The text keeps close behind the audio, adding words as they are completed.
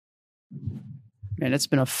Man, it's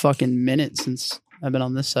been a fucking minute since I've been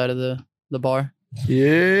on this side of the bar.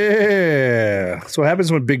 Yeah. That's what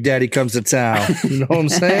happens when Big Daddy comes to town. You know what I'm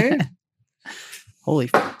saying?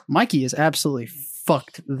 Holy, Mikey is absolutely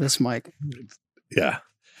fucked this mic. Yeah.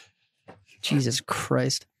 Jesus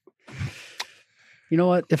Christ. You know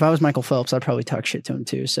what? If I was Michael Phelps, I'd probably talk shit to him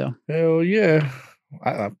too. So Hell yeah.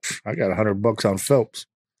 I got $100 on Phelps.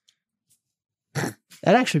 that'd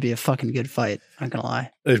actually be a fucking good fight. I'm not gonna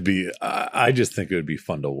lie. It'd be, I just think it would be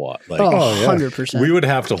fun to watch. Like, Oh, yeah. 100%. we would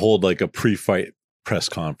have to hold like a pre-fight press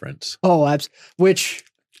conference. Oh, which,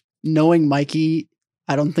 knowing Mikey,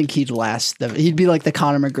 I don't think he'd last. He'd be like the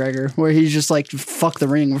Conor McGregor, where he's just like, fuck the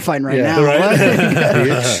ring, we're fighting right Yeah. now.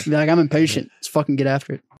 Right. Be like, I'm impatient. Let's fucking get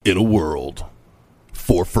after it. In a world,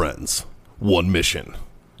 4 friends, 1 mission,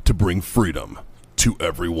 to bring freedom to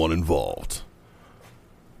everyone involved.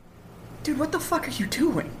 Dude, what the fuck are you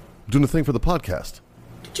doing? Doing a thing for the podcast.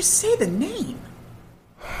 Just say the name.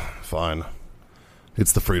 Fine.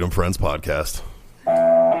 It's the Freedom Friends Podcast.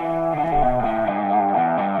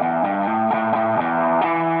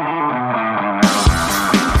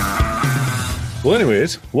 Well,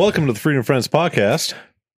 anyways, welcome to the Freedom Friends podcast.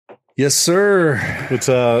 Yes, sir. It's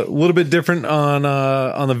a little bit different on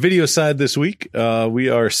the video side this week. We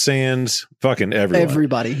are sans fucking everyone.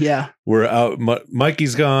 Everybody, yeah. We're out.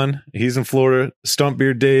 Mikey's gone. He's in Florida.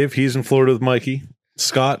 Stumpbeard Dave, he's in Florida with Mikey.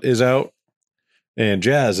 Scott is out. And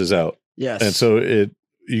Jazz is out. Yes. And so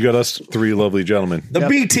you got us 3 lovely gentlemen. The Yep.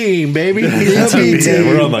 B team, baby. B The team. B team.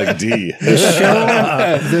 We're on like D.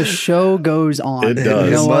 the show goes on. It does.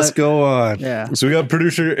 You know It what? must go on. Yeah. So we got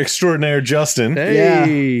producer extraordinaire Justin.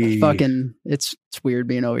 Hey. Fucking, it's weird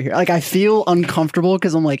being over here. Like, I feel uncomfortable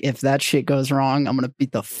because I'm like, if that shit goes wrong, I'm gonna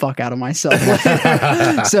beat the fuck out of myself.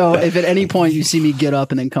 So if at any point you see me get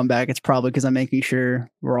up and then come back, it's probably because I'm making sure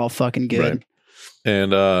we're all fucking good.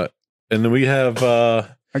 Right. And then we have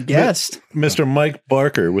Our guest, Mr. Mike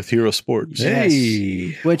Barker with Hero Sports.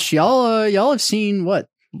 Hey. which y'all have seen what,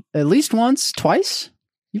 at least once, twice.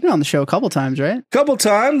 You've been on the show a couple times, right? Couple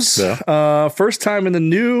times. Yeah. First time in the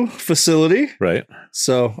new facility. Right.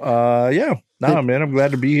 So, yeah. Nah, man, I'm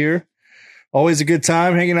glad to be here. Always a good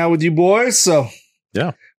time hanging out with you boys. So,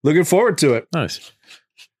 Yeah. looking forward to it. Nice.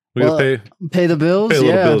 We Well, gotta Pay the bills. pay a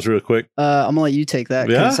little Yeah. bills real quick. I'm gonna let you take that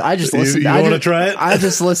because Yeah? I just You- listened. you I wanna just- try it? I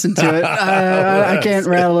just listened to it. I can't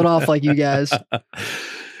rattle it off like you guys.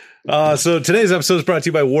 So today's episode is brought to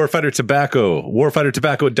you by Warfighter Tobacco.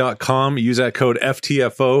 Warfightertobacco.com. Use that code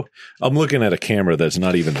FTFO. I'm looking at a camera that's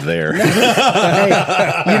not even there.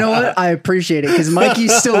 Hey, you know what? I appreciate it because Mikey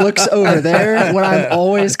still looks over there when I'm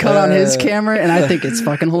always cut on his camera, and I think it's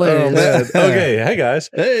fucking hilarious. Okay. Hey, guys.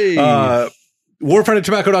 Hey.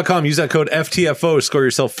 Warfightertobacco.com. Use that code FTFO. Score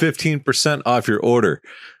yourself 15% off your order.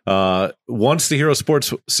 Once the Hero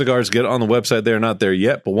Sports cigars get on the website, they're not there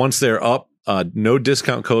yet, but once they're up, no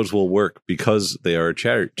discount codes will work because they are a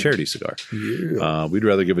charity cigar. Yeah. We'd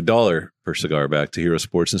rather give $1 per cigar back to Hero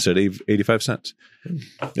Sports instead of 85 cents.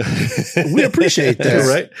 We appreciate that.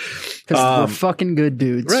 Right? Because we're fucking good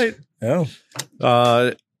dudes. Right.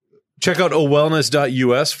 Oh. Check out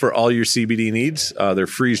owellness.us for all your CBD needs. Their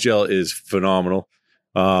freeze gel is phenomenal.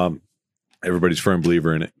 Everybody's a firm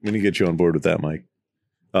believer in it. I'm going to get you on board with that, Mike.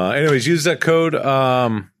 Anyways, use that code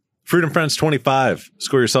Freedom Friends 25.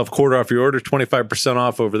 Score yourself a quarter off your order, 25%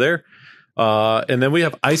 off over there. And then we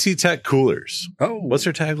have Icy Tech coolers. Oh. What's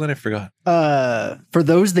their tagline? I forgot. For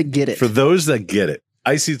those that get it. For those that get it,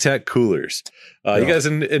 Icy Tech coolers. You guys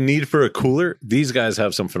in need for a cooler? These guys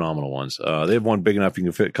have some phenomenal ones. They have one big enough you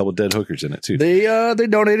can fit a couple dead hookers in it too. They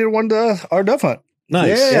donated one to our dove hunt.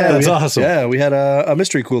 Nice. Yeah, That's we- awesome. Yeah, we had a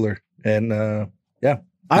mystery cooler, and yeah,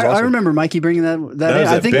 I awesome. remember Mikey bringing that. That was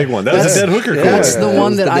I a think big one. That was a dead hooker cooler. That's the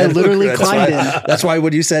one that I literally climbed in. That's why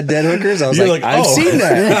when you said dead hookers, I was You're like, like, I've oh. seen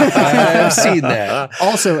that. I've seen that.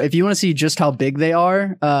 Also, if you want to see just how big they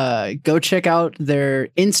are, go check out their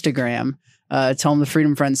Instagram. Tell them the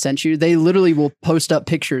Freedom Friends sent you. They literally will post up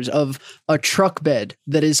pictures of a truck bed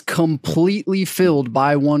that is completely filled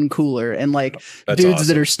by one cooler, and like That's dudes awesome.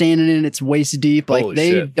 that are standing in it's waist deep. Like Holy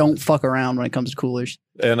they shit. don't fuck around when it comes to coolers.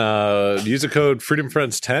 And use the code Freedom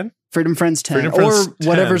Friends 10. Freedom Friends 10 Freedom Friends or 10.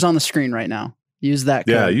 whatever's on the screen right now. Use that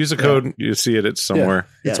code. Yeah, use the code. You see it. It's somewhere.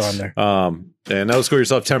 Yes. It's on there. And that'll score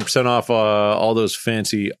yourself 10% off all those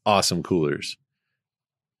fancy, awesome coolers.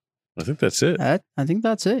 I think that's it. I think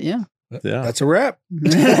that's it. Yeah. Yeah. That's a wrap.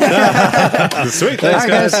 Sweet. Thanks, All right,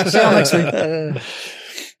 guys. guys. See y'all next week.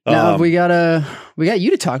 Now we got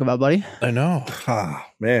you to talk about, buddy. I know. Ah,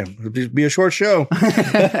 man, it'd be a short show.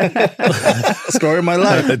 Story of my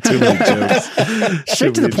life. Too many jokes.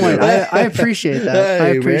 Straight to the point. I appreciate that. I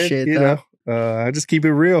Hey, appreciate man, that. You know, I just keep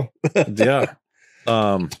it real. Yeah.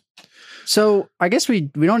 So I guess we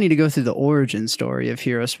don't need to go through the origin story of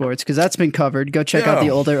Hero Sports because that's been covered. Go check out the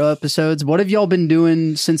older episodes. What have y'all been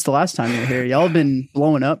doing since the last time you were here? Y'all have been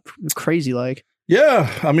blowing up crazy like.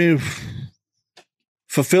 Yeah, I mean,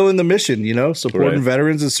 fulfilling the mission, supporting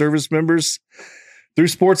veterans and service members through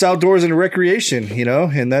sports, outdoors, and recreation,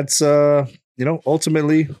 and that's,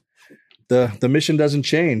 ultimately the mission doesn't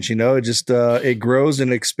change, it just, it grows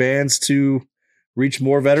and expands to reach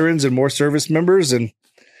more veterans and more service members. And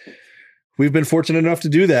we've been fortunate enough to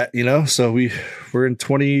do that, so we're in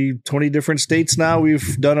 20 different states now.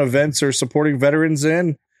 We've done events or supporting veterans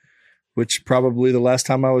in, which probably the last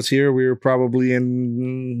time I was here, we were probably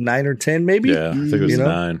in 9 or 10, maybe. Yeah, I think it was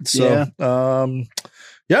 9. So,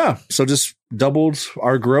 so just doubled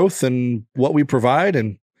our growth and what we provide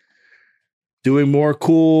and doing more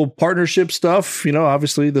cool partnership stuff.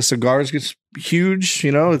 Obviously the cigars gets huge,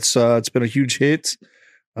 it's been a huge hit.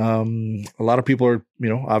 A lot of people are,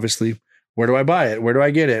 obviously, where do I buy it? Where do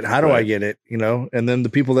I get it? How do I get it? And then the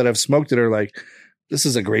people that have smoked it are like, this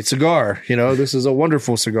is a great cigar. This is a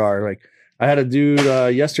wonderful cigar. Like I had a dude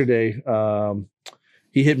yesterday.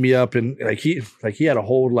 He hit me up and he had a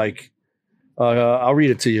whole I'll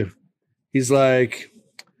read it to you. He's like,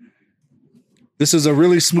 this is a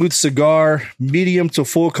really smooth cigar, medium to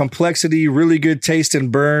full complexity, really good taste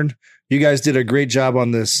and burn. You guys did a great job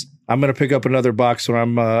on this. I'm going to pick up another box when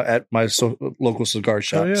I'm at my local cigar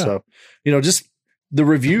shop. So, just the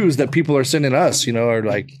reviews that people are sending us,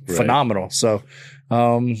 are phenomenal. So,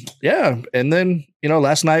 and then,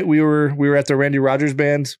 last night we were at the Randy Rogers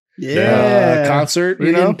Band concert,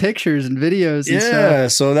 We're getting pictures and videos and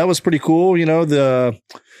stuff. So that was pretty cool. The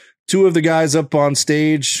 2 of the guys up on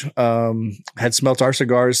stage had smelt our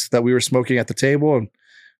cigars that we were smoking at the table, and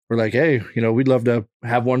we're like, hey, we'd love to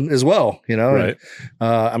have one as well, Right.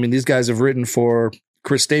 And, these guys have written for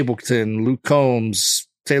Chris Stapleton, Luke Combs,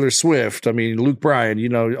 Taylor Swift. Luke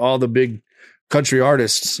Bryan, all the big country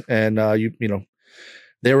artists. And,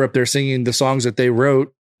 they were up there singing the songs that they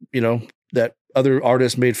wrote, that other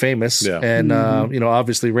artists made famous. Yeah. And,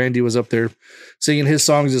 obviously Randy was up there singing his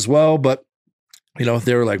songs as well. But,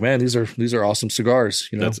 they were like, man, these are awesome cigars,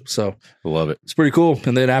 so I love it. It's pretty cool.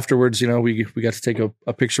 And then afterwards, we got to take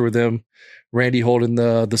a picture with them, Randy holding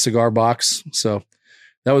the cigar box. So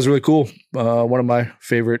that was really cool. One of my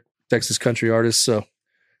favorite Texas country artists. So,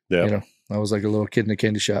 I was like a little kid in a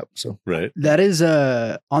candy shop. So, right. That is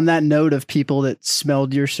on that note of people that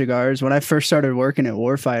smelled your cigars. When I first started working at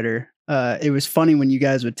Warfighter, it was funny when you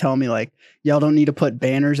guys would tell me like, y'all don't need to put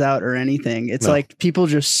banners out or anything. It's like people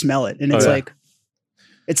just smell it. And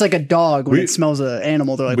it's like a dog when it smells an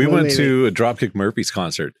animal. They're like, we went to a Dropkick Murphys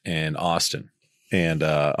concert in Austin. And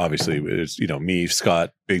obviously it was, me,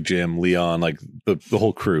 Scott, Big Jim, Leon, like the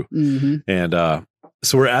whole crew. Mm-hmm. And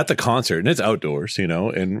so we're at the concert and it's outdoors,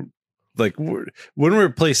 and like when we're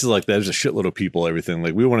at places like that, there's a shitload of people, everything.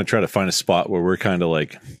 Like we want to try to find a spot where we're kind of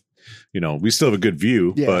like, we still have a good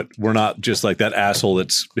view, but we're not just like that asshole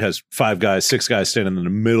that has 5 guys, 6 guys standing in the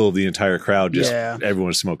middle of the entire crowd. Just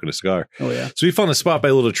everyone's smoking a cigar. Oh yeah. So we found a spot by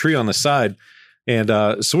a little tree on the side. And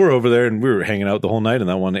so we're over there and we were hanging out the whole night in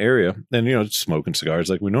that one area and, smoking cigars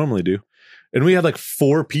like we normally do. And we had like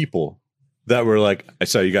 4 people that were like, I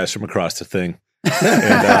saw you guys from across the thing.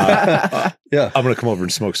 And I'm going to come over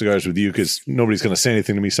and smoke cigars with you because nobody's going to say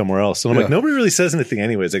anything to me somewhere else. And I'm like, nobody really says anything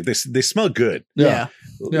anyways. Like they smell good. Yeah.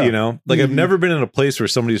 I've never been in a place where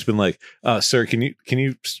somebody's been like, sir, can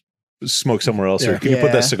you smoke somewhere else or can you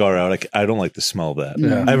put that cigar out? I don't like the smell of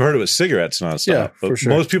that. I've heard it with cigarettes and stuff. But for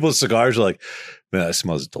sure. Most people's cigars are like, man, that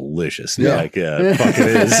smells delicious. And fuck it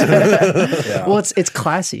is. Well, it's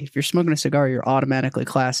classy. If you're smoking a cigar, you're automatically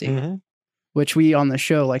classy. Mm-hmm. Which we on the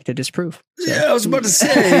show like to disprove. So. Yeah, I was about to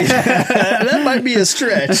say that might be a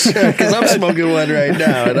stretch because I'm smoking one right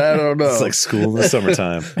now, and I don't know. It's like school in the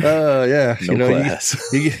summertime. Yeah, no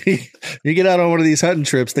class. You get out on one of these hunting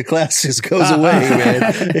trips, the class just goes away, man.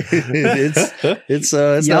 It's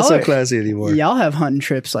not so classy anymore. Y'all have hunting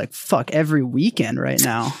trips like every weekend right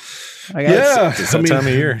now. It's that time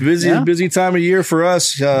of year. Busy time of year for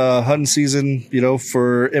us. Hunting season,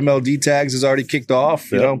 for MLD tags is already kicked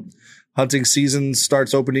off. Hunting season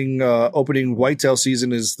starts opening whitetail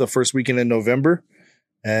season is the first weekend in November,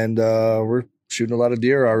 and we're shooting a lot of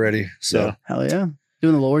deer already. So hell yeah,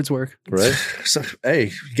 doing the Lord's work, right? So hey,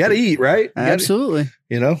 you got to eat, right? Absolutely,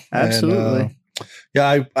 absolutely.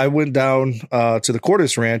 And, I went down to the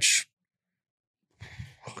Cordes Ranch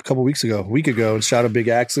a week ago, and shot a big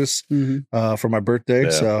Axis for my birthday. Yeah.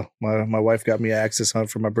 So my wife got me an Axis hunt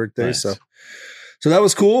for my birthday. Nice. So that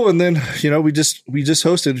was cool. And then, we just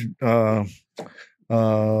hosted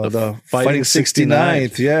the Fighting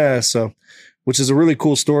 69th. Yeah. So which is a really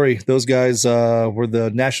cool story. Those guys were the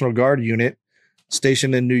National Guard unit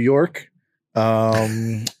stationed in New York.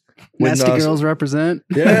 Nasty girls represent.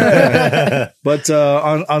 Yeah. But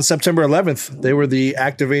on September 11th, they were the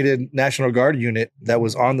activated National Guard unit that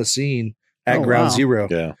was on the scene at Ground Zero.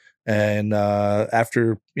 Yeah. And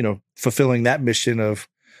after, fulfilling that mission of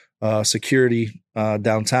security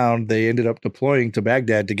downtown, they ended up deploying to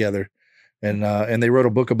Baghdad together. And they wrote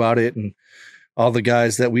a book about it. And all the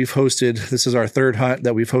guys that we've hosted, this is our third hunt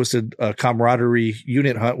that we've hosted a camaraderie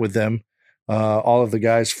unit hunt with them. All of the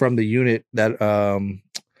guys from the unit that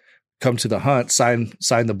come to the hunt sign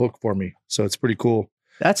the book for me. So it's pretty cool.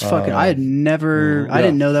 That's fucking. I had never. I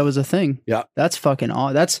didn't know that was a thing. Yeah, that's fucking.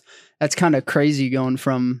 That's kind of crazy going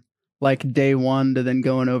from like day one to then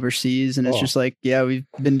going overseas, and it's just like, yeah, we've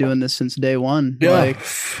been doing this since day one. Yeah, like,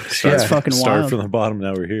 that's fucking Start wild. from the bottom.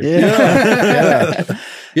 Now we're here. Yeah,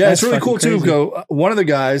 it's really cool crazy. too. Go. One of the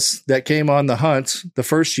guys that came on the hunt the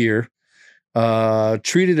first year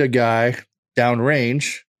treated a guy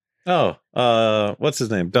downrange. Oh, what's his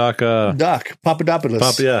name? Doc Papadopoulos.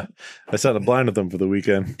 Papa, yeah. I sat in a blind with him for the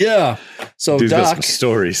weekend. Yeah. So Dude's got some Doc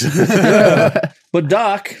stories. But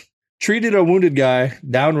Doc treated a wounded guy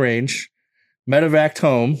downrange, medevaced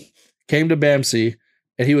home, came to BAMC,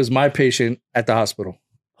 and he was my patient at the hospital.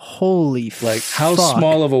 Holy Like, how fuck.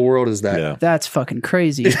 small of a world is that? Yeah. That's fucking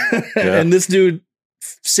crazy. And this dude,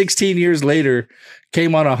 16 years later,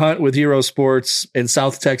 came on a hunt with Hero Sports in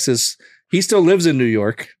South Texas. He still lives in New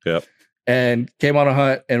York. Yep. And came on a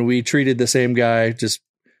hunt, and we treated the same guy, just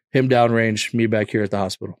him downrange, me back here at the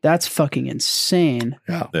hospital. That's fucking insane.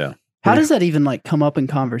 Yeah. Yeah. How does that even like come up in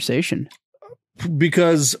conversation?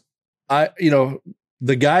 Because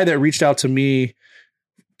the guy that reached out to me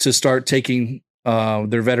to start taking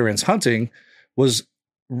their veterans hunting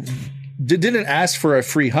didn't ask for a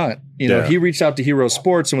free hunt. He reached out to Hero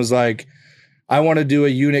Sports and was like, I want to do a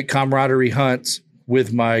unit camaraderie hunt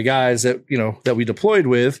with my guys that we deployed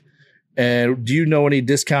with. And do you know any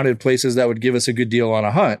discounted places that would give us a good deal on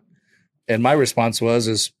a hunt? And my response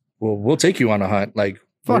was, well, we'll take you on a hunt. Like,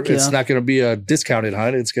 it's not going to be a discounted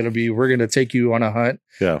hunt. It's going to be, we're going to take you on a hunt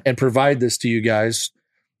and provide this to you guys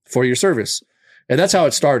for your service. And that's how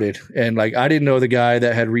it started. And like, I didn't know the guy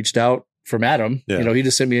that had reached out from Adam. Yeah. He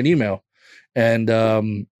just sent me an email.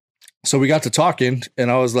 And so we got to talking,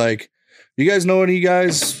 and I was like, you guys know any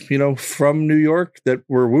guys, from New York that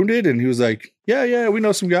were wounded? And he was like, yeah, we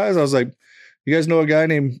know some guys. I was like, you guys know a guy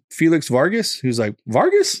named Felix Vargas? He was like,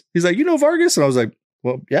 Vargas? He's like, you know Vargas? And I was like,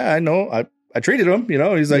 well, yeah, I know. I treated him,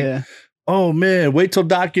 He's like, oh man, wait till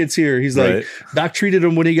Doc gets here. He's like, Doc treated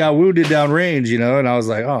him when he got wounded downrange, And I was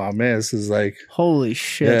like, oh man, this is like, holy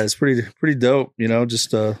shit. Yeah, it's pretty dope,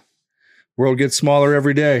 just world gets smaller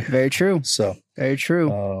every day. Very true. So very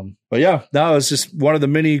true. But yeah, that was just one of the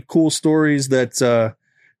many cool stories that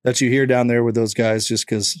you hear down there with those guys, just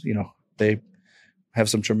because they have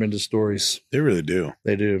some tremendous stories. They really do.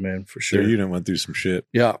 They do, man, for sure. Their unit went through some shit.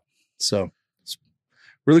 Yeah. So it's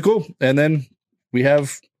really cool. And then we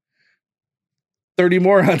have 30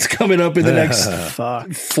 more hunts coming up in the next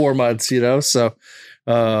 4 months, So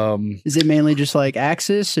is it mainly just like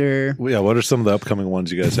Axis or? Yeah. What are some of the upcoming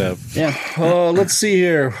ones you guys have? Yeah. Let's see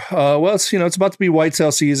here. Well, it's about to be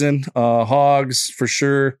whitetail season. Hogs for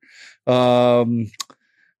sure.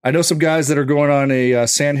 I know some guys that are going on a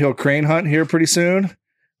sandhill crane hunt here pretty soon.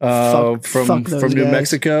 From New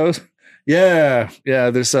Mexico. Yeah.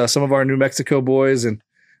 There's some of our New Mexico boys and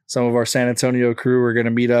some of our San Antonio crew are going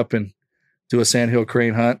to meet up and do a sandhill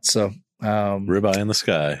crane hunt. So ribeye in the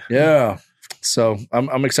sky. Yeah. So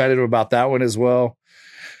I'm excited about that one as well.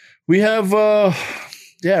 We have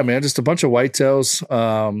just a bunch of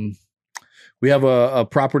whitetails. We have a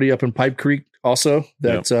property up in Pipe Creek also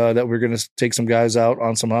that we're going to take some guys out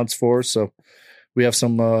on some hunts for. So we have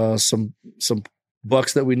some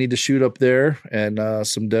bucks that we need to shoot up there and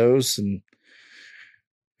some does. And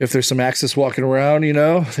if there's some Axis walking around,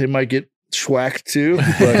 they might get schwacked too,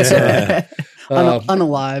 but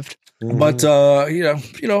unalived. But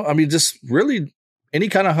I mean, just really any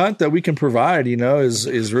kind of hunt that we can provide,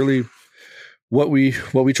 is really what we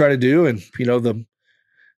try to do. And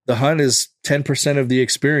the hunt is 10% of the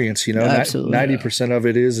experience. 90% of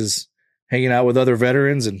it is hanging out with other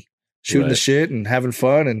veterans and shooting the shit and having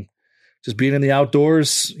fun and just being in the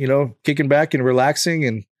outdoors. Kicking back and relaxing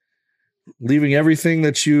and leaving everything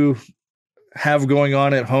that you have going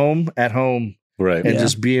on at home, right? And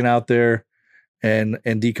just being out there and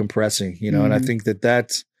decompressing, and I think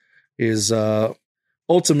that is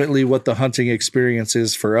ultimately what the hunting experience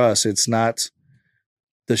is for us. It's not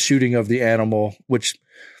the shooting of the animal, which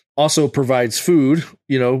also provides food,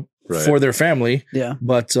 Right. for their family. Yeah.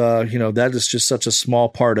 But, that is just such a small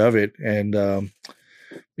part of it. And,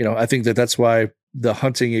 I think that's why the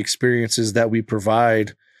hunting experiences that we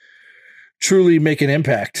provide truly make an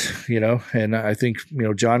impact, and I think,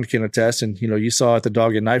 John can attest, and, you saw at the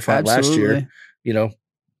dog and knife hunt last year,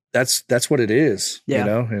 that's what it is, Yeah.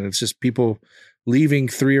 and it's just people leaving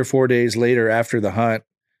 3 or 4 days later after the hunt,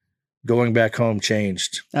 going back home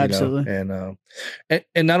changed. Absolutely.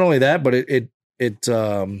 And not only that, but it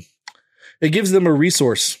gives them a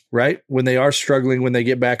resource, right? When they are struggling, when they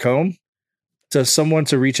get back home, to someone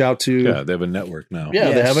to reach out to. Yeah, they have a network now. Yeah,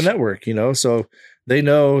 Yes. they have a network, so they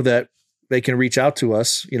know that they can reach out to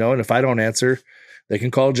us, and if I don't answer, they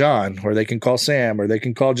can call John, or they can call Sam, or they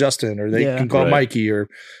can call Justin, or they can call Right. Mikey, or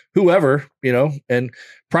whoever, and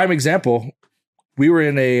prime example, we were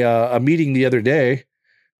in a meeting the other day,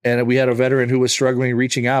 and we had a veteran who was struggling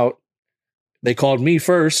reaching out. They called me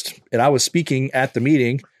first, and I was speaking at the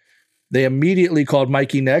meeting. They immediately called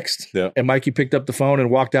Mikey next, and Mikey picked up the phone and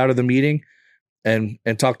walked out of the meeting and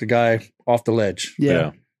talked the guy off the ledge.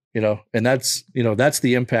 Yeah. And that's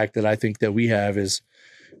the impact that I think that we have is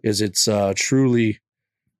it's truly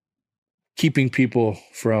keeping people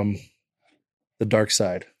from the dark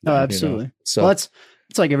side. Oh, absolutely. So Well, it's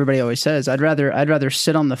like everybody always says. I'd rather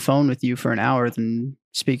sit on the phone with you for an hour than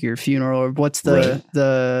speak at your funeral. Or what's the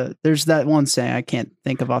there's that one saying I can't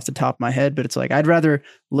think of off the top of my head, but it's like I'd rather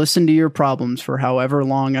listen to your problems for however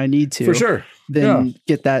long I need to, for sure. than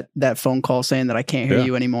get that phone call saying that I can't hear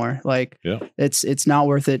you anymore. Like it's not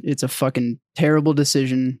worth it. It's a fucking terrible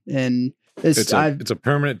decision, and it's a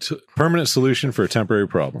permanent solution for a temporary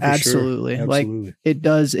problem. absolutely Sure. like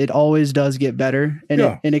Absolutely. it always does get better,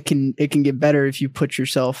 and it can get better if you put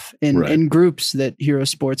yourself in groups that Hero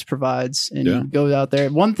Sports provides and you go out there.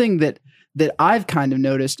 One thing that I've kind of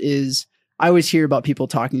noticed is I always hear about people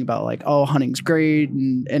talking about like, oh, hunting's great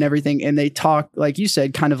and everything, and they talk, like you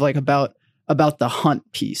said, kind of like about the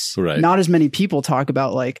hunt piece. Right. Not as many people talk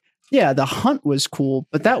about like, yeah, the hunt was cool,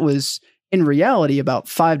 but that was in reality about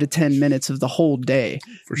 5 to 10 minutes of the whole day.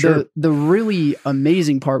 For sure. The really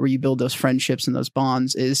amazing part where you build those friendships and those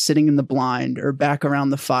bonds is sitting in the blind or back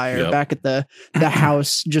around the fire, back at the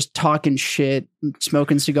house, just talking shit,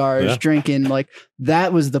 smoking cigars, drinking. Like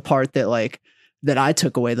that was the part that I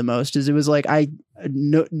took away the most. Is it was like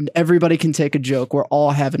everybody can take a joke. We're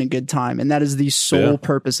all having a good time, and that is the sole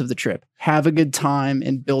purpose of the trip. Have a good time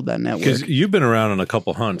and build that network. Because you've been around on a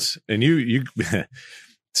couple hunts, and you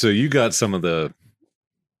so you got some of the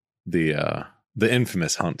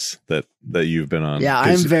infamous hunts that you've been on. Yeah,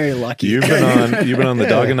 I'm very lucky. You've been on the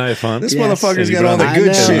dog and knife hunt. This Yes. motherfucker's And got all the I good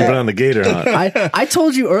know. You've shit. been on the gator hunt. I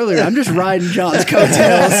told you earlier, I'm just riding John's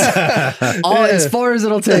coattails all as far as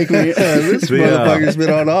it'll take me. This motherfucker's been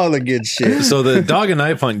on all the good shit. So the dog and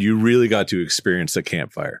knife hunt, you really got to experience the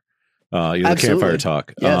campfire. The Absolutely. campfire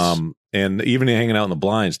talk. Yes. And even hanging out in the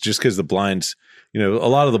blinds, just because the blinds, a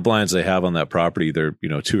lot of the blinds they have on that property, they're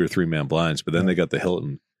 2 or 3 man blinds, but then they got the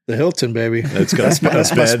Hilton. The Hilton, baby. It's got a That's my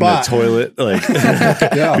bed and a spot. toilet. Like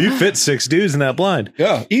Yeah. you fit 6 dudes in that blind.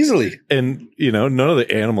 Yeah, easily. And none of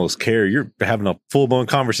the animals care. You're having a full blown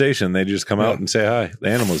conversation. They just come out and say hi. The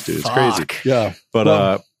animals do. It's crazy. Fuck. Yeah. But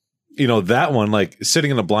Well- that one, like sitting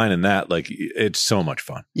in a blind in that, like it's so much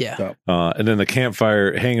fun. Yeah. And then the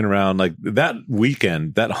campfire, hanging around, like that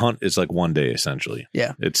weekend, that hunt is like one day essentially.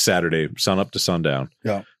 Yeah. It's Saturday, sun up to sundown.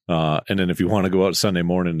 Yeah. And then if you want to go out Sunday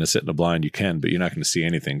morning and sit in a blind, you can, but you're not going to see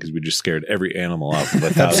anything because we just scared every animal out of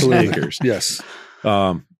 1,000 Absolutely. acres. Yes.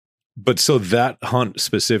 But so that hunt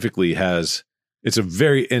specifically it's a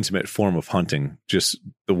very intimate form of hunting, just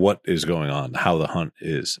what is going on, how the hunt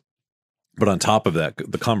is. But on top of that,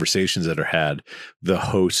 the conversations that are had, the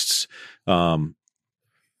hosts, the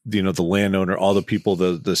landowner, all the people,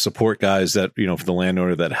 the support guys that, for the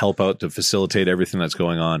landowner that help out to facilitate everything that's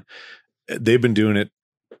going on. They've been doing it,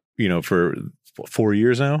 for 4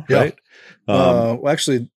 years now, Yeah. right? Well,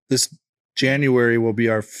 actually, this January will be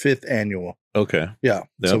our 5th annual. Okay. Yeah.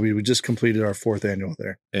 Yep. So we just completed our 4th annual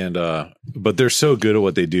there. And but they're so good at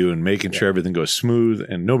what they do and making sure everything goes smooth,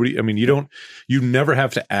 and you never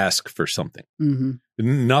have to ask for something. Mm-hmm.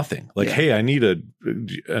 Nothing. Like, hey, I need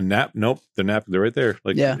a nap. Nope, they're right there.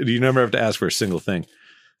 Like, you never have to ask for a single thing.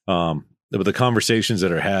 But the conversations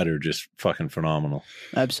that are had are just fucking phenomenal.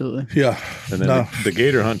 Absolutely. Yeah. And then the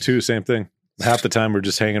gator hunt too, same thing. Half the time we're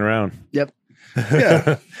just hanging around. Yep.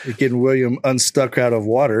 Yeah. You're getting William unstuck out of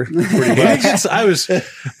water. Pretty He much. didn't get-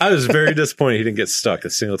 I was very disappointed he didn't get stuck a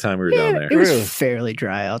single time we were down there. It was Really? fairly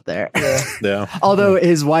dry out there. Yeah. Although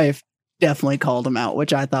his wife definitely called him out,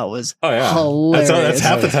 which I thought was Oh yeah. hilarious. That's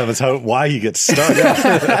half the time. That's why he gets stuck.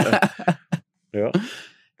 Yeah.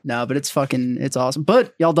 No, but it's awesome.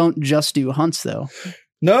 But y'all don't just do hunts though.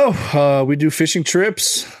 No, we do fishing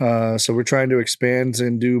trips. So we're trying to expand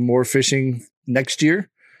and do more fishing next year.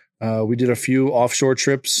 We did a few offshore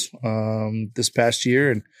trips this past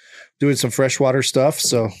year and doing some freshwater stuff.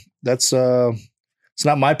 So that's it's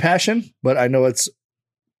not my passion, but I know it's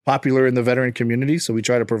popular in the veteran community, so we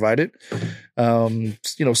try to provide it.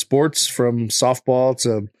 Sports from softball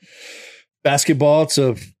to basketball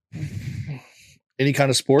to any kind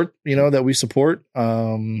of sport, that we support.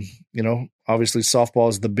 Obviously softball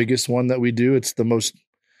is the biggest one that we do. It's the most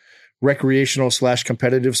recreational /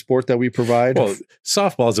 competitive sport that we provide. Well,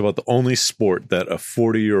 softball is about the only sport that a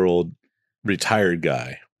 40-year-old retired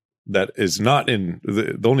guy that is not in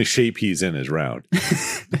the only shape he's in is round.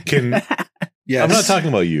 Yes. I'm not talking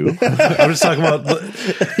about you. I'm just talking about. I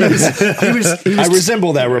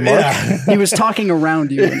resemble that remark. Yeah. He was talking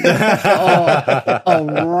around you.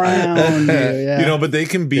 Around you. Yeah. But they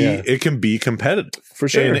can be. Yeah. It can be competitive for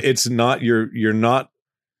sure. And it's not. You're not.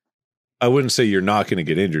 I wouldn't say you're not going to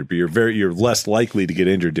get injured, but you're less likely to get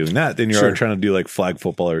injured doing that than you are trying to do like flag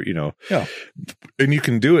football or Yeah. And you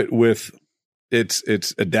can do it with.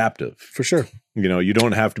 It's adaptive for sure. You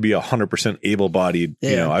don't have to be 100% able-bodied.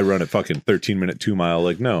 Yeah. I run a fucking 13-minute 2-mile.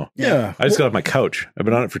 Like, no. Yeah. I just got off my couch. I've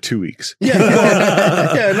been on it for 2 weeks.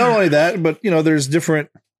 Yeah. Yeah. Not only that, but there's different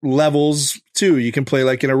levels too. You can play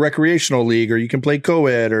like in a recreational league, or you can play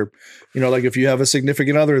co-ed, or, like if you have a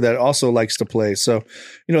significant other that also likes to play. So,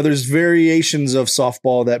 there's variations of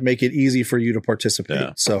softball that make it easy for you to participate.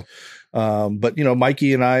 Yeah. So, but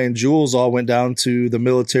Mikey and I and Jules all went down to the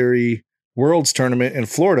Military Worlds tournament in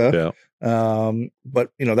Florida. Yeah.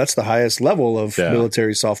 But that's the highest level of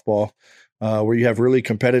military softball, where you have really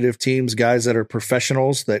competitive teams, guys that are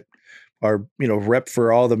professionals that are, rep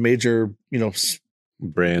for all the major,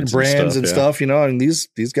 brands and stuff, and these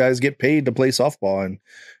guys get paid to play softball. And,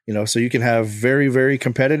 so you can have very, very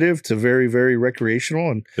competitive to very, very recreational,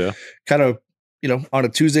 and kind of, on a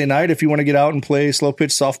Tuesday night, if you want to get out and play slow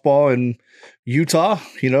pitch softball in Utah,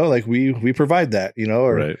 like we provide that,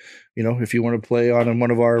 or, right. If you want to play on one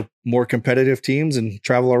of our more competitive teams and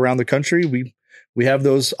travel around the country, we have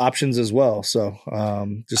those options as well. So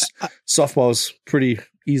just softball is pretty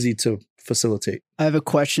easy to facilitate. I have a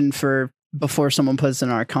question for before someone puts in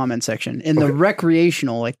our comment section. In the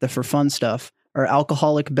recreational, like the for fun stuff, are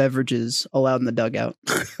alcoholic beverages allowed in the dugout?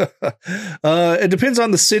 It depends on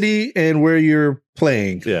the city and where you're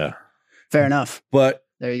playing. Yeah. Fair enough. But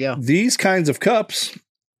there you go. These kinds of cups,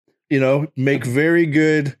 make very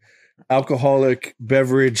good alcoholic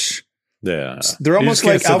beverage. Yeah. They're almost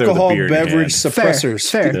like alcohol beverage suppressors.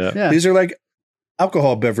 Fair. Yeah. These are like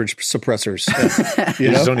alcohol beverage suppressors.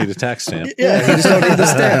 You just don't need a tax stamp. Yeah. You just don't need the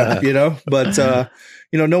stamp, but,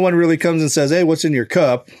 no one really comes and says, "Hey, what's in your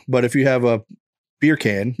cup?" But if you have a beer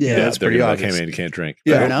can, that's pretty obvious. Like, hey man, you can't drink.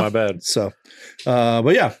 Yeah. My bad. So,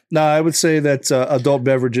 but yeah, no, I would say that adult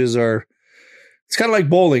beverages are, it's kind of like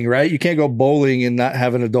bowling, right? You can't go bowling and not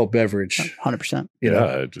have an adult beverage. 100%.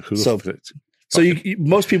 So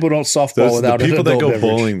most people don't softball without the people an adult that go beverage.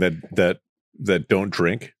 bowling that don't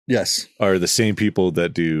drink. Yes, are the same people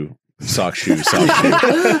that do sock shoe.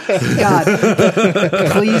 God,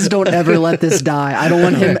 please don't ever let this die. I don't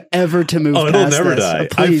want him ever to move. It'll past never this. die.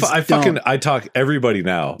 Please I talk everybody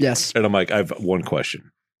now. Yes, and I'm like, I have one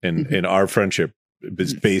question, and our friendship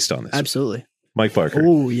is based on this. Absolutely, Mike Barker.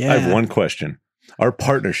 Oh yeah, I have one question. Our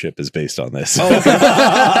partnership is based on this. Oh,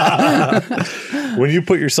 okay. When you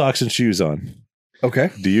put your socks and shoes on, okay,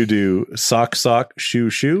 do you do sock,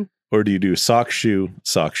 shoe, or do you do sock, shoe?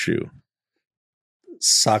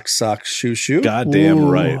 Sock, shoe? Goddamn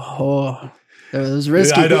right. Oh, it was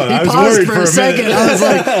risky. I know. He I was paused worried for for a a second. minute. I was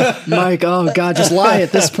like, Mike, oh God, just lie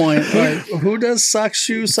at this point. Like, who does sock,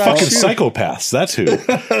 shoe? Fucking psychopaths. That's who.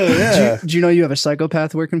 Yeah. Do you know you have a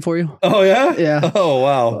psychopath working for you? Oh yeah. Yeah. Oh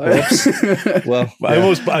wow. Whoops. Well,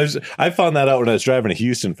 I found that out when I was driving to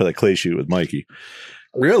Houston for the clay shoot with Mikey.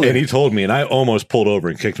 Really? And he told me, and I almost pulled over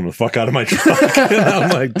and kicked him the fuck out of my truck. And I'm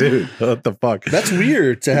like, dude, what the fuck? That's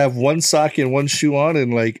weird to have one sock and one shoe on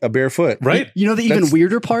and like a bare foot. Right? You know, the even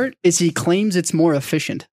weirder part is he claims it's more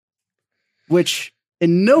efficient, which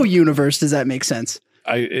in no universe does that make sense.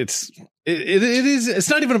 It's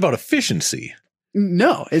not even about efficiency.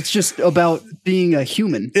 No, it's just about being a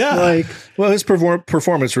human. Yeah. Like, well, his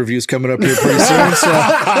performance review's coming up here pretty soon. So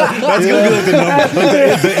that's going to be like the number.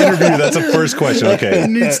 The interview, that's the first question. Okay. It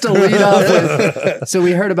needs to lead off with. So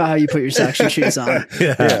we heard about how you put your section shoes on.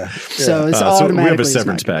 Yeah. So it's So automatically. we have a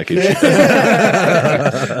severance package.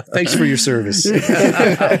 Thanks for your service.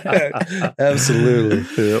 Absolutely.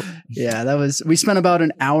 Yep. Yeah, we spent about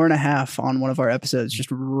an hour and a half on one of our episodes just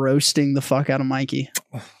roasting the fuck out of Mikey.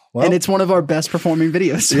 Well, and it's one of our best performing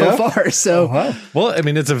videos so Yeah? far. So, wow. Well, I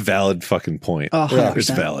mean, it's a valid fucking point. 100%. It's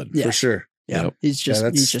valid. Yeah. For sure. Yeah. Yep. He's just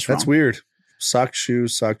that's wrong. weird. Sock shoe.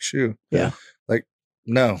 Yeah. Like,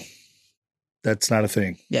 no, that's not a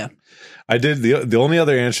thing. I did the only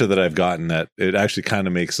other answer that I've gotten that it actually kind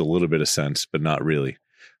of makes a little bit of sense, but not really,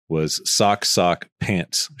 was sock,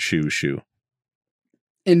 pants, shoe.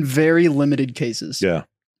 In very limited cases. Yeah.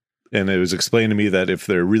 And it was explained to me that if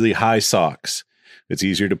they're really high socks, it's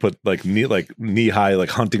easier to put like knee high, like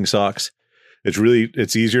hunting socks.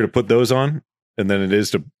 It's easier to put those on and then it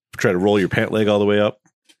is to try to roll your pant leg all the way up.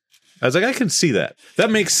 I was like, I can see that.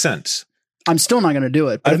 That makes sense. I'm still not going to do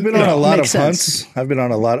it. But I've been on a lot of makes sense. hunts. I've been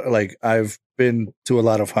to a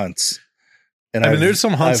lot of hunts. And I mean, there's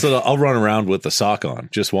some hunts that I'll run around with the sock on,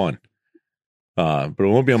 just one. But it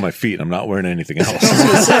won't be on my feet. I'm not wearing anything else.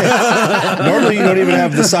 normally you don't even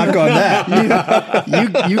have the sock on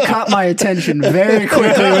that. You caught my attention very quickly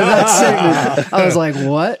with that statement. I was like,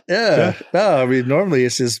 what? Yeah. No, I mean, normally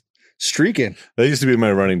it's just streaking. That used to be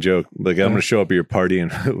my running joke. Like, I'm going to show up at your party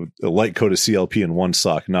and a light coat of CLP and one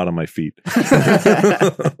sock, not on my feet.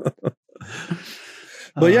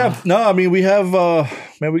 But yeah, no, I mean, we have,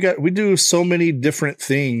 we do so many different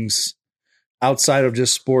things outside of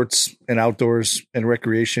just sports and outdoors and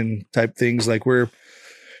recreation type things. Like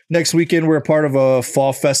next weekend, we're a part of a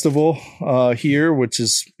fall festival here, which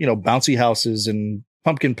is, bouncy houses and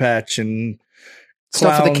pumpkin patch and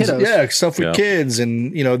Stuff for the clowns. kiddos. Yeah, stuff for kids.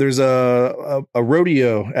 And, there's a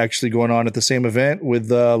rodeo actually going on at the same event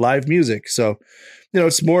with live music. So,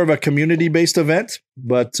 it's more of a community based event,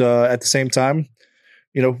 but at the same time,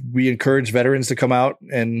 we encourage veterans to come out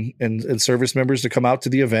and service members to come out to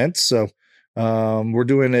the event. So we're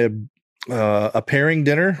doing a pairing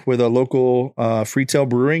dinner with a local Freetail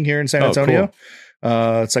Brewing here in San Antonio.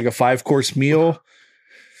 Cool. It's like a 5-course meal,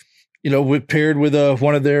 paired with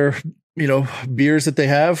one of their beers that they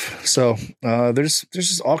have. So there's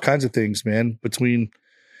just all kinds of things, man, between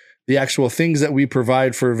the actual things that we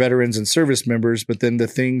provide for veterans and service members, but then the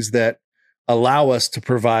things that allow us to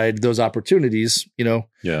provide those opportunities,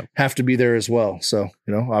 have to be there as well. So,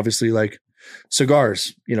 obviously like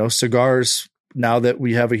cigars, now that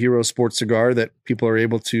we have a Hero Sports cigar that people are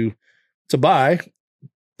able to buy,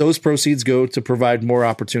 those proceeds go to provide more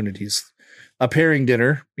opportunities. A pairing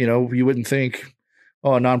dinner, you wouldn't think, a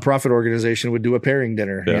nonprofit organization would do a pairing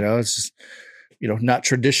dinner. Yeah. It's just, not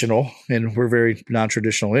traditional, and we're very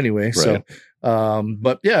non-traditional anyway. Right. So,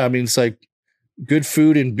 but yeah, I mean, it's like good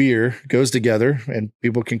food and beer goes together, and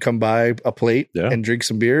people can come by a plate and drink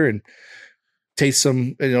some beer and taste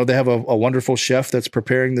some, they have a wonderful chef that's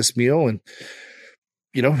preparing this meal, and,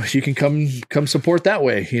 you can come support that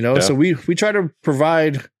way, So we try to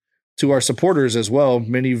provide to our supporters as well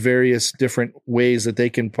many various different ways that they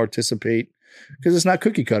can participate, because it's not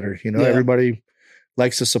cookie cutter, everybody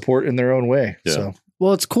likes to support in their own way. Yeah. So,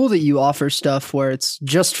 Well, it's cool that you offer stuff where it's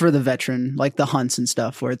just for the veteran, like the hunts and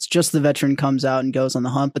stuff, where it's just the veteran comes out and goes on the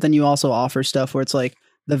hunt. But then you also offer stuff where it's like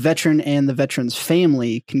the veteran and the veteran's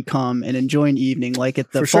family can come and enjoy an evening, like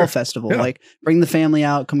at the For fall sure. festival. Yeah. Like bring the family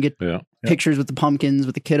out, come get Yeah. pictures with the pumpkins,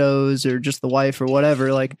 with the kiddos, or just the wife or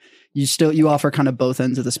whatever. Like you offer kind of both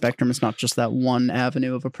ends of the spectrum. It's not just that one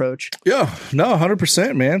avenue of approach. yeah, no,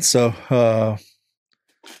 100%, man. So,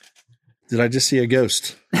 did I just see a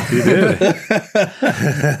ghost? You did.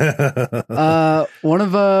 One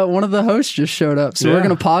of the hosts just showed up, so we're Yeah.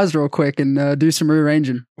 gonna pause real quick and do some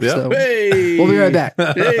rearranging. Yeah. So Hey, we'll be right back.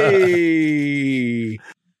 Hey,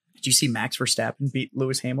 Did you see Max Verstappen beat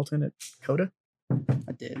Lewis Hamilton at Coda?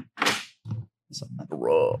 I did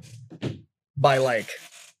Bro. By like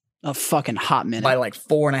a fucking hot minute.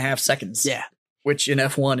 4.5 seconds. Yeah. Which in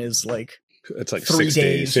F1 is like It's like 3 6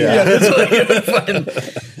 days. days. Yeah. It's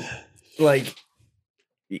like,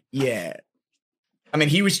 yeah. I mean,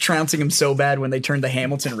 he was trouncing him so bad when they turned the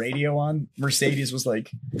Hamilton radio on. Mercedes was like,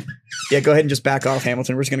 yeah, go ahead and just back off,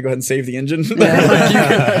 Hamilton. We're just going to go ahead and save the engine.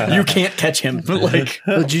 Like, you can't catch him. Like,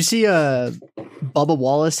 Did you see Bubba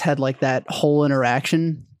Wallace had like that whole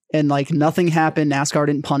interaction and like nothing happened. NASCAR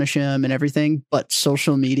didn't punish him and everything, but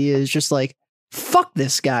social media is just like, fuck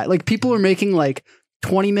this guy. Like people are making like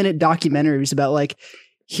 20-minute documentaries about like,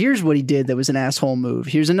 here's what he did that was an asshole move.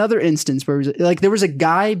 Here's another instance where there was a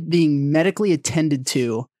guy being medically attended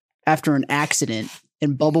to after an accident,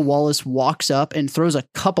 and Bubba Wallace walks up and throws a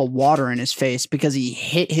cup of water in his face because he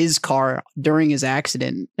hit his car during his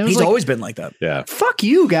accident. It was he's like, always been like that. Yeah. fuck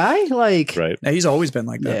you, guy. Like, Right. Yeah, he's always been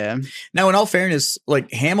like that. yeah. Now, in all fairness,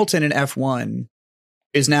 like Hamilton in F1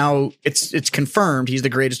 is now it's confirmed he's the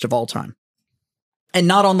greatest of all time. and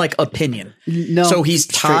not on like opinion. No, So he's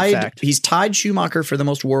straight tied. fact. He's tied Schumacher for the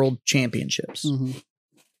most world championships, Mhm.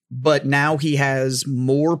 but now he has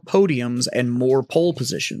more podiums and more pole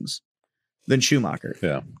positions than Schumacher.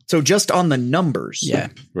 Yeah. So just on the numbers, Yeah,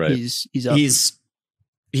 Right. he's up.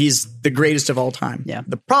 he's the greatest of all time. Yeah.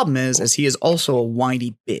 The problem is he is also a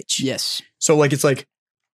whiny bitch. yes. So like it's like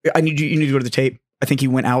you need to go to the tape. I think he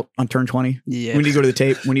went out on turn 20. Yeah. We need to go to the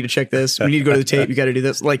tape. We need to check this. We need to go to the tape. You got to do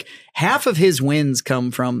this. Like half of his wins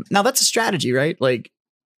come from now. That's a strategy, right? Like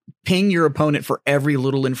ping your opponent for every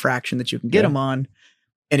little infraction that you can get Yeah. them on.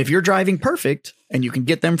 And if you're driving perfect and you can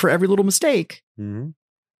get them for every little mistake, Mhm.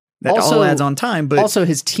 that Also- all adds on time. But also,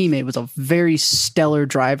 his teammate was a very stellar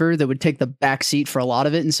driver that would take the back seat for a lot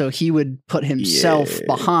of it, and so he would put himself Yeah.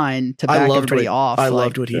 behind to back everybody off. I like-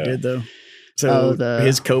 loved what he Yeah. did though. So Oh, the-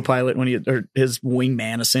 his co-pilot or his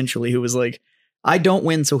wingman essentially, who was like, I don't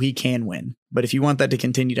win so he can win. But if you want that to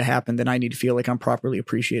continue to happen, then I need to feel like I'm properly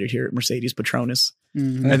appreciated here at Mercedes Petronas.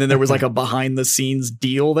 Mhm. And then there was like a behind the scenes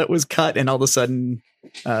deal that was cut, and all of a sudden,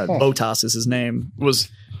 Bottas is his name, was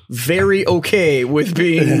very okay with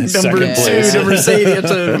being number Second 2 place. to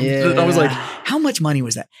Mercedes. Yeah. I was like, how much money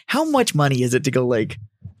was that? How much money is it to go like,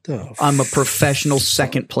 I'm a professional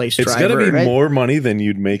second place It's driver? got to be right? more money than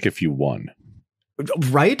you'd make if you won.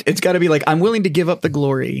 Right? It's got to be like, I'm willing to give up the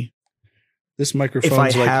glory. This If I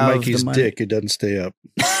microphone's like have Mikey's the money. dick. It doesn't stay up.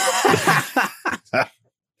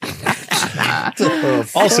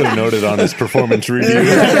 Also noted on his performance review.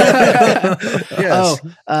 Yes.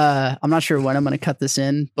 I'm not sure when I'm going to cut this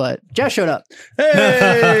in, but Josh showed up.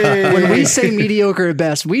 Hey! When we say mediocre at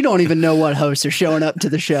best, we don't even know what hosts are showing up to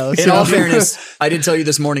the show. In all fairness, I did tell you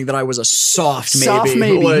this morning that I was a soft maybe. soft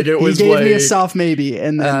maybe. Like, it was he gave me a like, soft maybe,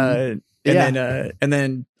 and then and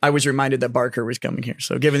then I was reminded that Barker was coming here.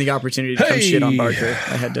 So given the opportunity to come shit on Hey! Barker,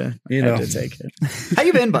 I had to take it. How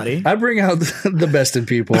you been, buddy? I bring out the best in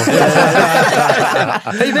people. How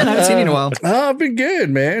you been? I haven't seen you in a while. I've been good,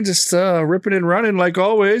 man. Just ripping and running like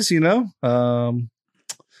always, you know.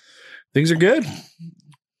 Things are good.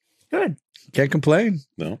 Good. Can't complain.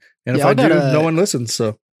 No. And if Y'all I do, gotta- no one listens.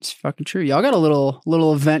 So it's fucking true. Y'all got a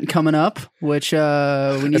little event coming up, which we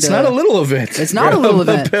need. it's not a little event. It's not a little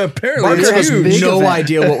event. Apparently, Barker it's has huge. big No event.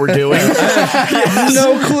 idea what we're doing.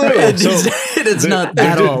 No clue. It's not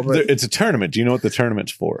at all. But It's a tournament. Do you know what the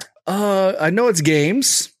tournament's for? I know it's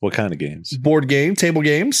games, What kind of games? board game, table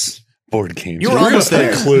games. Board games. You were almost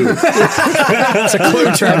there. Clue. it's a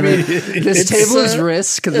clue tournament. This table is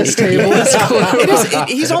risk. This table is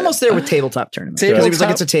He's almost there with tabletop tournaments. Tabletop? He was like,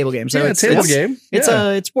 it's a table game. So Yeah, it's table game. It's Yeah.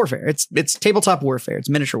 it's warfare. It's tabletop warfare. It's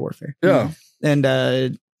miniature warfare. Yeah. And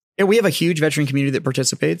yeah, we have a huge veteran community that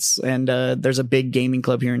participates, and there's a big gaming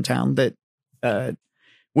club here in town that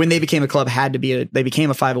when they became a club they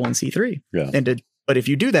became a 501c3. Yeah. But if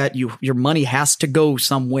you do that, your money has to go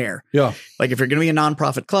somewhere. Yeah. Like if you're going to be a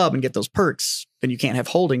nonprofit club and get those perks, then you can't have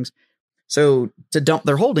holdings. So to dump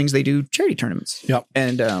their holdings, they do charity tournaments. Yep.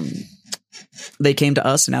 And they came to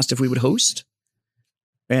us and asked if we would host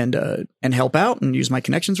and help out and use my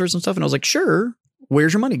connections for some stuff. And I was like, sure.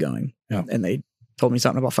 Where's your money going? Yeah. And they told me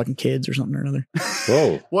something about fucking kids or something or another.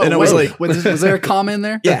 Whoa. Whoa, And I was like- was there a comma in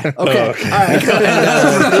there? Yeah. Okay. Oh, okay. All right. Go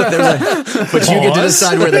ahead. But you get to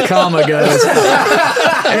decide where the comma goes.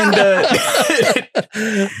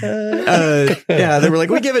 And yeah, they were like,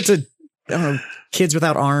 we give it to I don't know, kids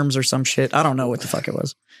without arms or some shit. I don't know what the fuck it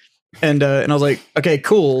was. And I was like, okay,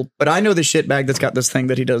 cool. But I know the shitbag that's got this thing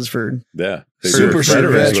that he does for Yeah. Super shit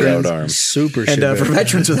veterans veterans. without arms. Super and shit. for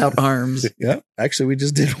veterans without arms. Yeah. Actually, we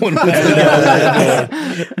just did one. With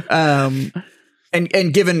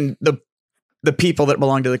And given the people that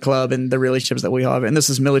belong to the club and the relationships that we have, and this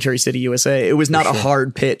is Military City, USA, it was not a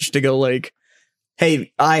hard pitch to go like,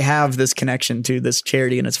 hey, I have this connection to this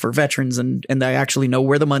charity and it's for veterans and I actually know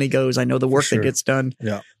where the money goes. I know the work Sure. that gets done.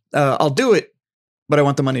 Yeah. I'll do it, but I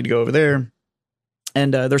want the money to go over there.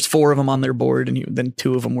 And there's 4 of them on their board, and then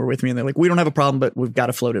 2 of them were with me, and they're like, we don't have a problem, but we've got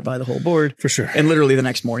to float it by the whole board. For sure. And literally the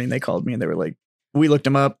next morning they called me and they were like, we looked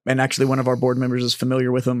him up, and actually one of our board members is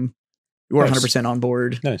familiar with him. We're Nice. 100% on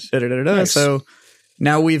board. Nice. Nice. So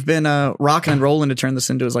now we've been rocking and rolling to turn this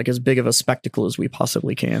into as big of a spectacle as we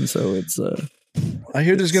possibly can. So it's I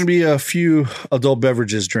hear there's going to be a few adult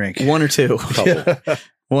beverages drink. 1 or 2.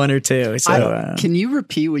 1 or 2. So Can you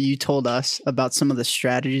repeat what you told us about some of the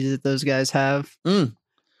strategies that those guys have? Mm.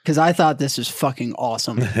 Because I thought this was fucking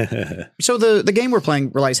awesome. So the game we're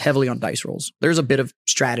playing relies heavily on dice rolls. There's a bit of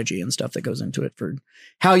strategy and stuff that goes into it for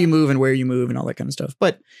how you move and where you move and all that kind of stuff.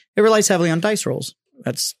 But it relies heavily on dice rolls.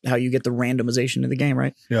 That's how you get the randomization in the game,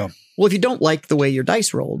 right? Yeah. Well, if you don't like the way your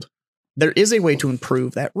dice rolled, there is a way to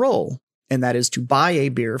improve that roll, and that is to buy a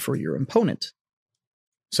beer for your opponent.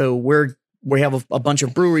 So we have a bunch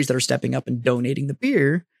of breweries that are stepping up and donating the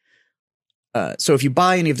beer. So if you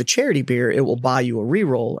buy any of the charity beer, it will buy you a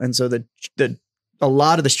reroll. And so a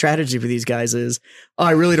lot of the strategy for these guys is, oh,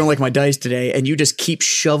 I really don't like my dice today. And you just keep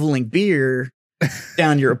shoveling beer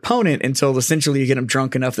down your opponent until essentially you get them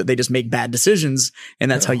drunk enough that they just make bad decisions.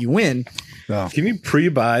 And that's how you win. Can you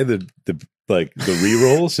pre-buy the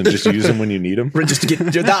re-rolls and just use them when you need them? Just to get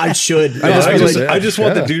that, I should. I just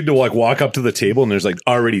want the dude to like walk up to the table and there's like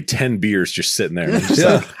already 10 beers just sitting there. And I'm just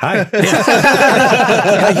like, hi.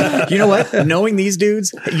 You know what? Knowing these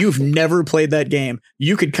dudes, you've never played that game.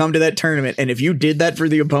 You could come to that tournament, and if you did that for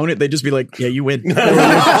the opponent, they'd just be like, "Yeah, you win. We're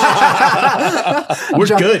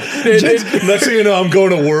good." Next thing you know, I'm going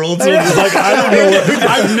to Worlds. And I'm just like, I don't know.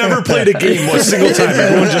 I've never played a game one single time.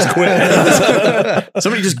 Everyone just quit.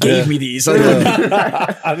 Somebody just gave me these. I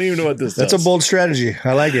don't even know what this. That's does. a bold strategy.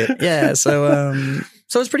 I like it. Yeah. So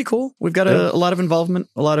it's pretty cool. We've got a lot of involvement,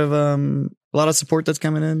 a lot of support that's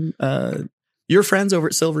coming in. Your friends over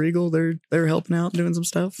at Silver Eagle, they're helping out, doing some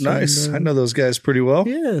stuff. Nice. And, I know those guys pretty well.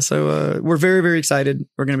 Yeah. So we're very, very excited.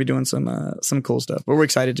 We're going to be doing some cool stuff, but we're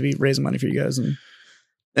excited to be raising money for you guys. And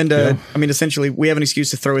I mean, essentially, we have an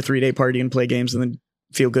excuse to throw a 3-day party and play games and then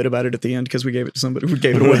feel good about it at the end because we gave it to somebody who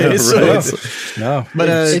gave it away. But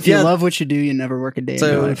if you love what you do, you never work a day in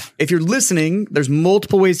your life. If you're listening, there's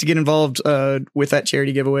multiple ways to get involved with that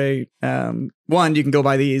charity giveaway. One, you can go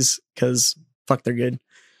buy these because fuck, they're good.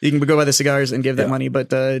 You can go buy the cigars and give that money.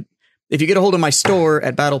 But if you get a hold of my store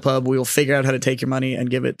at Battle Pub, we will figure out how to take your money and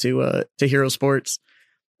give it to Hero Sports.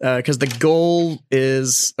 Because the goal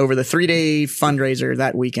is over the 3-day fundraiser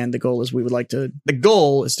that weekend. The goal is we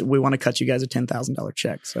want to cut you guys a $10,000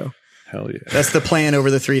 check. So hell yeah, that's the plan over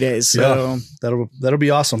the 3 days. So that'll be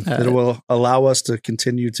awesome. It will allow us to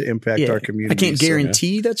continue to impact our community. I can't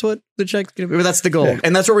guarantee that's what the check's going to be, but that's the goal,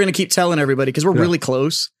 and that's what we're going to keep telling everybody because we're really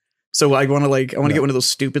close. So I want to get one of those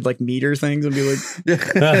stupid like meter things and be like,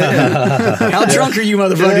 "How drunk are you,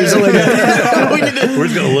 motherfuckers?" We're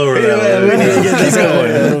just gonna lower that. We need to get this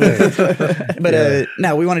going. But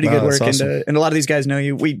no, we want to do good work, awesome. And a lot of these guys know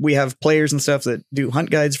you. We have players and stuff that do hunt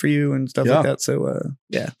guides for you and stuff like that. So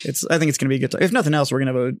I think it's gonna be a good time. If nothing else, we're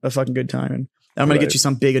gonna have a fucking good time, and I'm gonna get you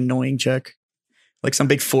some big annoying check. Like some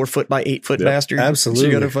big 4 foot by 8 foot bastard. Absolutely. So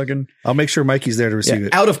you gotta I'll make sure Mikey's there to receive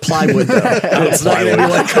it. Out of plywood though. It's not gonna be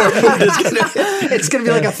like it's gonna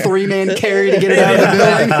be like a 3-man carry to get it out of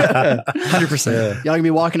the building. 100%. Y'all gonna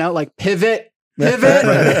be walking out like pivot.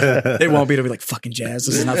 It won't be. It'll be like fucking Jazz.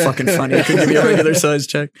 This is not fucking funny. I couldn't give you a regular size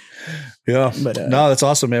check. Yeah. But no, that's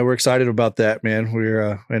awesome, man. We're excited about that, man.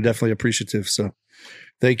 We're and definitely appreciative. So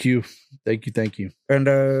thank you. And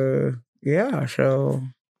so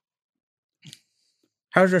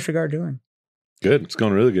how's your cigar doing? Good. It's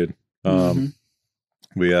going really good.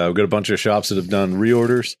 We've got a bunch of shops that have done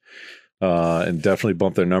reorders and definitely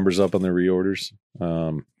bumped their numbers up on their reorders.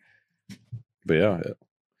 But yeah,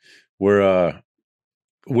 we're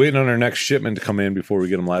waiting on our next shipment to come in before we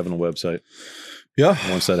get them live on the website. Yeah.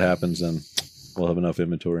 Once that happens, then we'll have enough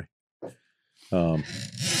inventory. I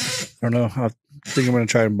don't know. I think I'm going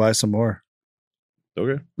to try and buy some more.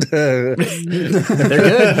 Okay. They're good.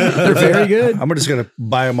 They're very good. I'm just going to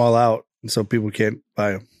buy them all out so people can't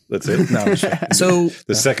buy them. That's it. No. So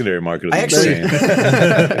the secondary market is insane.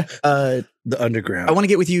 The underground. I want to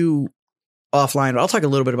get with you offline. I'll talk a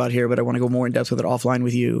little bit about it here, but I want to go more in depth with it offline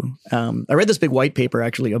with you. I read this big white paper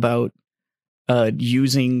actually about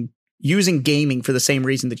using gaming for the same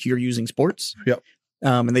reason that you're using sports. Yep.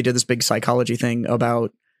 And they did this big psychology thing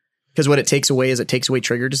about, because what it takes away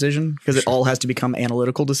trigger decision, because it all has to become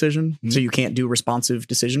analytical decision. So you can't do responsive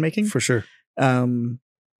decision making. For sure.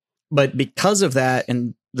 But because of that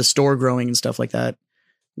and the store growing and stuff like that,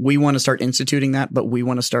 we want to start instituting that, but we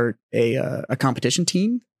want to start a competition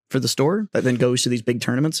team for the store that then goes to these big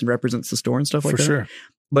tournaments and represents the store and stuff like that. For sure.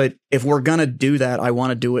 But if we're going to do that, I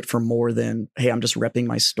want to do it for more than, hey, I'm just repping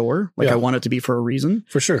my store. I want it to be for a reason.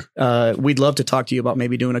 For sure. We'd love to talk to you about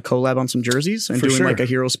maybe doing a collab on some jerseys and doing like a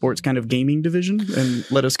Hero Sports kind of gaming division, and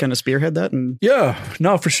let us kind of spearhead that. And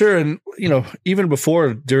no, for sure. And, even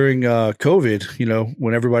before during COVID,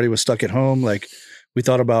 when everybody was stuck at home, like we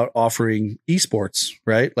thought about offering esports,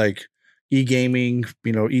 right? Like e-gaming,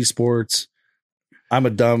 esports. I'm a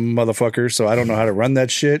dumb motherfucker, so I don't know how to run that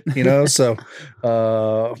shit, so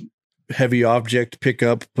heavy object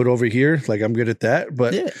pickup put over here. Like I'm good at that.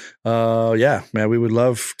 But man, we would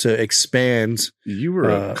love to expand. You were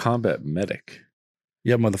a combat medic.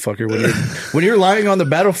 Yeah, motherfucker. When you're lying on the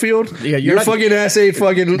battlefield, Yeah, your not- fucking ass ain't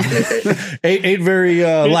very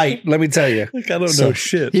light. Let me tell you. I don't know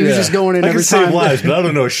shit. He was just going in I every can save time. lives, but I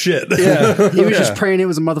don't know shit. Yeah, He was just praying it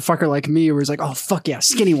was a motherfucker like me, where he's like, "Oh fuck yeah,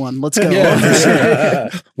 skinny one, let's go." Yeah, for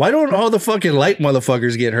sure. Why don't all the fucking light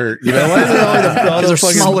motherfuckers get hurt? You know, why is it all the They're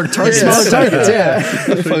fucking smaller targets. Smaller targets, yeah.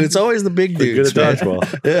 It's always the big Good dudes. at man.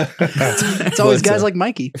 dodgeball. Yeah, It's always But, guys like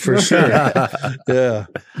Mikey. for sure. Yeah,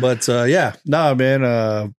 but yeah, nah, man.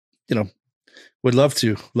 Would love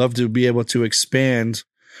to be able to expand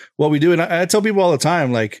what we do, and I tell people all the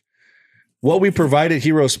time, like, what we provide at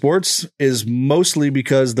Hero Sports is mostly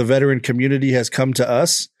because the veteran community has come to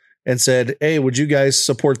us and said, "Hey, would you guys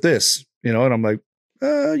support this?" You know, and I'm like,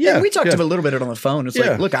 yeah. And we talked yeah. about a little bit on the phone. It's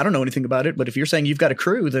Yeah. like, look, I don't know anything about it, but if you're saying you've got a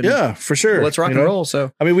crew, then Yeah, for sure. let's rock You and know? roll.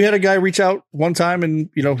 So I mean, we had a guy reach out one time, and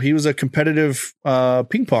he was a competitive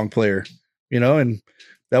ping pong player, and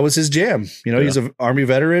that was his jam. He's an Army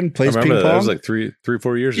veteran, I plays ping remember pong. that was like three,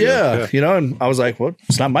 4 years yeah, ago. and I was like, well,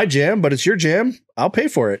 it's not my jam, but it's your jam. I'll pay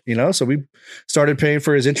for it. So we started paying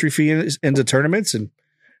for his entry fee into tournaments, and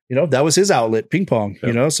that was his outlet, ping pong.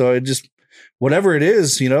 Yeah. So it just whatever it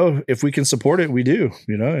is, if we can support it, we do.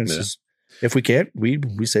 It's just, if we can't, we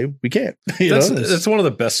say we can't. That's one of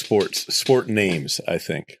the best sport names, I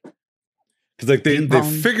think. Because like they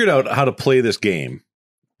figured out how to play this game,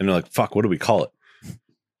 and they're like, "Fuck, what do we call it?"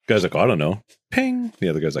 Guy's like, "I don't know." Ping. The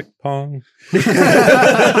other guy's like, "Pong."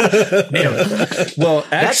 Well,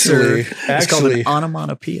 actually, it's called an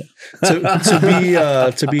onomatopoeia.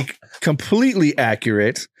 to be completely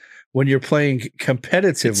accurate, when you're playing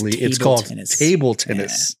competitively, it's table called tennis. table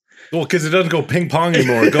tennis. Well, because it doesn't go ping pong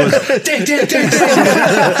anymore. It goes Ding, ding, ding, ding.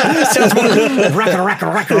 Sounds more like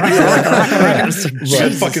rack.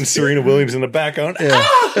 Got fucking Serena Williams in the background.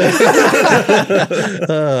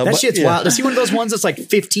 That shit's wild. To see one of those ones that's like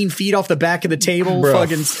 15 feet off the back of the table, Bro,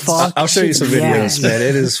 fucking fuck. I'll show you some videos, man.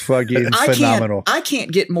 It is fucking phenomenal. I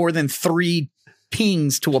can't get more than 3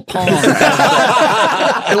 pings to a pong.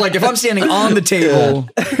 And like if I'm standing on the table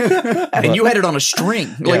and you had it on a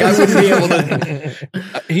string, like I wouldn't be able to.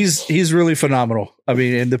 He's really phenomenal. I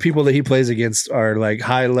mean, and the people that he plays against are like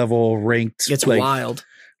high level ranked. It's like, wild.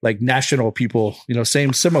 Like national people,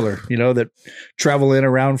 similar, that travel in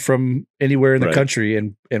around from anywhere in the Right. country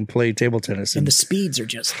and play table tennis. And the speeds are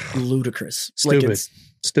just ludicrous. stupid, Like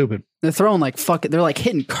stupid. They're throwing like they're like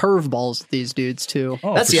hitting curveballs. These dudes too.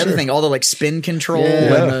 Oh, that's for the other sure. thing. All the like spin control.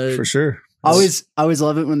 Yeah. And Yeah, for sure. I always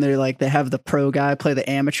love it when they have the pro guy play the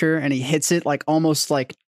amateur and he hits it like almost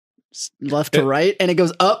like left to right and it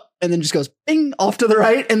goes up and then just goes bing off to the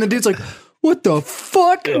right and the dude's like, what the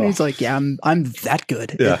fuck? And he's like, yeah, I'm that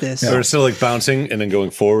good at this. Or instead of like bouncing and then going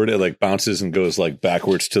forward, it like bounces and goes like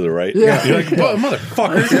backwards to the right. Yeah. You're like, what,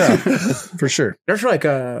 motherfucker? Yeah, for sure. There's like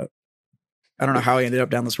I don't know how I ended up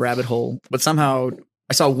down this rabbit hole, but somehow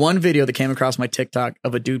I saw one video that came across my TikTok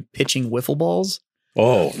of a dude pitching wiffle balls.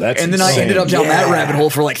 Oh, that's And then I insane. ended up down that rabbit hole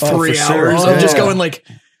for like 3 for sure. hours. Oh, I'm just yeah. going like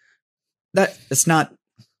it's not.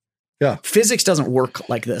 Yeah. Physics doesn't work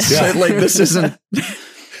like this. Yeah. Like this isn't.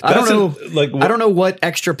 I don't know. Like I don't know what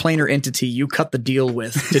extra planar entity you cut the deal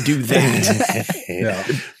with to do that. Yeah.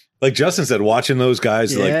 Like Justin said, watching those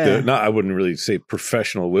guys, like Yeah. I wouldn't really say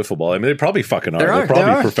professional wiffle ball. I mean, they probably fucking are. There They're are. probably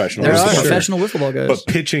There are. professional. There's There wiffle are. ball. professional wiffle ball guys.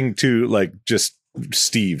 But pitching to like just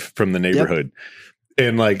Steve from the neighborhood.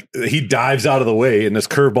 And like he dives out of the way and this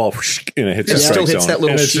curveball and it hits It the still strike hits zone. that little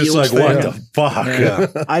and it's just shield like, what thing. the fuck?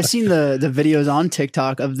 Yeah. I've seen the videos on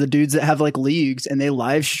TikTok of the dudes that have like leagues and they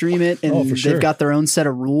live stream it and Oh, for sure. they've got their own set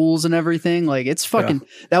of rules and everything. Like it's fucking.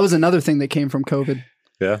 That was another thing that came from COVID.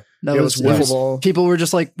 Yeah. That it was wiffle ball. People were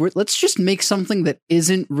just like, let's just make something that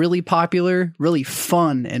isn't really popular, really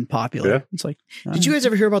fun and popular. Yeah. It's like, Did you guys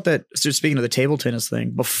ever hear about that? So speaking of the table tennis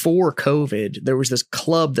thing, before COVID, there was this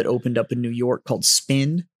club that opened up in New York called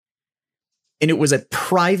Spin. And it was a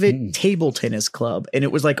private table tennis club. And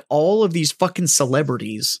it was like all of these fucking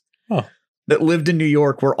celebrities that lived in New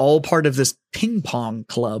York were all part of this ping pong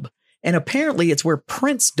club. And apparently it's where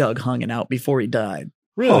Prince dug hanging out before he died.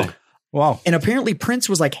 Really? Wow. And apparently Prince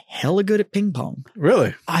was like hella good at ping pong.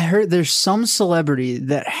 Really? I heard there's some celebrity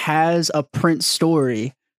that has a Prince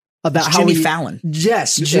story about It's how Jimmy he, Fallon.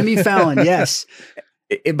 Yes, Jimmy Fallon. Yes,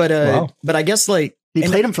 But I guess like he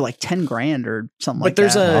and- played him for like 10 grand or something But like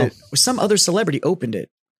there's that. some other celebrity opened it.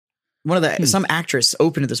 One of the some actress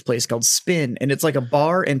opened this place called Spin, and it's like a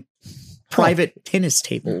bar and private tennis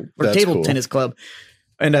table or That's table cool. tennis club.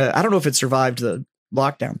 And I don't know if it survived the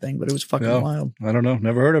lockdown thing, but it was fucking No. wild. I don't know.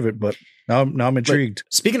 Never heard of it, but now I'm intrigued.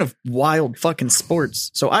 Speaking of wild fucking sports,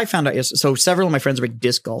 so I found out so several of my friends are big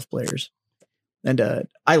disc golf players, and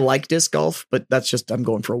I like disc golf, but that's just I'm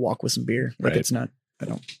going for a walk with some beer. Like Right. it's not.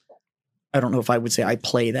 I don't know if I would say I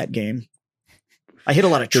play that game. I hit a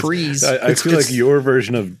lot of trees. I feel like your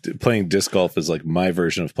version of playing disc golf is like my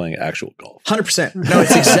version of playing actual golf. 100%. No,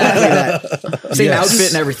 it's exactly that. Same outfit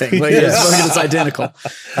and everything. Like, it's identical.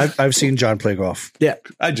 I've seen John play golf. Yeah.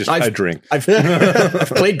 I drink. I've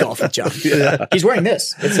played golf with John. Yeah. He's wearing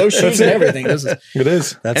this. It's those shoes and everything. It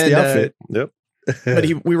is. That's the outfit. Yep. But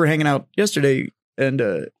we were hanging out yesterday, and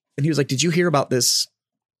he was like, "Did you hear about this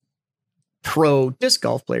pro disc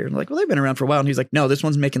golf player?" And I'm like, "Well, they've been around for a while." And he's like, "No, this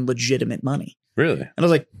one's making legitimate money." Really? And I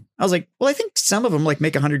was like, "Well, I think some of them like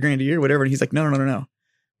make $100,000 a year, whatever." And he's like, "No.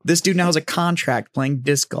 This dude now has a contract playing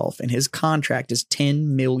disc golf, and his contract is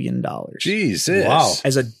 $10 million. Jesus! Wow.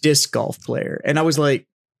 As a disc golf player." And I was like,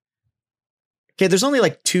 "Okay, there's only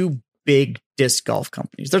like 2 big disc golf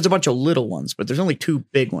companies. There's a bunch of little ones, but there's only 2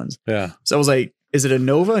 big ones." Yeah. So I was like, "Is it a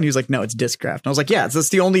Nova?" And he was like, "No, it's Discraft." And I was like, "Yeah, that's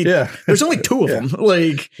the only. Yeah. There's only 2 of them.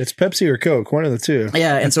 Like, It's Pepsi or Coke, one of the two.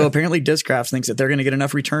 yeah." And so apparently, Discraft thinks that they're going to get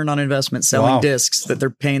enough return on investment selling Wow. discs that they're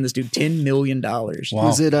paying this dude $10 million. Wow.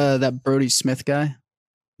 Was it that Brody Smith guy?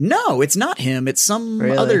 No, it's not him. It's some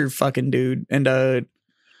Really? other fucking dude. And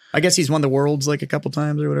I guess he's won the worlds like a couple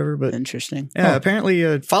times or whatever. But Interesting. yeah,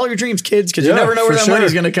 apparently, follow your dreams, kids, because you Yeah, never know where for that sure.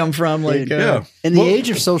 money's going to come from. Like, Dude, Yeah. In the Well- age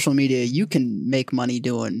of social media, you can make money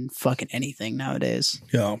doing fucking anything nowadays.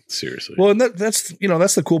 Yeah. Seriously. Well, and that's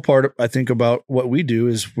the cool part I think about what we do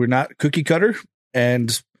is we're not cookie cutter,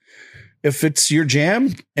 and if it's your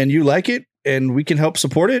jam and you like it and we can help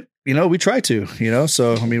support it, we try to,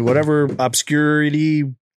 So I mean, whatever obscurity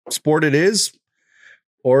sport it is,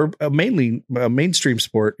 or mainly a mainstream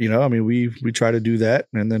sport, I mean, we try to do that,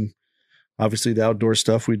 and then obviously the outdoor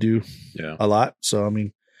stuff we do yeah. a lot. So I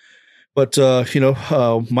mean, but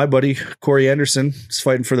my buddy Corey Anderson is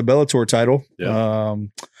fighting for the Bellator title. Yeah.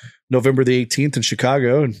 November the 18th in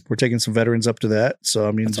Chicago, and we're taking some veterans up to that. So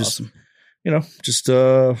I mean, that's just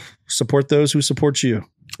awesome. support those who support you.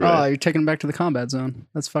 Oh, Right. you're taking him back to the combat zone.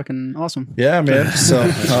 That's fucking awesome. Yeah, man. So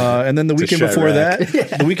and then the It's a weekend before Chirac.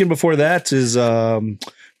 that, the weekend before that is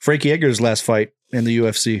Frankie Edgar's last fight in the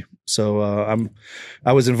UFC. So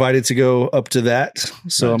I was invited to go up to that.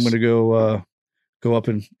 So Nice. I'm going to go up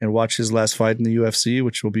and watch his last fight in the UFC,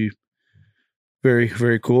 which will be very,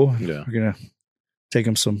 very cool. Yeah. We're gonna take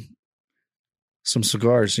him some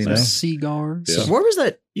cigars, Some cigars. Yeah. Where was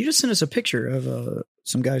that? You just sent us a picture of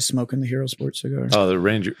some guys smoking the Hero Sports cigar. Oh, the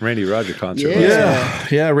Randy Roger concert. Yeah.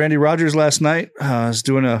 Yeah. Randy Rogers last night is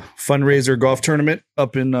doing a fundraiser golf tournament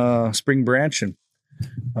up in Spring Branch, and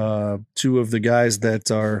 2 of the guys that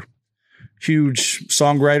are huge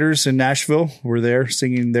songwriters in Nashville were there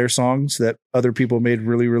singing their songs that other people made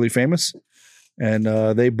really, really famous. And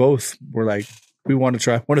they both were like, we want to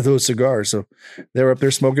try one of those cigars. So they were up there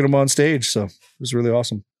smoking them on stage. So it was really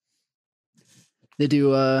awesome. They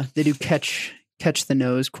do catch the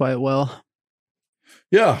nose quite well.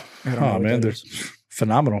 Yeah. I don't know Oh what man, that they're is.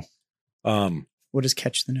 phenomenal. What does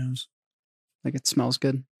catch the nose? Like it smells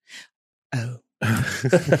good. Oh,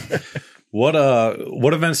 What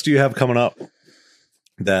events do you have coming up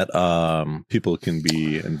that people can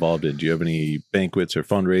be involved in? Do you have any banquets or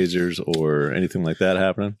fundraisers or anything like that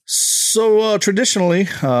happening? So traditionally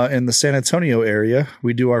in the San Antonio area,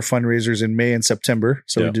 we do our fundraisers in May and September.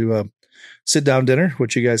 So Yeah. we do a sit down dinner,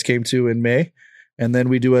 which you guys came to in May. And then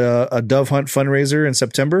we do a dove hunt fundraiser in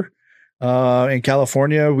September. In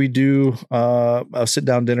California, we do a sit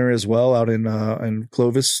down dinner as well out in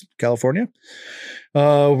Clovis, California.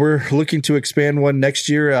 We're looking to expand one next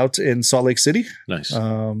year out in Salt Lake City. Nice.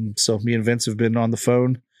 So me and Vince have been on the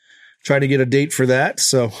phone trying to get a date for that.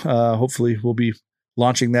 So hopefully we'll be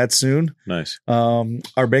launching that soon. Nice.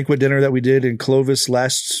 Our banquet dinner that we did in Clovis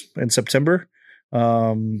in September,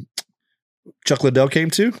 Chuck Liddell came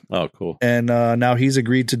to, Oh, cool. and now he's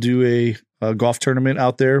agreed to do a golf tournament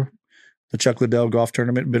out there, the Chuck Liddell golf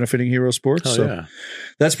tournament benefiting Hero Sports. Oh, So yeah.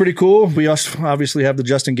 that's pretty cool. We also obviously have the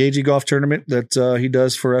Justin Gagey golf tournament that he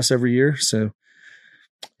does for us every year. So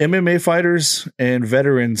MMA fighters and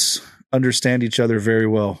veterans understand each other very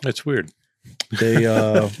well. It's weird. They,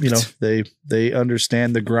 they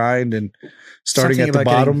understand the grind and starting Something at the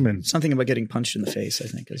about bottom and something about getting punched in the face, I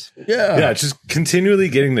think, is Yeah, just continually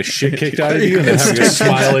getting the shit kicked out of you and then having to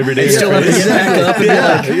smile every day. You still have to get back up and be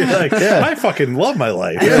like, You're like, I fucking love my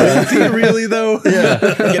life. Yeah. Do you really though? yeah.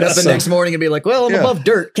 get up the next morning and be like, well, I'm Yeah. above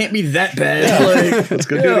dirt. Can't be that bad. Like, Let's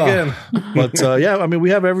go do it again. But I mean,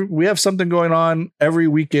 we have something going on every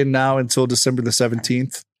weekend now until December the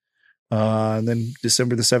 17th. And then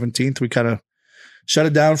December the 17th, we kind of shut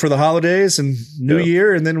it down for the holidays and New Yep.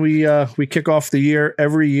 Year, and then we kick off the year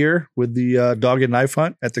every year with the dog and knife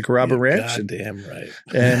hunt at the Carrabba Ranch, Goddamn right.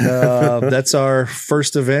 and that's our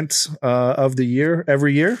first event of the year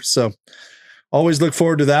every year. So always look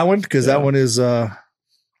forward to that one because that one is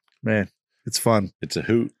man, it's fun. It's a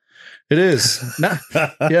hoot. It is.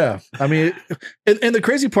 Yeah. I mean, and the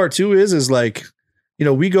crazy part too is like, you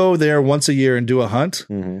know, we go there once a year and do a hunt,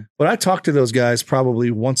 but I talk to those guys probably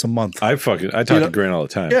once a month. I talk to Grant all the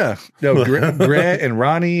time. Yeah. No, Grant and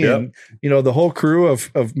Ronnie and, you know, the whole crew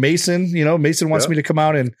of Mason, you know, Mason wants me to come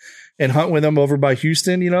out and hunt with them over by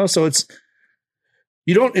Houston, you know, so it's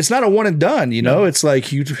not a one and done, you know, it's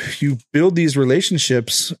like you build these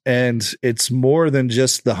relationships and it's more than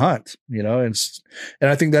just the hunt, you know, and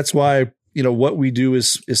I think that's why, you know, what we do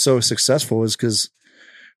is so successful is because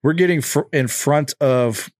we're getting in front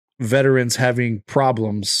of veterans having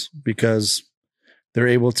problems because they're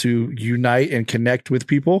able to unite and connect with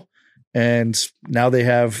people. And now they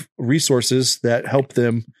have resources that help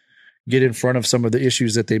them get in front of some of the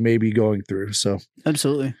issues that they may be going through. So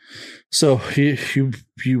Absolutely. So you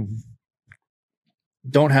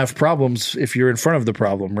don't have problems if you're in front of the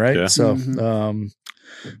problem, right? Yeah. So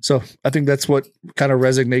so I think that's what kind of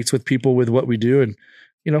resonates with people with what we do. And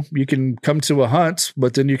you know, you can come to a hunt,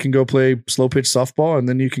 but then you can go play slow pitch softball, and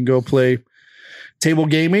then you can go play table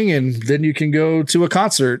gaming, and then you can go to a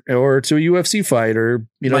concert or to a UFC fight, or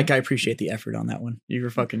you know. Mike, I appreciate the effort on that one. You were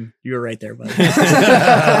right there, buddy. He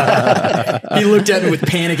looked at me with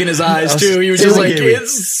panic in his eyes too. He was just like,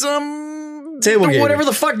 "It's some table gaming. whatever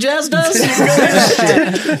the fuck Jazz does."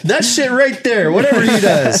 That shit right there, whatever he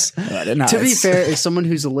does. To be fair, as someone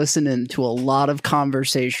who's listening to a lot of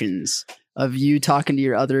conversations of you talking to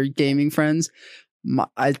your other gaming friends,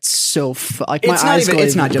 it's so like my eyes glaze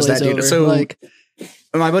it's not just that, dude. over. So like,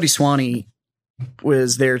 my buddy Swanee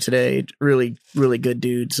was there today. Really, really good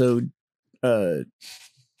dude. So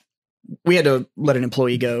we had to let an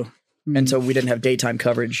employee go, and so we didn't have daytime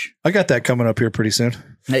coverage. I got that coming up here pretty soon.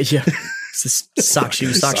 Yeah, it's a sock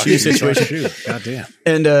shoe situation. Goddamn.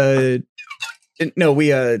 And no, we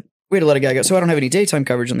had to let a guy go. So I don't have any daytime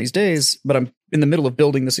coverage on these days, but I'm in the middle of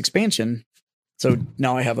building this expansion. So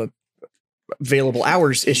now I have a available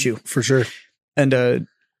hours issue. For sure. And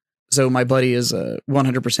so my buddy is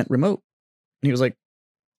 100% remote. And he was like,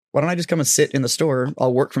 why don't I just come and sit in the store?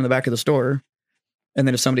 I'll work from the back of the store. And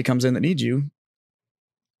then if somebody comes in that needs you,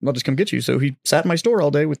 I'll just come get you. So he sat in my store all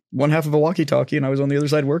day with one half of a walkie-talkie, and I was on the other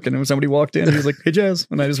side working. And when somebody walked in, he was like, "Hey, Jazz,"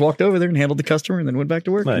 and I just walked over there and handled the customer, and then went back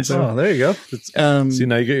to work. Nice. Oh, there you go. See,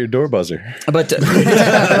 now you get your door buzzer. But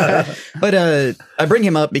I bring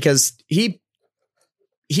him up because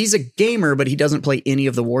he's a gamer, but he doesn't play any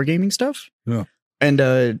of the wargaming stuff. Yeah. And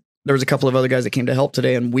there was a couple of other guys that came to help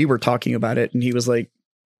today, and we were talking about it, and he was like,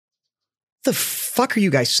 "The fuck are you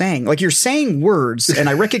guys saying? Like, you're saying words, and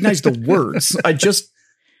I recognize the words. I just."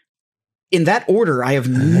 In that order, I have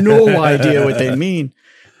no idea what they mean.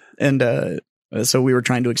 And so we were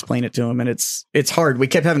trying to explain it to him, and it's hard. We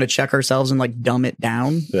kept having to check ourselves and like dumb it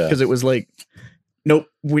down because it was like, nope.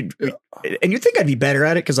 And you'd think I'd be better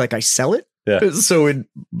at it because like I sell it. Yeah.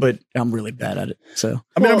 But I'm really bad at it. So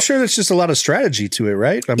I mean, I'm sure there's just a lot of strategy to it,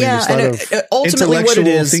 right? I mean, yeah, there's a lot of ultimately what it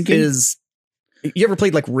is thinking. is you ever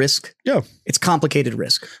played like Risk? Yeah. It's complicated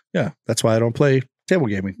Risk. Yeah. That's why I don't play table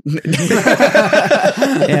gaming. Yeah,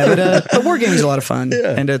 but war gaming is a lot of fun,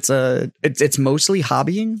 and it's mostly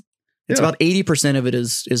hobbying. It's about 80% of it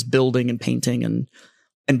is building and painting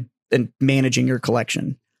and managing your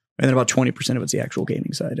collection, and then about 20% of it's the actual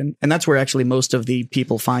gaming side, and that's where actually most of the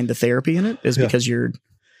people find the therapy in it is because you're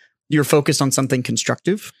focused on something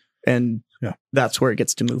constructive, and that's where it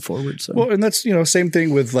gets to move forward. So well, and that's same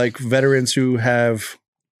thing with like veterans who have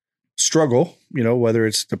struggle, whether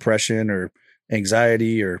it's depression or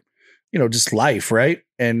anxiety or, just life, right?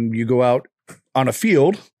 And you go out on a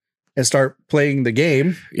field and start playing the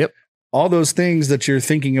game. Yep. All those things that you're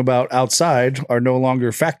thinking about outside are no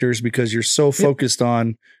longer factors because you're so focused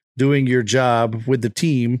on doing your job with the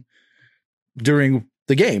team during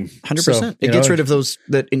the game. 100%. So, it gets rid of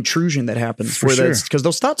that intrusion that happens because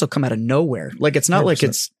those thoughts will come out of nowhere. Like it's not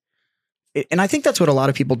 100%. Like and I think that's what a lot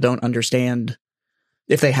of people don't understand.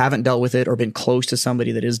 If they haven't dealt with it or been close to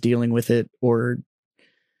somebody that is dealing with it, or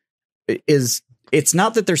it's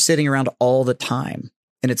not that they're sitting around all the time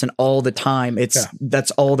and it's an all the time.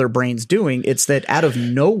 That's all their brain's doing. It's that out of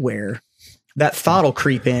nowhere, that thought will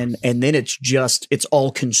creep in, and then it's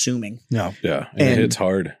all consuming. No. Yeah. And it's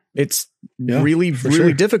hard. It's really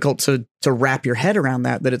difficult to wrap your head around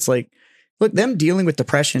that it's like, look, them dealing with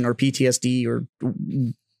depression or PTSD or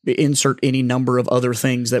insert any number of other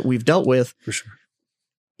things that we've dealt with. For sure.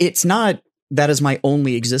 It's not that is my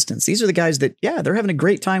only existence. These are the guys that, yeah, they're having a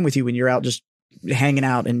great time with you when you're out just hanging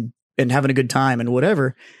out and having a good time and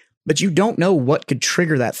whatever. But you don't know what could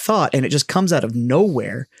trigger that thought, and it just comes out of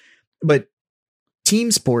nowhere. But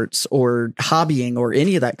team sports or hobbying or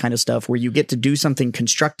any of that kind of stuff where you get to do something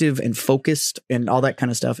constructive and focused and all that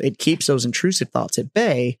kind of stuff, it keeps those intrusive thoughts at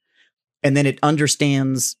bay. And then it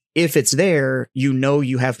understands if it's there, you know,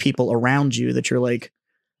 you have people around you that you're like,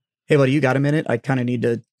 hey, buddy, you got a minute? I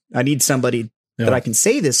need somebody that I can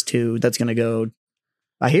say this to that's going to go,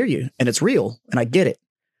 I hear you and it's real and I get it.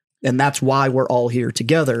 And that's why we're all here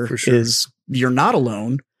together. For sure. Is you're not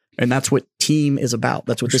alone. And that's what team is about.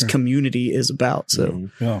 That's what this community is about. So,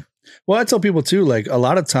 yeah. Well, I tell people too, like a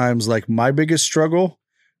lot of times, like my biggest struggle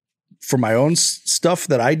for my own stuff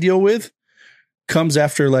that I deal with comes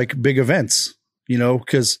after like big events, you know,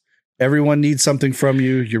 because everyone needs something from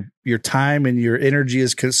you. Your time and your energy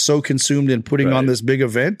is so consumed in putting on this big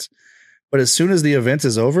event. But as soon as the event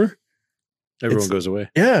is over, everyone goes away.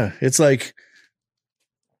 Yeah. It's like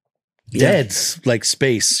dead, like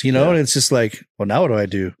space, you know? And it's just like, well, now what do I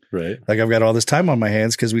do? Right. Like I've got all this time on my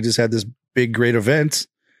hands because we just had this big, great event.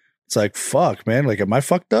 It's like, fuck, man. Like, am I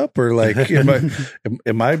fucked up or like,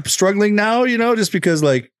 am I struggling now? You know, just because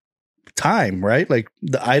like time, right? Like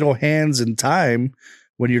the idle hands and time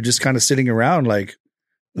when you're just kind of sitting around, like,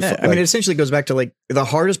 yeah, I mean, it essentially goes back to like the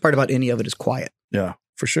hardest part about any of it is quiet. Yeah,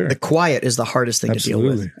 for sure. The quiet is the hardest thing to deal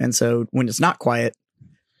with. And so when it's not quiet,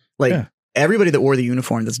 like everybody that wore the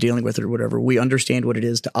uniform that's dealing with it or whatever, we understand what it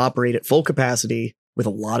is to operate at full capacity with a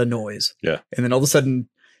lot of noise. Yeah. And then all of a sudden,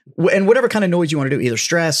 and whatever kind of noise you want to do, either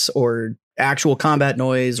stress or actual combat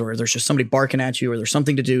noise, or there's just somebody barking at you, or there's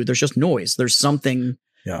something to do. There's just noise. There's something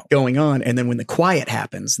going on. And then when the quiet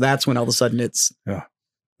happens, that's when all of a sudden it's,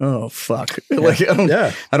 oh, fuck. Like,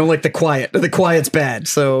 I don't like the quiet. The quiet's bad.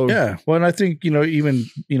 So, yeah. Well, and I think, you know, even,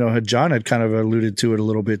 you know, John had kind of alluded to it a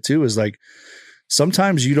little bit too, is like,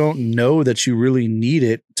 sometimes you don't know that you really need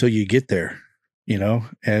it till you get there, you know?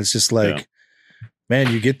 And it's just like,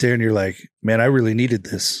 man, you get there and you're like, man, I really needed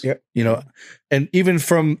this, you know? And even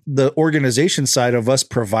from the organization side of us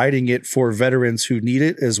providing it for veterans who need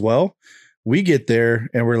it as well, we get there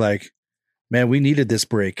and we're like, man, we needed this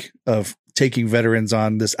break of taking veterans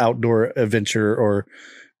on this outdoor adventure, or,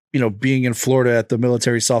 you know, being in Florida at the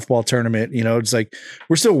military softball tournament. You know, it's like,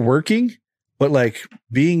 we're still working, but like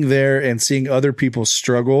being there and seeing other people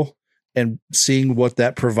struggle and seeing what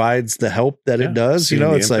that provides, the help that it does, you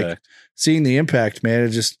know, it's like seeing the impact, man.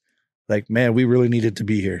 It's just like, man, we really needed to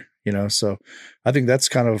be here, you know? So I think that's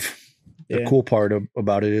kind of the cool part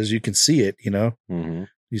about it, is you can see it, you know,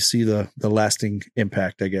 you see the lasting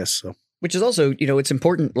impact, I guess. So, which is also, you know, it's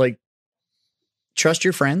important, like, trust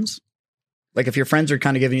your friends. Like if your friends are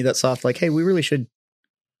kind of giving you that soft, like, hey, we should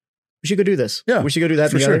go do this. Yeah. We should go do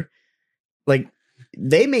that. For sure. Like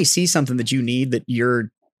they may see something that you need that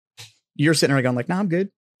you're sitting around going like, nah, I'm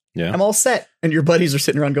good. Yeah. I'm all set. And your buddies are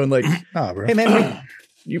sitting around going like, nah, bro. Hey man,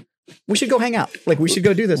 we should go hang out. Like we should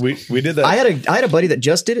go do this. We did that. I had a buddy that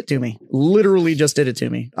just did it to me. Literally just did it to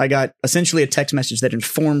me. I got essentially a text message that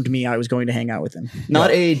informed me I was going to hang out with him.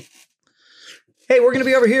 Not a, hey, we're going to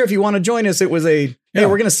be over here if you want to join us. It was a, hey,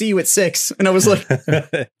 we're going to see you at 6. And I was like,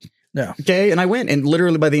 okay. And I went, and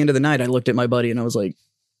literally by the end of the night, I looked at my buddy and I was like,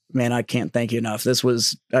 man, I can't thank you enough. This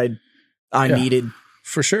was, I needed,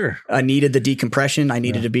 for sure. I needed the decompression. I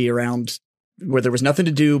needed to be around where there was nothing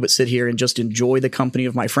to do but sit here and just enjoy the company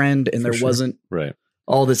of my friend. And there wasn't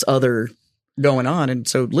all this other going on. And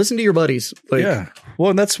so listen to your buddies. Like, well,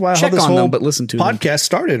 and that's why check how this on whole them, but listen to podcast them.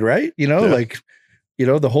 Started, right? You know, like, you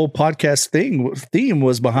know, the whole podcast theme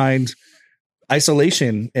was behind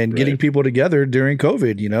isolation and getting people together during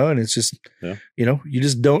COVID, you know, and it's just, you know, you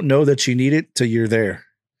just don't know that you need it till you're there.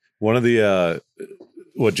 One of the,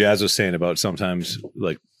 what Jazz was saying about sometimes,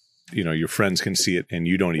 like, you know, your friends can see it and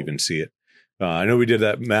you don't even see it. I know we did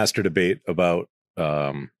that master debate about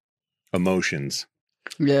emotions.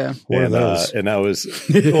 Yeah. And that was,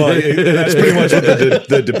 well, that's pretty much what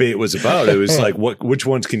the debate was about. It was like, which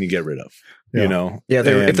ones can you get rid of? You know? Yeah.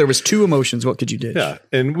 If there was 2 emotions, what could you ditch? Yeah.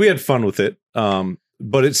 And we had fun with it.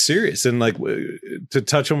 But it's serious. And like, to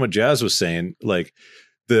touch on what Jazz was saying, like,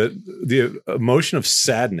 the emotion of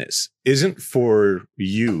sadness isn't for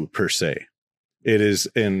you per se. It is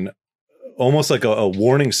almost like a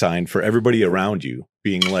warning sign for everybody around you,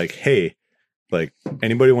 being like, hey, like,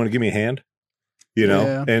 anybody want to give me a hand? You know?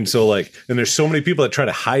 Yeah. And so like, and there's so many people that try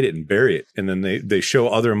to hide it and bury it. And then they show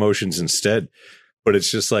other emotions instead. But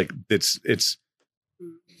it's just like, it's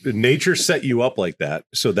nature set you up like that.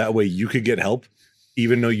 So that way you could get help,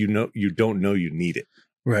 even though you don't know you need it.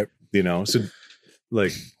 Right. You know? So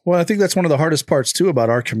Like, Well, I think that's one of the hardest parts too about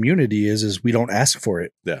our community is we don't ask for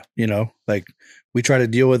it. Yeah. You know, like we try to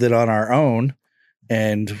deal with it on our own.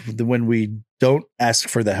 And when we don't ask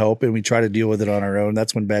for the help and we try to deal with it on our own,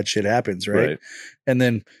 that's when bad shit happens. Right. And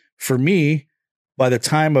then for me, by the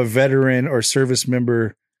time a veteran or service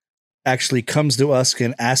member actually comes to us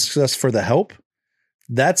and asks us for the help,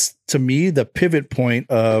 that's to me the pivot point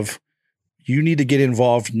of you need to get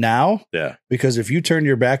involved now. yeah, Because if you turn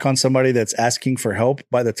your back on somebody that's asking for help,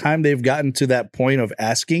 by the time they've gotten to that point of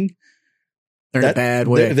asking, They're in a bad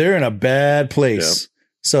way. They're in a bad place.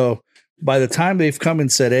 So by the time they've come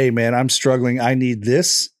and said, hey, man, I'm struggling. I need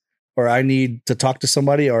this, or I need to talk to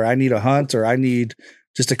somebody, or I need a hunt, or I need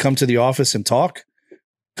just to come to the office and talk,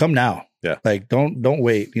 come now. Yeah. Like, don't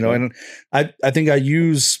wait, you know? And I think I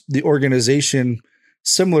use the organization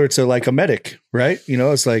similar to like a medic, right? You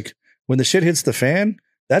know, it's like when the shit hits the fan,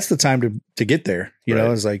 that's the time to get there. You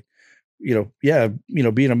know, it's like, you know, yeah, you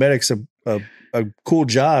know, being a medic's a cool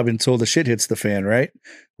job until the shit hits the fan, right?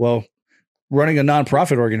 Well, running a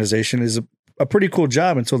nonprofit organization is a pretty cool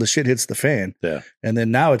job until the shit hits the fan. Yeah. And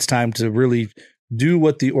then now it's time to really do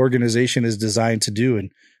what the organization is designed to do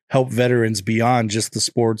and help veterans beyond just the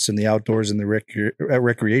sports and the outdoors and the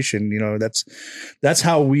recreation. You know, that's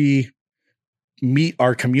how we meet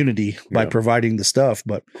our community by providing the stuff.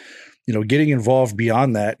 But, you know, getting involved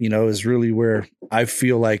beyond that, you know, is really where I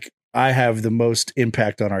feel like I have the most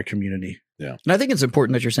impact on our community. And I think it's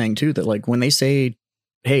important that you're saying too, that like when they say,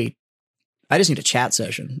 hey, I just need a chat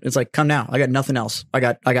session, it's like, come now. I got nothing else. I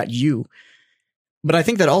got you. But I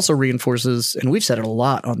think that also reinforces, and we've said it a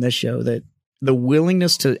lot on this show, that the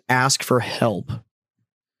willingness to ask for help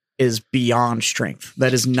is beyond strength.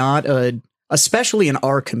 That is not especially in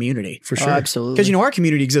our community. For sure. Absolutely. Because, you know, our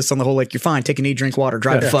community exists on the whole, like, you're fine, take a knee, drink water,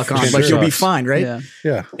 drive the fuck on. for Like, sure. you'll be fine, right? Yeah.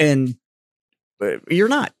 Yeah. And you're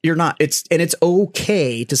not. It's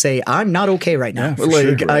okay to say, I'm not okay right now. Yeah, for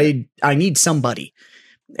Like, sure. I need somebody.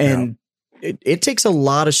 And it takes a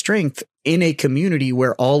lot of strength in a community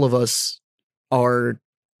where all of us are,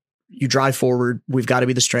 you drive forward, we've got to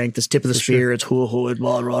be the strength, this tip of the For spear, sure. it's blah, blah,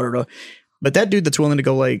 blah, blah, blah. But that dude that's willing to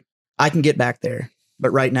go like, I can get back there.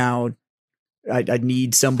 But right now, I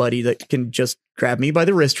need somebody that can just grab me by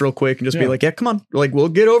the wrist real quick and just be Yeah. like, yeah, come on. Like, we'll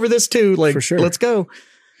get over this too. Like, For sure. let's go.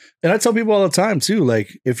 And I tell people all the time too,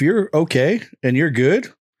 like, if you're okay and you're good,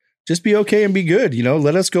 just be okay and be good. You know,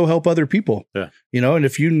 let us go help other people. Yeah. You know, and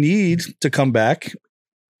if you need to come back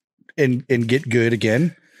and get good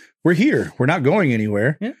again, we're here. We're not going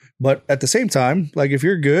anywhere. Yeah. But at the same time, like if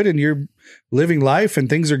you're good and you're living life and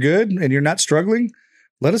things are good and you're not struggling,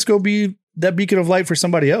 let us go be that beacon of light for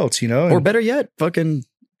somebody else, you know, Or and better yet, fucking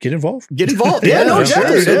get involved. get involved. Yeah, no, for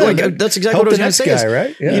exactly. sure. Yeah. Like, that's exactly Help what I was the going to next say. guy, Is,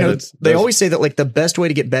 right? Yeah. you know, that's- they that's- always say that like the best way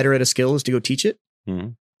to get better at a skill is to go teach it.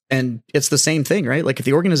 Mhm. And it's the same thing, right? Like if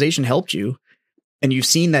the organization helped you and you've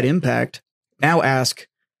seen that impact, now ask,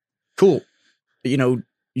 cool, you know,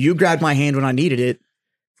 you grabbed my hand when I needed it.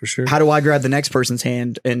 For sure. How do I grab the next person's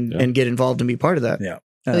hand and get involved and be part of that? Yeah.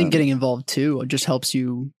 I think getting involved too just helps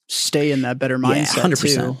you stay in that better mindset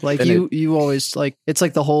 100%. too. Like And you always like, it's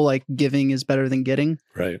like the whole like giving is better than getting.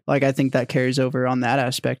 Right. Like I think that carries over on that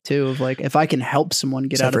aspect too of like if I can help someone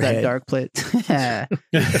get Except out of for that head. dark pit.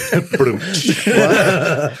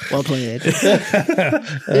 What? Well played.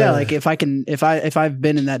 Yeah, like if I've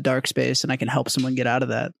been in that dark space and I can help someone get out of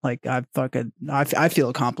that, like I feel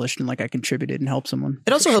accomplished and like I contributed and helped someone.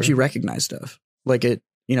 It also helps you recognize stuff. Like it,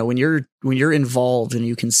 you know, when you're involved and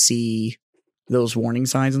you can see those warning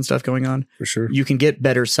signs and stuff going on, For sure. you can get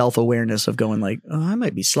better self-awareness of going like, oh, I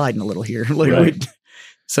might be sliding a little here. Like, Right. wait.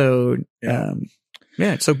 So,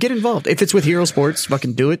 so get involved. If it's with Hero Sports,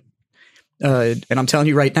 fucking do it. And I'm telling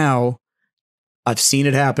you right now, I've seen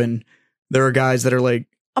it happen. There are guys that are like,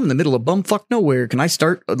 I'm in the middle of bumfuck nowhere. Can I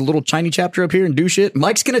start a little tiny chapter up here and do shit?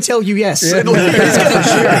 Mike's going to tell you yes. Yeah. And, like,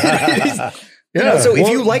 he's gonna- you know, so if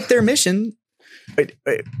well- you like their mission,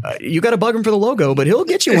 you got to bug him for the logo, but he'll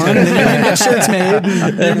get you one. And then you can get shirts made and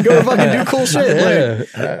you can go fucking do cool shit.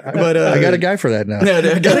 Like, But I got a guy for that now. no,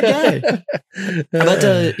 I got a guy.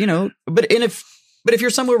 But you know, if you're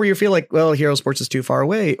somewhere where you feel like, well, Hero Sports is too far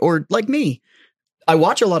away, or like me, I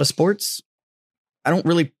watch a lot of sports. I don't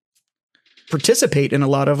really participate in a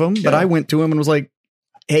lot of them, but Yeah. I went to him and was like,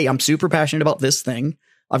 hey, I'm super passionate about this thing.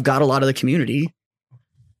 I've got a lot of the community.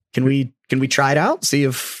 Can we try it out? See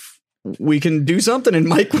if we can do something. And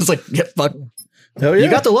Mike was like, yeah, fuck. Hell yeah.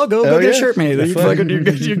 You got the logo. Hell Go get a yeah. shirt made. You Fuck. fucking, you're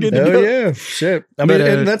good to Hell go. yeah. Shit. I But, mean,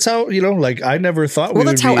 and that's how, you know, like I never thought Well, we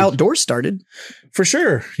that's would how be, outdoors started. for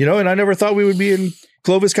sure. You know, and I never thought we would be in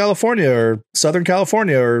Clovis, California or Southern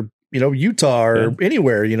California or, you know, Utah or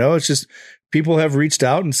anywhere, you know, it's just people have reached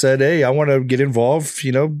out and said, "Hey, I want to get involved,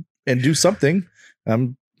 and do something.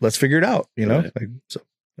 Let's figure it out." Right. So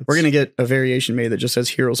We're gonna get a variation made that just says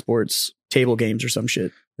Hero Sports table games or some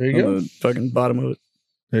shit. there you on go. the fucking bottom of it.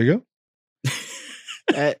 There you go.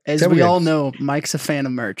 As Tell me we again. all know, Mike's a fan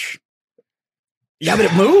of merch. Yeah, but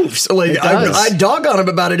it moves. Like It does. I'd dog on him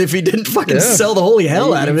about it if he didn't fucking Yeah. sell the holy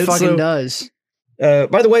hell out of He it. fucking So, does.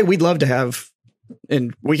 by the way, we'd love to have,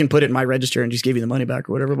 and we can put it in my register and just give you the money back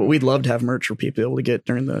or whatever. But we'd love to have merch for people able to get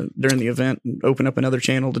during the event and open up another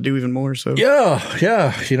channel to do even more. So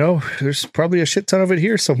Yeah. There's probably a shit ton of it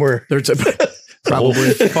here somewhere. there's a,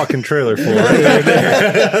 Probably fucking trailer for it.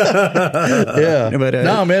 Yeah. but,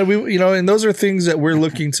 No, man, and those are things that we're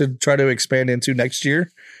looking to try to expand into next year,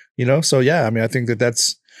 So, yeah, I mean, I think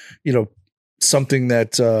that's, something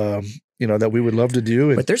that, that we would love to do.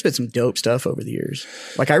 And But there's been some dope stuff over the years.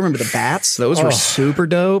 Like I remember the bats; those Oh. were super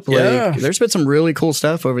dope. Like Yeah. there's been some really cool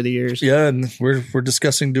stuff over the years. yeah, and we're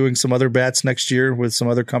discussing doing some other bats next year with some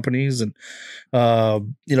other companies. And,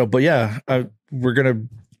 but yeah, we're going to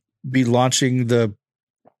be launching the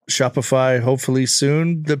Shopify hopefully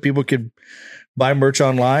soon that people could buy merch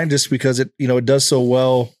online just because it does so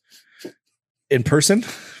well in person.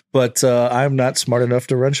 But I'm not smart enough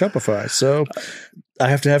to run Shopify, so I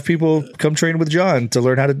have to have people come train with John to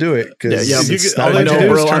learn how to do it. Yeah, Because You it's could- all not they my do No, job. is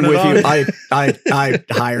bro, turn I'm it with you. on. I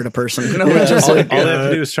hired a person. Yeah. It's just all, like, all they have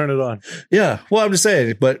to do is turn it on. Yeah, well, I'm just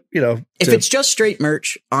saying, but if to- it's just straight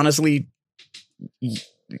merch, honestly,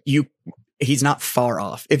 he's not far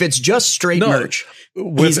off. If it's just straight No, merch,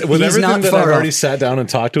 With he's everything not that far I've already off. sat down and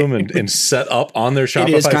talked to him and set up on their Shopify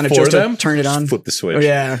it is kind of for just them, to turn it on. flip the switch.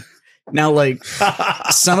 Yeah. Now, like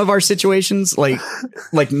some of our situations, like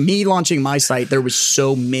me launching my site, there was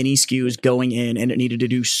so many SKUs going in, and it needed to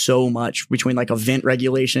do so much between like event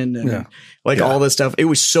regulation and Yeah. all this stuff. It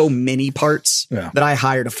was so many parts Yeah. that I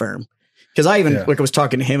hired a firm because I even Yeah. I was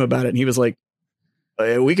talking to him about it, and he was like,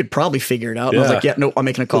 "We could probably figure it out." And I was Yeah. like, "Yeah, no, I'm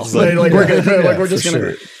making a call. It's like- Like, we're Yeah. gonna, Yeah, we're just for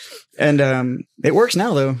gonna." sure. And it works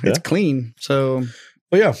now though. It's Yeah. clean. So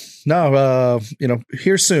Well, yeah, no,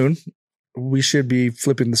 here soon we should be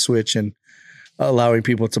flipping the switch and allowing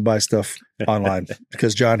people to buy stuff online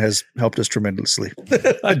because John has helped us tremendously.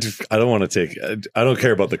 I don't want to take. I don't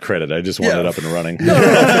care about the credit. I just want Yeah. it up and running. No, for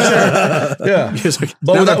sure. Yeah, he was like,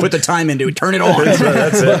 But now that I without- put the time into it, turn it on.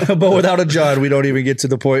 That's it. but without a John, we don't even get to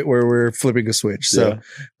the point where we're flipping a switch. So,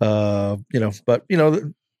 but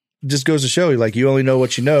just goes to show you, like, you only know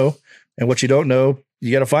what you know, and what you don't know,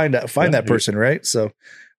 you got to find that person, right? So,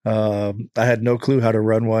 I had no clue how to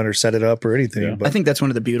run one or set it up or anything. Yeah. But I think that's one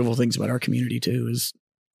of the beautiful things about our community too, is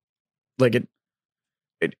like it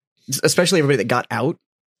especially everybody that got out.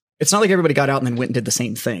 It's not like everybody got out and then went and did the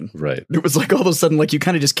same thing. Right. It was like all of a sudden, like you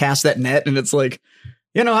kind of just cast that net, and it's like,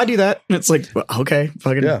 I do that, and it's like, well, okay,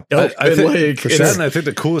 fucking Yeah. dope. I And, think, like, for it's- sure, and I think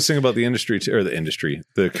the coolest thing about the industry,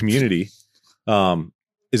 the community,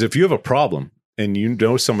 is if you have a problem and you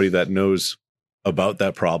know somebody that knows about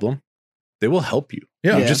that problem, they will help you.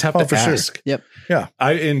 Yeah. You just have Oh, to for sure. ask. Yep. Yeah.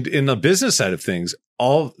 In the business side of things,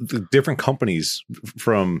 all the different companies,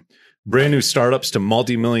 from brand new startups to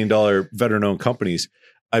multi-million-dollar veteran-owned companies,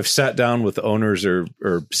 I've sat down with owners or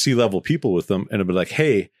C-level people with them, and I've been like,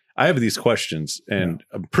 "Hey, I have these questions, and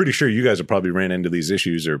I'm pretty sure you guys have probably ran into these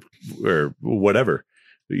issues or whatever.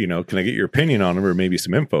 Can I get your opinion on them, or maybe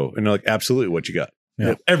some info?" And they're like, "Absolutely, what you got?"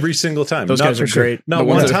 Yeah. Every single time. those Not guys are for sure. great. Not The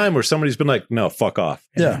one ones that- time where somebody's been like, "No, fuck off."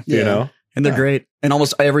 Yeah. You know? and they're Yeah. great. And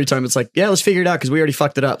almost every time it's like, yeah, let's figure it out because we already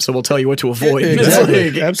fucked it up, so we'll tell you what to avoid. It's Exactly.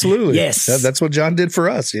 like- Absolutely. Yes. That's what John did for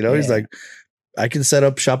us. He's Yeah. like, I can set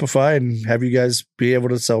up Shopify and have you guys be able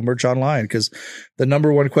to sell merch online. Because the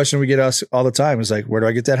number one question we get asked all the time is like, where do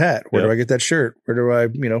I get that hat? Where do Yeah. I get that shirt? Where do I,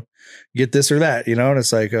 get this or that? And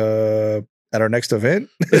it's like, at our next event.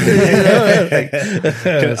 I'll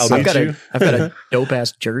I've get you. I've got a dope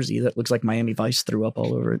ass jersey that looks like Miami Vice threw up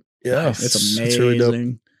all over it. Yeah, It's amazing. It's really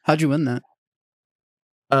dope. How'd you win that?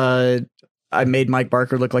 I made Mike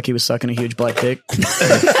Barker look like he was sucking a huge black dick.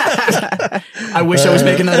 I wish I was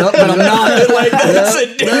making that up, but I'm not. Like,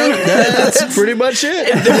 That's pretty much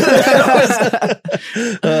it.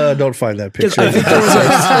 Don't find that picture. I think there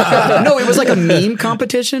was no, it was like a meme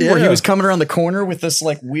competition where he Yeah. was coming around the corner with this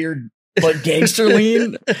like weird like gangster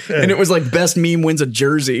lean, and it was like best meme wins a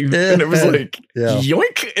jersey, and it was like Yeah.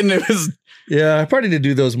 yoink, and it was. Yeah, I probably need to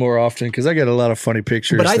do those more often because I get a lot of funny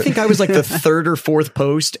pictures. But I think I was like the third or fourth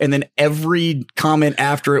post, and then every comment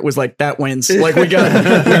after it was like, "That wins." Like we got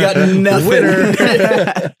nothing. Winner.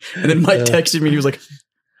 And then Mike texted me, and he was like,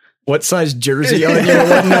 "What size jersey on you?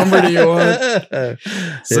 What number do you want?"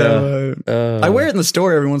 So I wear it in the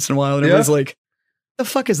store every once in a while, and everyone's like, the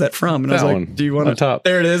fuck is that from? And I was That like, one. do you want On to? top.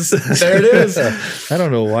 There it is. There it is. I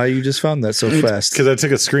don't know why you just found that so fast. Because I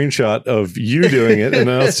took a screenshot of you doing it, and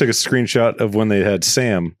I also took a scrot of when they had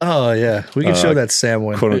Sam, Oh yeah, we can show that Sam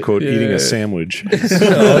one. quote unquote, eating Yeah. a sandwich. Oh,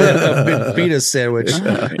 yeah, a penis sandwich.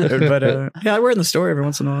 But yeah, I wear it in the store every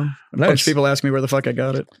once in a while. A bunch Nice. of people ask me where the fuck I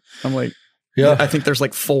got it. I'm like, Yeah. I think there's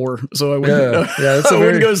like 4, so I wouldn't. Yeah, that's a I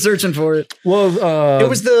wouldn't very- go searching for it. Well, It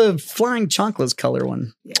was the flying chanclas color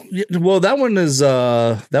one. well, that one is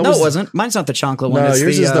that No, was it wasn't. Mine's not the chancla one. No, It's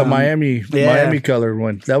yours is the Miami. Miami colored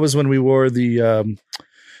one. That was when we wore the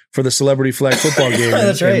for the celebrity flag football game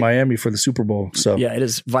That's in right. Miami for the Super Bowl. So Yeah, it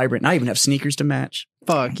is vibrant. And I even have sneakers to match.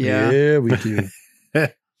 Fuck yeah. we do. I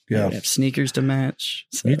Yeah, have sneakers to match.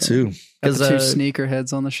 So. me too. Got the 'Cause, two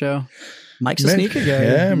sneakerheads on the show. Mike's a Man, sneaker guy.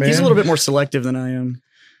 yeah, man. He's a little bit more selective than I am.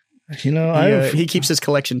 You know, He keeps his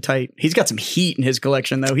collection tight. He's got some heat in his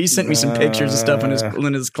collection, though. He sent me some pictures of stuff in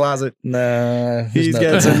his closet. nah. there's He's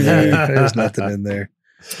nothing got some in there. heat. There's nothing in there.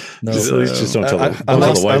 No, Just- at least just don't tell the- I don't tell the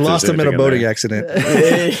lost, wife I there's lost him in anything a in boating there. accident.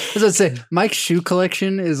 I was gonna say Mike's shoe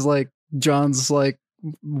collection is like John's like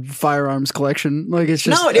firearms collection. Like it's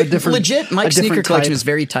just No, a different. legit. Mike's different sneaker collection type. is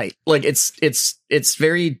very tight. Like it's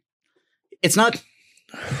very. It's not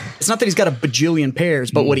that he's got a bajillion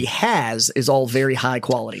pairs, but what he has is all very high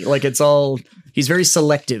quality. Like it's all. He's very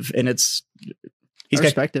selective, and I he's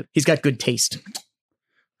respect it. got good taste.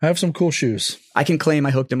 I have some cool shoes, I can claim I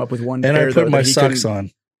hooked him up with one and pair. I put though, my that he socks couldn't-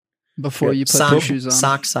 on. Before you put sock, your shoes on.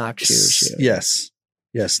 sock shoe.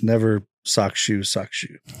 Yes, never sock shoe.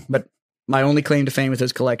 But my only claim to fame with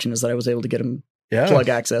his collection is that I was able to get him Yeah, plug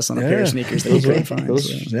access on a pair of sneakers that he Those couldn't were- find.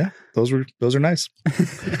 those- so. Yeah, those are nice.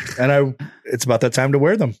 And it's about that time to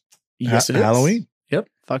wear them. Yes, it is. Halloween.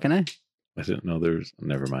 Fucking A. I didn't know there's.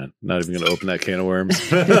 Never mind. Not even going to open that can of worms.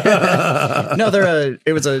 No,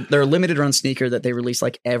 they're a limited run sneaker that they release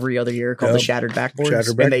like every other year called the Yep. Shattered Backboards,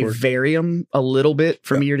 Shattered and they Backboard. vary them a little bit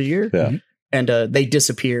from year to year. Yeah. And they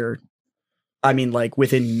disappear. I mean, like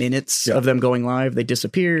within minutes Yeah. of them going live, they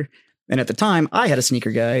disappear. And at the time, I had a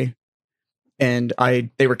sneaker guy, and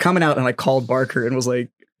they were coming out, and I called Barker and was like,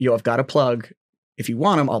 "Yo, I've got a plug. If you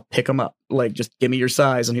want them, I'll pick them up. Like, just give me your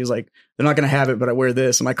size." And he was like, "They're not going to have it, but I wear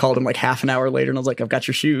this." And I called him like half an hour later, and I was like, "I've got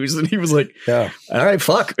your shoes." And he was like, Yeah. "All right,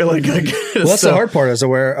 fuck." Like, Well, that's the hard part. Is I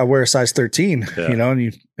wear a size 13. Yeah. You know, and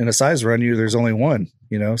you in a size run, there's only one.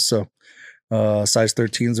 You know, so size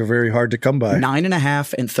 13s are very hard to come by.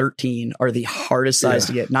 9.5 and 13 are the hardest size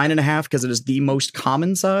to get. 9.5 because it is the most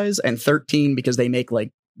common size, and 13 because they make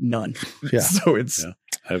like none. Yeah. So it's Yeah.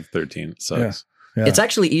 I have 13. It sucks. Yeah. it's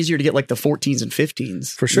actually easier to get like the 14s and 15s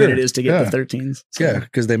For sure. than it is to get Yeah. the 13s. So, Yeah,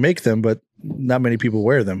 because they make them, but not many people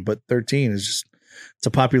wear them. But 13 is just it's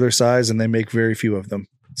a popular size, and they make very few of them.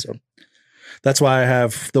 So that's why I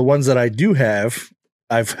have the ones that I do have.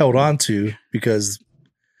 I've held on to because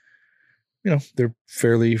they're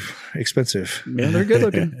fairly expensive. yeah, they're good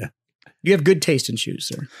looking. You have good taste in shoes,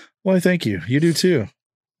 sir. Well, thank you. You do too.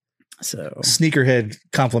 So Sneakerhead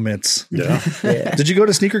compliments. Yeah. yeah. Did you go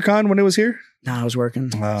to SneakerCon when it was here? No, I was working.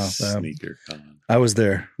 Sneaker con. I was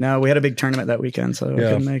there. No, we had a big tournament that weekend, so I Yeah.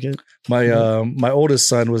 couldn't make it. My oldest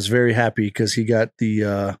son was very happy because he got the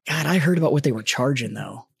God, I heard about what they were charging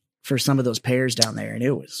though for some of those pairs down there, and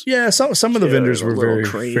it was some of the Yeah, vendors a were little very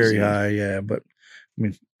crazy. very high. Yeah, but I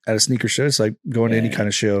mean, at a sneaker show, it's like going to any Yeah. kind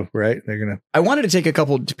of show, right? They're gonna I wanted to take a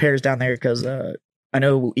couple pairs down there because I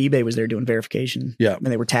know eBay was there doing verification. Yeah. and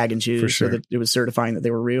they were tagging shoes For sure. so that it was certifying that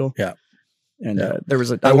they were real. Yeah. And Yeah. there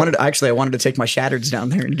was I wanted to take my Shattereds down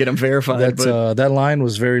there and get them verified. that's But that line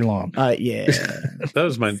was very long. yeah, That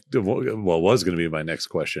was was going to be my next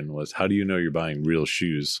question was how do you know you're buying real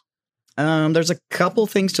shoes? there's a couple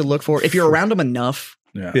things to look for if you're around them enough.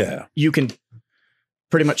 Yeah. You can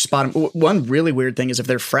pretty much spot them. One really weird thing is if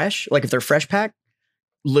they're fresh, like if they're fresh pack,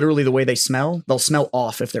 literally the way they smell, they'll smell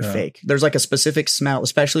off if they're Yeah. fake. There's like a specific smell,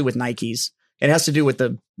 especially with Nikes. It has to do with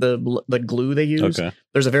the glue they use. Okay.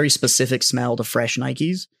 There's a very specific smell to fresh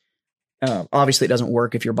Nikes. Obviously, it doesn't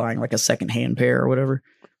work if you're buying like a secondhand pair or whatever.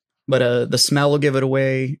 But the smell will give it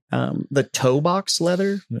away. The toe box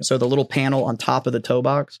leather, so the little panel on top of the toe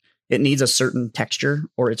box, it needs a certain texture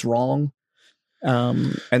or it's wrong.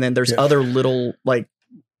 And then there's other little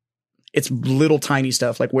it's little tiny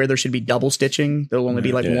stuff like where there should be double stitching. There'll only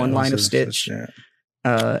be like Yeah. one line of This is- stitch.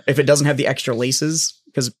 yeah. If it doesn't have the extra laces,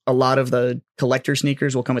 because a lot of the collector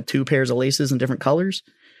sneakers will come with 2 pairs of laces in different colors,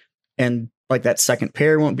 and like that second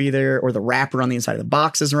pair won't be there, or the wrapper on the inside of the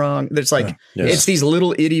box is wrong. There's like Yeah. it's these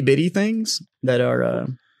little itty bitty things that are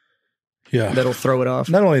Yeah. that'll throw it off.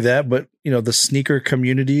 Not only that, but the sneaker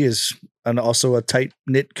community is also a tight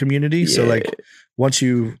knit community. So Yeah. like once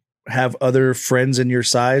you have other friends in your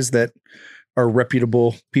size that are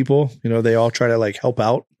reputable people. You know, they all try to like help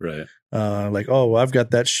out. Right. Like, oh, well, I've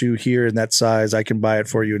got that shoe here in that size. I can buy it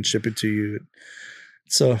for you and ship it to you.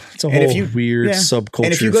 So it's a And whole if you- weird yeah. subculture.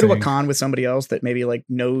 And if you go to a thing. con with somebody else that maybe like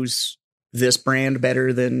knows this brand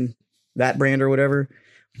better than that brand or whatever,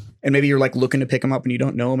 and maybe you're like looking to pick him up and you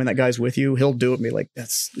don't know him and that guy's with you, he'll do it and be like,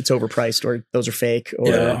 it's overpriced or those are fake or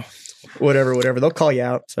Yeah. whatever. They'll call you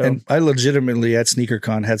out. So And I legitimately at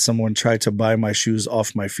SneakerCon had someone try to buy my shoes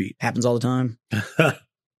off my feet. happens all the time.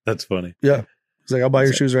 That's funny. Yeah. He's like, I'll buy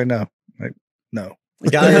your shoes right now. Like, no. A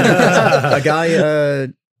guy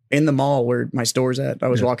in the mall where my store's at, I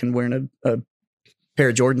was walking wearing a pair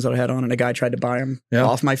of Jordans that I had on, and a guy tried to buy them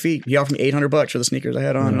off my feet. He offered me $800 for the sneakers I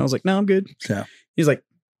had on, and I was like, no, I'm good. Yeah. He's like,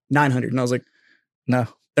 $900, and I was like, No.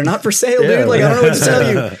 they're not for sale, Yeah, dude. Like, I don't know what to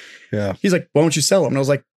tell you. Yeah. He's like, why don't you sell them? And I was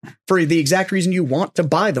like, for the exact reason you want to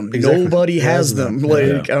buy them. Exactly. Nobody has them. Yeah.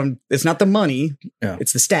 Like, it's not the money. Yeah.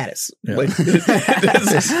 It's the status. Yeah. Like,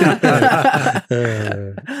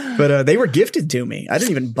 but they were gifted to me. I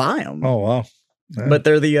didn't even buy them. Oh, wow. Yeah. But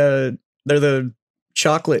they're the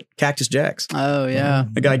chocolate Cactus Jacks. Oh yeah.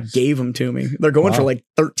 The guy gave them to me. They're going for Wow. like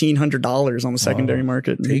 $1,300 on the secondary Wow.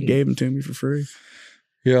 market, and he Dang. gave them to me for free.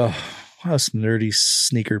 Yeah. Us nerdy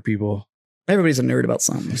sneaker people. Everybody's a nerd about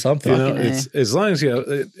something. Something. You know, Fucking it's as long as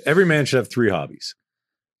every man should have 3 hobbies.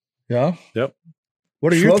 Yeah. Yep.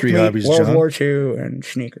 What are your 3 hobbies, World John? War II and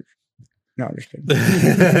sneakers. No, I'm just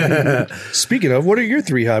kidding. Speaking of, what are your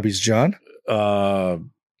 3 hobbies, John?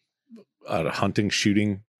 Hunting,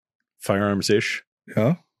 shooting, firearms ish.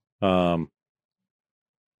 Yeah.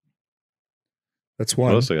 That's What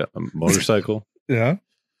one. else I got? A motorcycle. Yeah.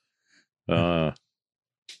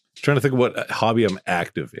 Trying to think of what hobby I'm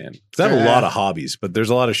active in. 'Cause I have a lot of hobbies, but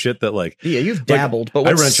there's a lot of shit that like Yeah, you've dabbled, but I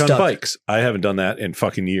what's wrench stuck? on bikes. I haven't done that in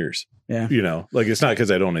fucking years. Yeah. You know, like it's not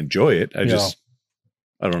because I don't enjoy it. I Yeah. just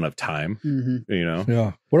I don't have time. hmm You know.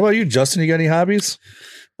 Yeah. What about you, Justin? You got any hobbies?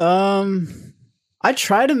 I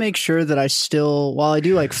try to make sure that I still, while I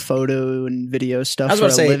do like photo and video stuff I was for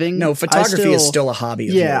about to a say, living, no, I photography is still a hobby.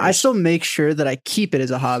 Of Yeah, yours. I still make sure that I keep it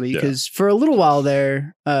as a hobby Yeah. because for a little while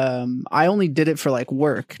there, I only did it for like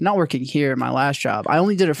work, not working here, my last job. I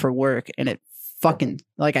only did it for work, and it fucking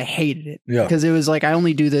like I hated it Yeah. because it was like I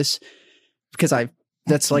only do this because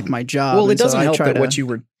that's like my job. Well, it and so doesn't I help try that to- what you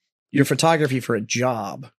were your photography for a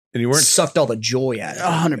job And you weren't sucked all the joy out of it.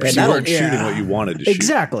 100%. And you that'll- weren't shooting what you wanted to shoot.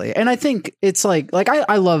 Exactly. And I think it's like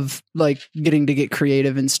I love like getting to get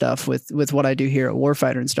creative and stuff with what I do here at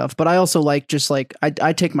Warfighter and stuff. But I also like just like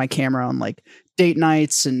I take my camera on like date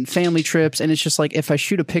nights and family trips, and it's just like if I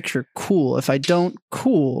shoot a picture, cool. If I don't,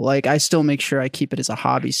 cool. Like I still make sure I keep it as a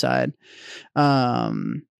hobby side.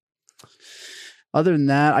 Other than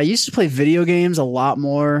that, I used to play video games a lot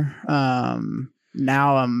more.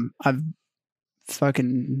 Now I've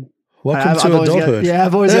fucking Welcome to I've always adulthood.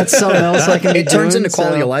 I've always got something else I can be It turns doing, into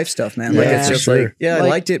quality so- of life stuff, man. Like Yeah, it's just for like, sure. yeah, I Like-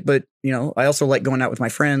 liked it, but you know, I also like going out with my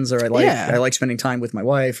friends, or I Yeah. like spending time with my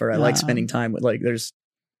wife, or I like Yeah. spending time with like there's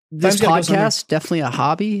This Time's gotta go somewhere. podcast definitely a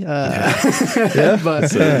hobby. Yeah.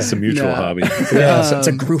 But It's a mutual No. hobby. yeah, so it's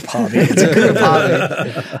a group hobby. it's a group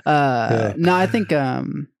hobby. No, I think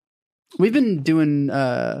we've been doing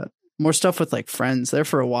more stuff with like friends. There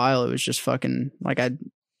for a while, it was just fucking like I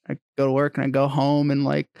go to work and I go home, and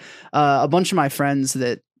like a bunch of my friends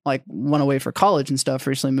that like went away for college and stuff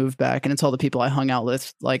recently moved back, and it's all the people I hung out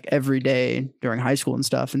with like every day during high school and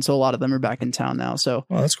stuff. And so a lot of them are back in town now. So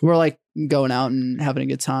Oh, that's cool. we're like going out and having a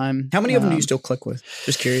good time. How many of them do you still click with?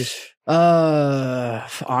 Just curious.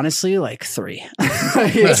 Honestly, like 3.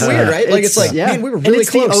 It's weird, right? Like it's like, man, we were And really it's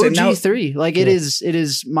close. The and now OG 3. Like it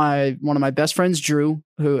is my one of my best friends, Drew,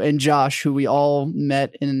 and Josh, who we all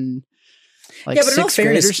met in like yeah, but in all 6th grade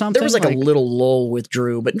fairness, or something. there was like a little lull with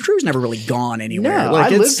Drew, but Drew's never really gone anywhere. No,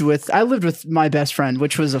 like I lived with my best friend,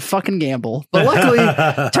 which was a fucking gamble. But luckily,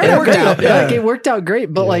 turned It out worked great. out, yeah. Like it worked out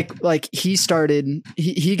great. But like he started,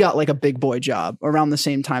 he got like a big boy job around the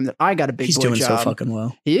same time that I got a big He's boy doing job. so fucking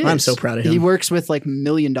well. He is. I'm so proud of him. He works with like $1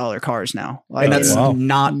 million cars now. Like, and that's Wow.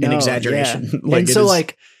 not an No, exaggeration. yeah. Like, and it so is-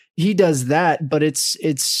 like he does that, but it's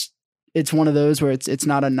one of those where it's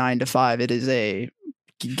not a 9 to 5. It is a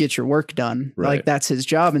get your work done. Right. Like that's his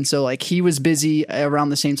job. And so like he was busy around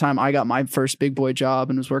the same time I got my first big boy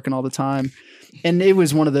job and was working all the time. And it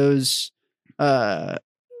was one of those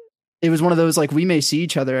like we may see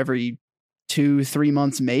each other every 2-3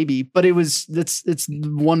 months maybe, but it's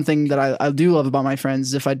one thing that I do love about my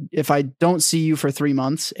friends. If I don't see you for 3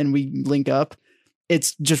 months and we link up,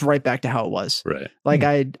 it's just right back to how it was. Right. Like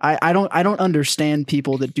I don't understand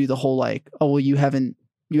people that do the whole like, oh well, you haven't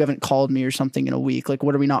you haven't called me or something in a week. Like,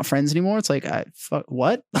 what, are we not friends anymore? It's like,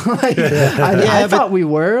 what? Like, I but thought we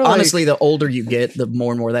were. Like, honestly, the older you get, the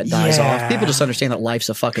more and more that dies Yeah. off. People just understand that life's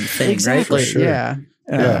a fucking thing, exactly. right? sure. Yeah.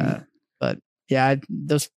 Yeah. But yeah,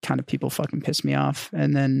 those kind of people fucking piss me off.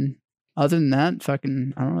 And then other than that,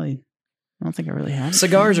 fucking, I don't think I really have.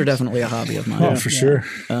 Cigars are definitely a hobby of mine. Oh, for sure.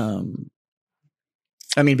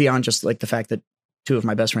 I mean, beyond just like the fact that two of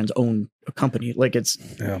my best friends own a company, like it's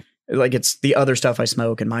the other stuff I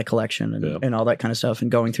smoke and my collection and all that kind of stuff,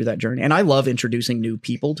 and going through that journey. And I love introducing new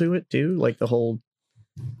people to it too. Like the whole,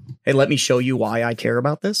 hey, let me show you why I care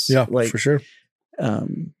about this. Yeah, like for sure.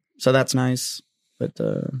 So that's nice, but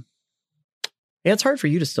yeah, it's hard for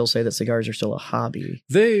you to still say that cigars are still a hobby.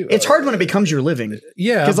 It's hard when it becomes your living.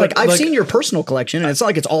 Yeah, Because like I've seen your personal collection, and it's not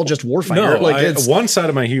like it's all just Warfighter. No, Like it's one side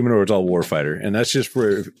of my humidor is all Warfighter, and that's just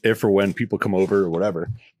for if or when people come over or whatever.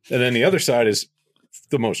 And then the other side is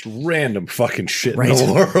the most random fucking shit in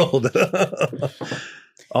the world.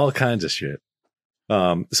 All kinds of shit.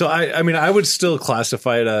 So I mean, I would still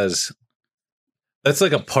classify it as that's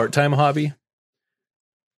like a part-time hobby.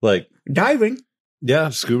 Like diving. Yeah,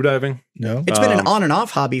 scuba diving. No, It's been an on and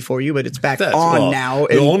off hobby for you, but it's back on well, now.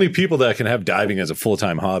 The only people that can have diving as a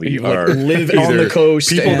full-time hobby like, are live on either the coast.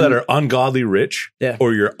 people that are ungodly rich, Yeah.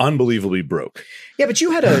 or you're unbelievably broke. Yeah, but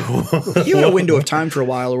you had a window of time for a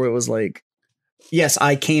while where it was like, yes,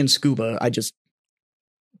 I can scuba. I just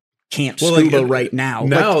can't scuba right now.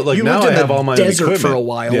 Now, like you now lived I in have the all my own desert for equipment. a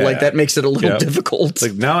while. Yeah. Like that makes it a little Yeah. difficult.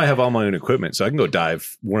 Like now I have all my own equipment, so I can go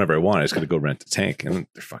dive whenever I want. I just got to go rent the tank, and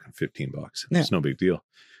they're fucking $15. Yeah. It's no big deal.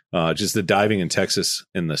 Just the diving in Texas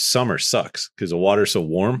in the summer sucks because the water's so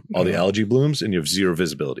warm, all the algae blooms, and you have zero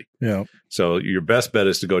visibility. yeah, So your best bet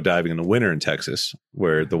is to go diving in the winter in Texas,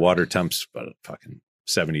 where the water temps about fucking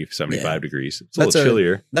 70, 75 degrees. It's a little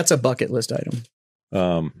chillier. That's a bucket list item. I I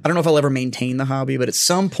don't know if I'll ever maintain the hobby, but at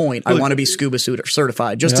some point I want to be scuba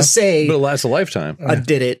certified just to say but it lasts a lifetime. I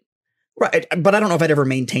did it. Right. But I don't know if I'd ever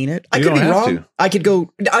maintain it. I You could don't be have wrong. to. I could go,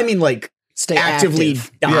 I mean, like Stay actively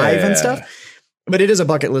active. dive Yeah. and stuff. But it is a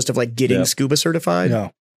bucket list of like getting Yeah. scuba certified. yeah.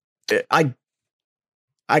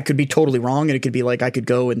 I could be totally wrong, and it could be like I could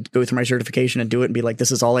go through my certification and do it and be like,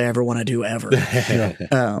 this is all I ever want to do ever.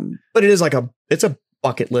 But it is like it's a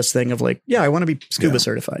bucket list thing of like, yeah, I want to be scuba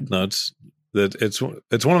certified. No, it's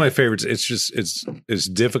one of my favorites. It's just it's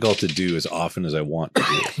difficult to do as often as I want to do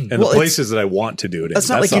it, and Well, the places that I want to do it. That's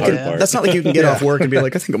in. not like the you hard can. part. That's not like you can get off work and be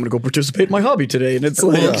like, I think I'm going to go participate in my hobby today. And it's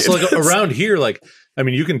like, Well, it's like around here, like I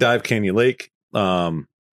mean, you can dive Canyon Lake.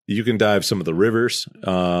 You can dive some of the rivers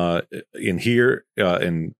in here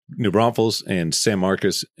in New Braunfels and San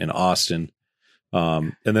Marcos and Austin,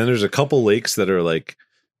 and then there's a couple lakes that are like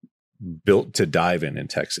built to dive in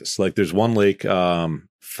Texas. Like there's one lake.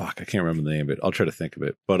 I can't remember the name of it. I'll try to think of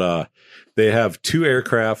it. But they have 2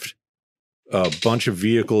 aircraft, a bunch of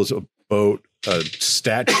vehicles, a boat, a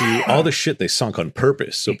statue, all the shit they sunk on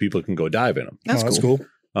purpose so people can go dive in them. that's cool.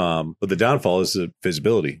 But the downfall is the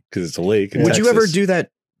visibility because it's a lake. in Would you ever Texas. do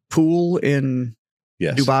that pool in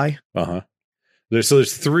Yes. Dubai? Uh-huh.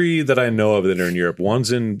 There's 3 that I know of that are in Europe.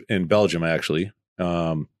 One's in Belgium, actually.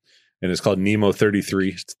 And it's called Nemo 33.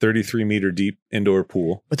 It's a 33 meter deep indoor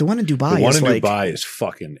pool. But the one in Dubai The one is in like, Dubai is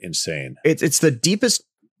fucking insane. it's the deepest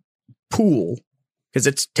pool because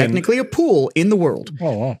it's technically a pool in the world.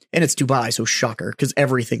 Oh, wow. And it's Dubai, so shocker, because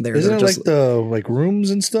everything there. Isn't they're it just, like the rooms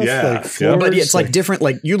and stuff? Yeah, Like yeah. floors? but it's like different,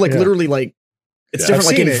 like you like Yeah. literally like, it's Yeah. different I've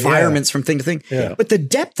like seen it, environments from thing to thing. Yeah. But the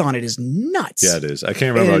depth on it is nuts. Yeah, it is. I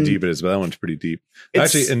can't remember And how deep it is, but that one's pretty deep.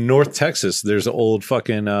 It's- Actually, in North Texas, there's an old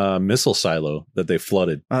fucking missile silo that they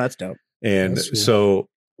flooded. Oh, that's dope. And That's cool. so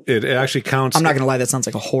it actually counts. I'm not going to lie, that sounds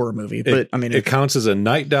like a horror movie, but I mean, it counts as a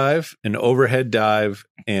night dive, an overhead dive,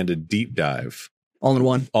 and a deep dive. all in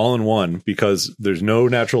one. All in one because there's no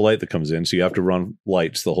natural light that comes in, so you have to run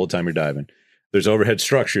lights the whole time you're diving. There's overhead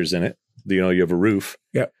structures in it. You have a roof.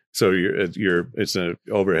 Yeah. So it's an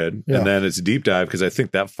overhead, Yeah. and then it's a deep dive because I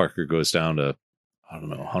think that fucker goes down to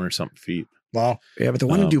 100 something feet. Wow. Yeah, but the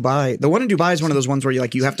one in Dubai is one of those ones where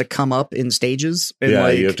you have to come up in stages. And Yeah,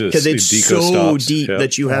 you have to because it's deco so stops. deep Yeah.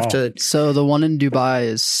 that you have Wow. to. So the one in Dubai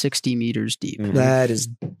is 60 meters deep. Mhm. That is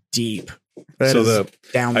deep. That So is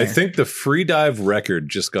down there. I think the free dive record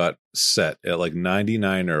just got set at like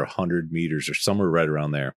 99 or 100 meters or somewhere right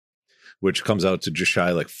around there, which comes out to just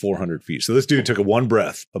shy like 400 feet. So this dude took a 1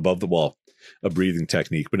 breath above the wall, a breathing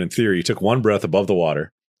technique. But in theory, he took 1 breath above the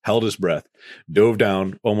water, held his breath, dove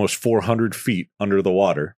down almost 400 feet under the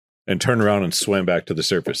water, and turned around and swam back to the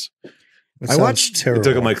surface. That I sounds watched- terrible. It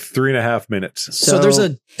took him like 3.5 minutes. So there's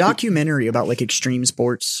a documentary about like extreme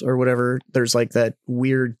sports or whatever. There's like that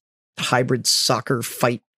weird hybrid soccer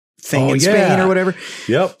fight thing Oh, in yeah. Spain or whatever.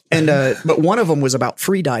 Yep. And but one of them was about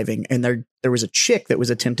free diving, and there was a chick that was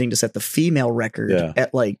attempting to set the female record Yeah.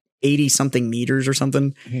 at like 80 something meters or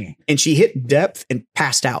something, Hmm. and she hit depth and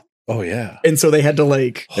passed out. Oh yeah. And so they had to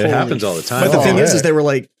like. It happens all the time. But the Oh, thing is yeah. they were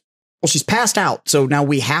like, well, she's passed out, so now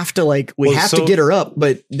we have to like Well, have to so- get her up.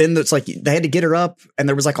 But then it's like they had to get her up, and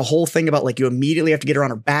there was like a whole thing about like you immediately have to get her on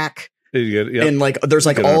her back, You get- yep. and like there's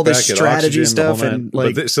like Get on all her this back, get strategy oxygen, the whole stuff, nine. and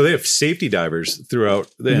like But so they have safety divers throughout.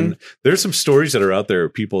 And there's some stories that are out there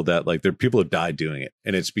of people that like there are people who died doing it,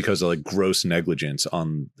 and it's because of like gross negligence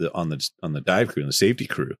on the dive crew and the safety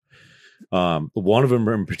crew. One of them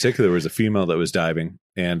in particular was a female that was diving,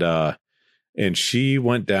 and she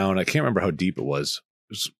went down. I can't remember how deep it was.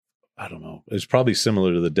 I don't know. It's probably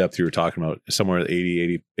similar to the depth you were talking about, somewhere at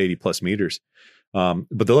 80 plus meters. But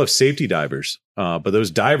they'll have safety divers. But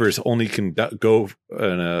those divers only can go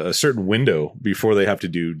in a certain window before they have to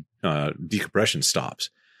do decompression stops.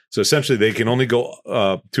 So essentially they can only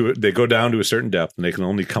go they go down to a certain depth, and they can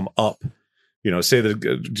only come up, say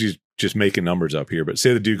that just making numbers up here, but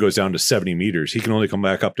say the dude goes down to 70 meters, he can only come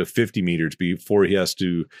back up to 50 meters before he has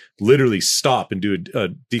to literally stop and do a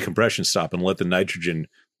decompression stop and let the nitrogen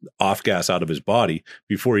off gas out of his body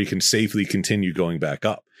before he can safely continue going back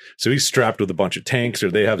up. So he's strapped with a bunch of tanks, or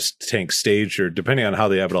they have tanks staged, or depending on how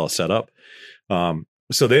they have it all set up.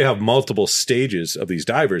 So they have multiple stages of these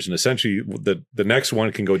divers, and essentially the next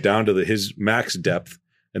one can go down to his max depth,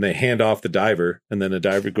 and they hand off the diver, and then the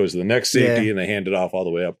diver goes to the next safety, and they hand it off all the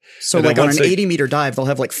way up. so And then like on once an they- 80-meter dive, they'll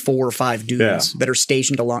have like 4 or 5 dudes that are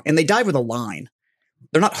stationed along, and they dive with a line.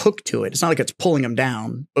 They're not hooked to it. It's not like it's pulling them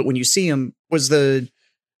down, but when you see them,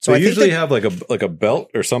 So I they think usually that- have like a belt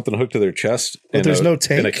or something hooked to their chest, But and there's no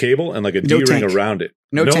tank? and a cable and like a No D-ring tank. around it.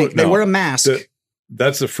 no tank. They wear a mask.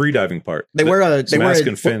 That's the free diving part. They wear a mask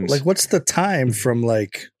and fins. Like, what's the time from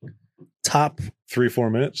like top?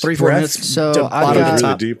 3-4 minutes. 3-4 breath? minutes. So to I've bottom Those to got- are really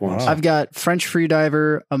top. deep ones. Wow. I've got French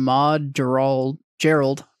freediver Ahmad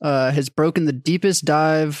Gerald has broken the deepest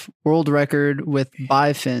dive world record with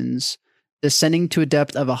bifins, descending to a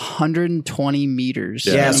depth of 120 meters.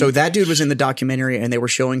 Yeah. Yeah, so that dude was in the documentary, and they were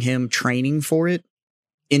showing him training for it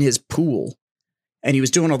in his pool, and he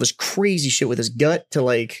was doing all this crazy shit with his gut to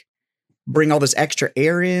like bring all this extra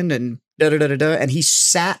air in, and and he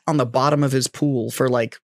sat on the bottom of his pool for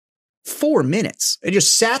like 4 minutes. It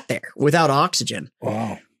just sat there without oxygen,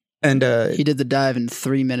 Wow. and He did the dive in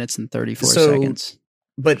 3 minutes and 34 So- seconds.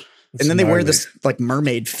 but That's and then they wear gnarly. this like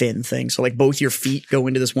mermaid fin thing, so like both your feet go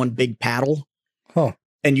into this one big paddle. Huh.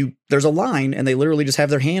 And there's a line, and they literally just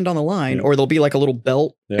have their hand on the line, Yeah. or there'll be like a little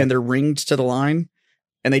belt, Yeah. and they're ringed to the line,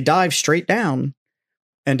 and they dive straight down.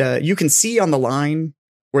 And you can see on the line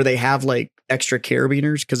where they have like extra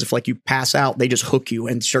carabiners, because if like you pass out, they just hook you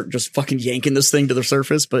and start just fucking yanking this thing to the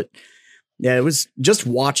surface. But yeah, it was just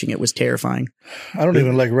watching it was terrifying. I don't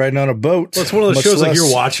even like riding on a boat. Well, it's one of those much shows like less-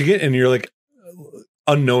 you're watching it and you're like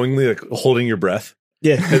unknowingly like holding your breath,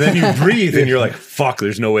 Yeah. and then you breathe and you're like, "Fuck,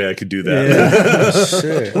 there's no way I could do that." Yeah.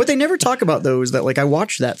 Shit. What they never talk about though is that like I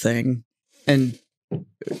watched that thing, and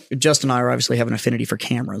Justin and I are obviously have an affinity for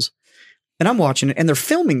cameras, and I'm watching it, and they're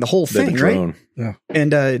filming the whole Then thing, the right? drone.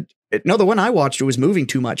 And no, the one I watched, it was moving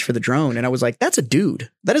too much for the drone, and I was like, "That's a dude.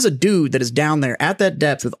 That is a dude that is down there at that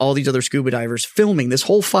depth with all these other scuba divers filming this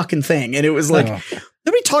whole fucking thing." And it was like Oh,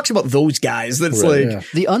 nobody talks about those guys. That's Right, like. yeah.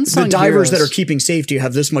 The The unsung divers that are heroes- keeping safety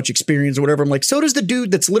have this much experience or whatever. I'm like, so does the dude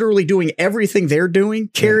that's literally doing everything they're doing,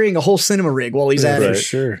 carrying a whole cinema rig while he's at For it.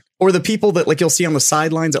 sure. Or the people that like you'll see on the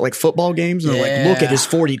sidelines at like football games, and they're like, look Yeah. at his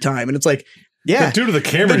 40 time. And it's like, yeah. The dude with the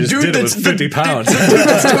camera just did it with 50 pounds. The dude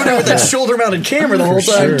that's doing it with that shoulder mounted camera the whole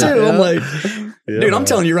For time, sure. too. I'm like, Yeah. dude, I'm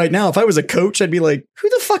telling you right now, if I was a coach, I'd be like, who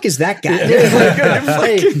the fuck is that guy?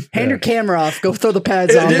 Hey, hand your camera off. Go throw the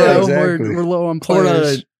pads on, Yeah, bro. exactly. We're low on Or,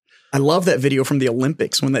 players. I love that video from the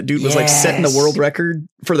Olympics when that dude was like setting the world record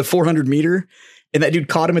for the 400 meter. And that dude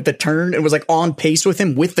caught him at the turn and was like on pace with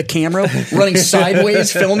him with the camera running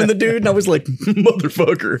sideways, filming the dude. And I was like,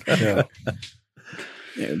 motherfucker. Yeah.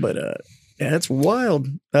 Yeah, but yeah, it's wild.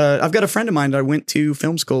 I've got a friend of mine that I went to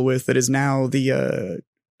film school with that is now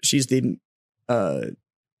she's the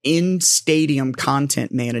in stadium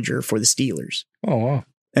content manager for the Steelers. Oh wow.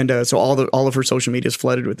 And so all of her social media is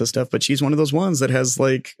flooded with this stuff, but she's one of those ones that has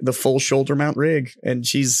like the full shoulder mount rig, and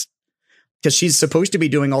because she's supposed to be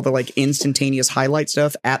doing all the like instantaneous highlight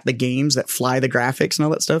stuff at the games that fly the graphics and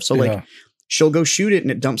all that stuff. So like Yeah. she'll go shoot it and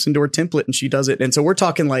it dumps into her template and she does it. And so we're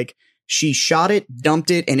talking like she shot it,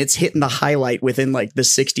 dumped it, and it's hitting the highlight within like the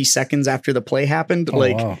 60 seconds after the play happened.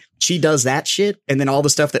 Wow. She does that shit, and then all the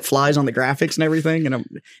stuff that flies on the graphics and everything. And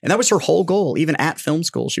that was her whole goal. Even at film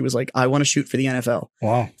school, she was like, I want to shoot for the NFL.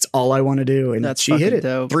 Wow. It's all I want to do. And That's she hit fucking it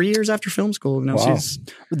dope. 3 years after film school. Now Wow. she's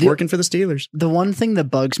working for the Steelers. The one thing that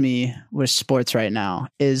bugs me with sports right now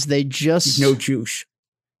is they just No juice.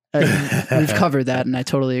 we've covered that, and I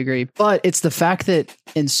totally agree. But it's the fact that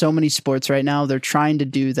in so many sports right now, they're trying to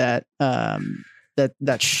do that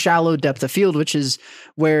that shallow depth of field, which is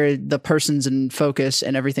where the person's in focus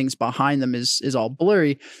and everything's behind them is all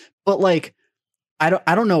blurry. But like, I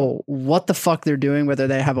don't know what the fuck they're doing, whether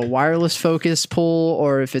they have a wireless focus pull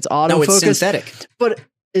or if it's autofocus. No, it's synthetic. But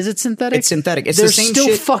is it synthetic? It's synthetic. It's they're the same still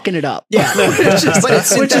shit. fucking it up. Yeah, it's just, but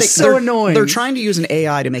it's Which synthetic. is so annoying. They're trying to use an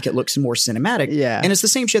AI to make it look some more cinematic. Yeah. And it's the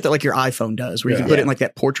same shit that like your iPhone does, where you Yeah. can put it in like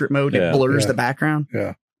that portrait mode and Yeah. it blurs Yeah. the background.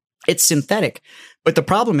 Yeah. It's synthetic. But the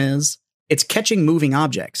problem is it's catching moving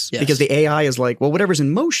objects Yes. because the AI is like, well, whatever's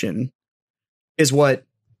in motion is what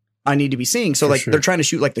I need to be seeing. So For like sure. they're trying to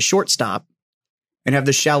shoot like the shortstop and have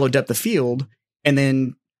this shallow depth of field. And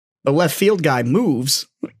then the left field guy moves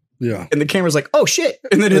Yeah. and the camera's like, oh shit.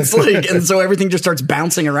 And then it's like, and so everything just starts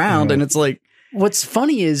bouncing around Yeah. and it's like, What's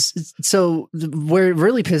funny is, so where it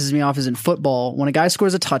really pisses me off is in football. When a guy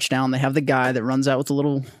scores a touchdown, they have the guy that runs out with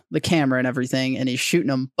the camera and everything, and he's shooting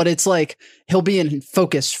them. But it's like he'll be in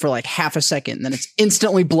focus for like half a second, and then it's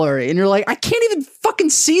instantly blurry, and you're like, I can't even fucking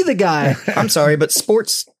see the guy. I'm sorry, but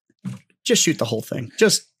sports, just shoot the whole thing.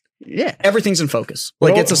 Just Yeah, everything's in focus.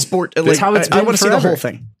 Like Well, it's a sport. Like, that's how it's I been want to see the forever. whole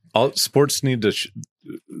thing. All sports need to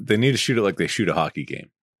they need to shoot it like they shoot a hockey game.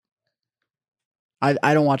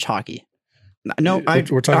 I don't watch hockey. No, We're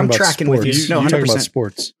talking I'm about tracking sports. with you. No, You're talking 100%. about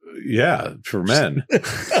sports. Yeah, for men.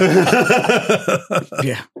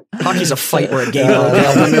 Yeah, hockey's a fight where a game broke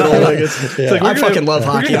out in the middle. Like, it's- Yeah. like, I we're gonna- fucking love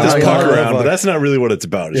We're hockey. gonna get this I puck love around, but hockey. that's not really what it's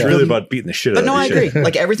about. It's Yeah. really about beating the shit But out no, of I this shit. agree.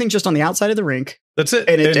 Like everything's just on the outside of the rink, That's it.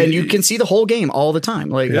 and you can see the whole game all the time.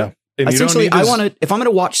 Like Yeah. and you don't essentially, need to I want to. If I'm going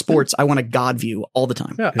to watch sports, I want a God view all the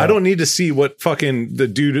time. Yeah, Yeah. I don't need to see what fucking the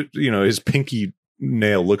dude, his pinky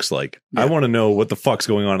nail looks like. I want to know what the fuck's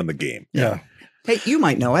going on in the game. Yeah. Hey, you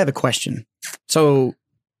might know. I have a question. So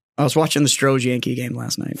I was watching the Stros Yankee game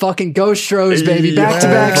last night. Fucking go Stros, baby. Back to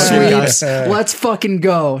back Yeah. sweeps. Yeah. Let's fucking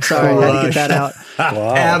go. Sorry, I had to get that out.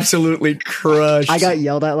 Wow. Absolutely crushed. I got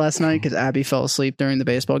yelled at last night because Abby fell asleep during the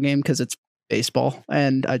baseball game because it's baseball,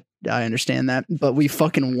 and I understand that, but we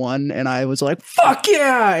fucking won, and I was like, "Fuck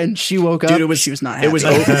yeah!" And she woke up. Dude, she was not happy. It was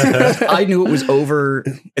over. I knew it was over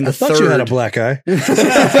in the I thought third. you had a black eye.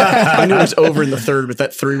 I knew it was over in the third with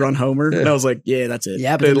that 3-run homer, and I was like, "Yeah, that's it."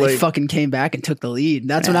 Yeah, but then And, they like, fucking came back and took the lead.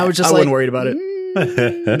 That's when I was just I like, wasn't worried about it.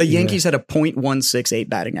 "Mm." The Yankees had a .168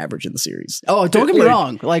 batting average in the series. Oh, don't get me Like-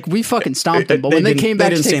 wrong. Like we fucking stomped them, but They when they didn't- came they back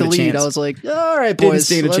to didn't take the stand a lead, chance. I was like, "All right, Didn't boys,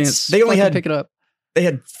 stand a let's chance. They only fucking had- pick it up." They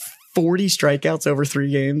had 40 strikeouts over 3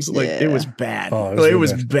 games. Like Yeah. it was bad. Oh, it was Like, it really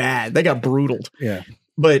was bad. bad. They got brutaled. Yeah.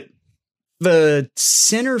 But the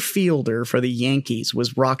center fielder for the Yankees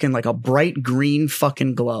was rocking like a bright green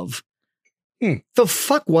fucking glove. The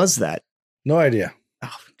fuck was that? No idea.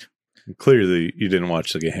 Oh. Clearly, you didn't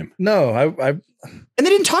watch the game. No, I And they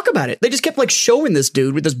didn't talk about it. They just kept like showing this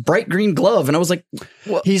dude with this bright green glove, and I was like,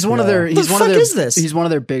 "What? He's one of No. their. What He's the one of fuck their. is this? He's one of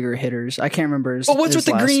their bigger hitters. I can't remember his. But what's his with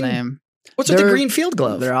the last green- name. What's with the They're- green field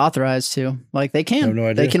glove?" They're authorized to. Like they can. I have no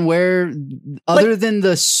idea. They can wear. Other than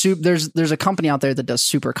the soup, there's a company out there that does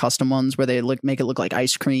super custom ones where they make it look like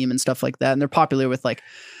ice cream and stuff like that, and they're popular with like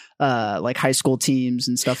high school teams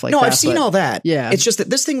and stuff like no, that. I've seen but, all that. yeah. It's just that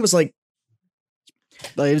this thing was like,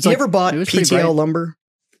 like, it's you like- ever bought it was pretty PTL bright. lumber?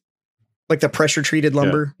 Like the pressure treated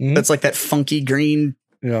lumber Mhm. that's like that funky green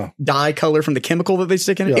yeah. dye color from the chemical that they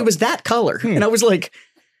stick in it. Yeah. It was that color. Hmm. And I was like,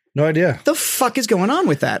 No idea. the fuck is going on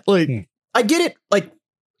with that? Like, Hmm. I get it. Like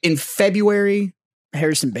in February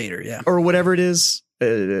Harrison Bader, yeah. or whatever it is,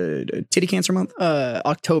 titty cancer month.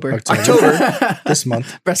 October. October. This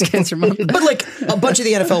month. Breast cancer month. But like a bunch of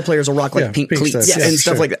the NFL players will rock like Yeah, pink pink cleats stuff. Yes. and for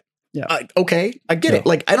stuff sure. like that. Yeah. Okay, I get Yeah. it.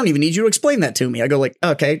 Like I don't even need you to explain that to me. I go like,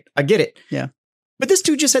 okay, I get it. Yeah. But this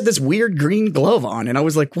dude just had this weird green glove on, and I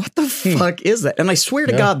was like, what the fuck is that? And I swear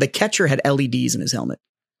to Yeah. God, the catcher had LEDs in his helmet.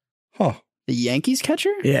 Huh. The Yankees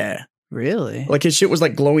catcher? Yeah. Really? Like his shit was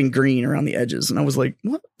like glowing green around the edges. And I was like,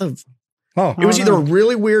 what the? Oh. It was I either a don't know.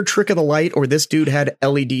 really weird trick of the light or this dude had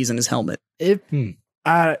LEDs in his helmet. It Hmm.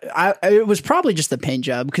 it was probably just the paint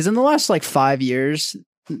job because in the last like 5 years,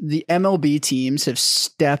 the MLB teams have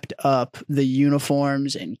stepped up the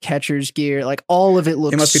uniforms and catcher's gear. Like all of it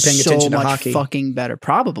looks must be paying so attention to much hockey. fucking better.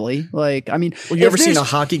 Probably. Like, I mean, Well, you if ever seen there's-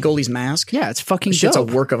 a hockey goalie's mask? Yeah, it's fucking Shit's a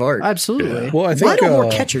dope. work of art. Absolutely. Well, I Why think don't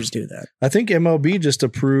more catchers do that? I think MLB just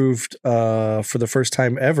approved for the first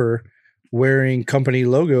time ever wearing company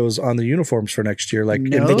logos on the uniforms for next year. Like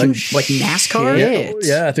No they can, shit. like NASCAR?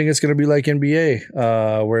 yeah, I think it's going to be like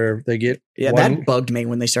NBA, where they get Yeah, one, that bugged me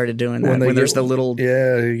when they started doing that. When they When there's get- the little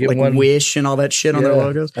you get like one wish and all that shit on their Yeah,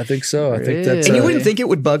 logos. I think so. I think that's And you Really? wouldn't think it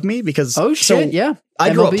would bug me because Oh so shit! Yeah,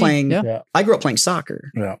 I grew up MLB, playing. Yeah. I grew up playing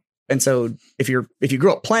soccer. Yeah. And so if you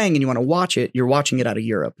grew up playing and you want to watch it, you're watching it out of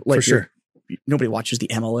Europe. Like for sure. nobody watches the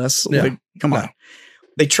MLS. Yeah. Like, come on. No.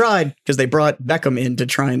 They tried because they brought Beckham in to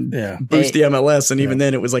try and Yeah. boost Hey. the MLS, and even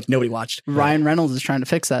then it was like nobody watched Ryan Reynolds is trying to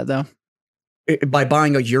fix that though. By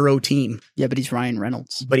buying a Euro team. Yeah, but he's Ryan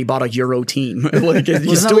Reynolds. But he bought a Euro team. Like you Wasn't that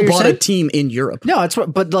what still you're bought a saying? team in Europe. No, it's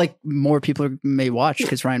what, but like more people may watch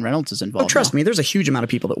because Ryan Reynolds is involved. Oh, trust me, there's a huge amount of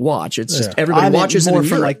people that watch. It's just Yeah. everybody I meant watches it more in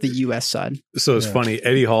from Europe. like the U.S. side. So it's Yeah. funny.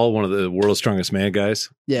 Eddie Hall, one of the world's strongest man guys,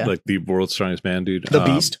 Yeah, like the world's strongest man dude, The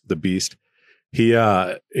Beast? the Beast.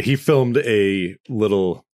 He filmed a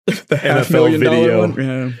little the NFL video.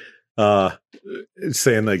 $500,000 one.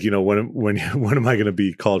 saying like, when am I going to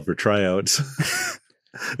be called for tryouts?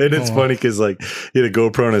 And it's Oh. funny because like he had a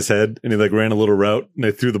GoPro on his head and he like ran a little route and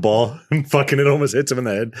they threw the ball and fucking it almost hits him in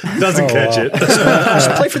the head. Doesn't Oh, catch wow. it. You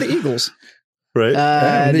should play for the Eagles. Right?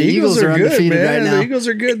 Yeah, the Eagles are undefeated man. right now. The Eagles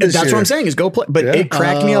are good That's this year. what I'm saying is go play. But Yeah. it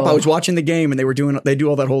cracked me up. I Oh. was watching the game and they do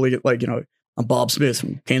all that whole like, I'm Bob Smith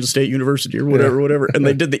from Kansas State University or whatever. And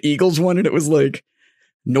they did the Eagles one and it was like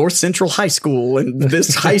North Central High School and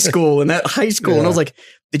this high school and that high school. And I was like,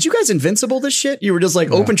 did you guys invincible this shit? You were just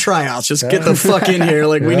like open tryouts. Just get the fuck in here.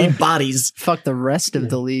 Like we Yeah. need bodies. fuck the rest of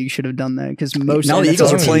the league should have done that because most Now the NFL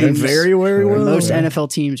Eagles are playing teams- very, very well. Most Yeah. NFL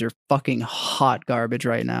teams are fucking hot garbage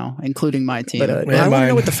right now, including my team. But Yeah, I want to mine.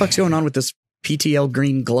 know what the fuck's going on with this PTL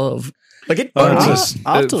green glove. Like it Oh, bugs it's me. just-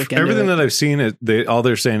 I'll have to look into everything it. that I've seen, all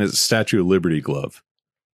they're saying is Statue of Liberty glove.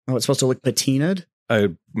 Oh, it's supposed to look patinaed.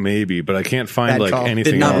 Maybe, but I can't find Bad like call.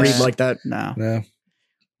 anything Did not else. read like that. no. Yeah.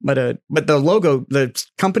 But the logo, the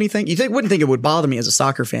company thing, wouldn't think it would bother me as a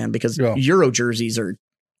soccer fan because Yeah. Euro jerseys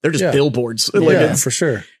they're just Yeah. billboards. Yeah, Like it's for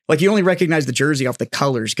sure. like you only recognize the jersey off the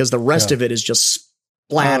colors because the rest Yeah. of it is just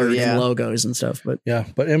splattered Oh, yeah. in logos and stuff. But Yeah,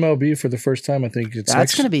 but MLB for the first time, I think it's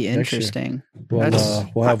That's going to be next year. interesting. We'll, That's-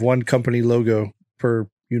 we'll have one company logo per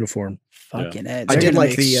uniform. Fucking Ed. I They're did gonna like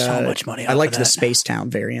make the so much money. I off liked of the that. Space Town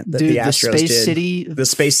variant that Dude, the the Astros Space did. City. The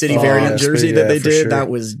Space City Oh, variant yeah, jersey yeah, that they for did, sure. that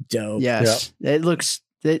was dope. Yes, it looks.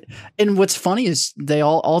 And what's funny is they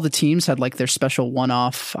all the teams had like their special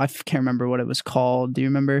one-off. I can't remember what it was called. Do you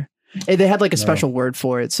remember? They had like a No. special word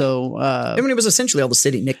for it. So I mean, it was essentially all the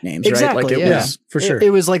city nicknames, Exactly, right? Like it yeah. was. For sure.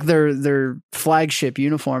 It was like their flagship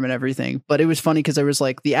uniform and everything. But it was funny because there was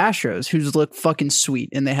like the Astros, who's looked fucking sweet,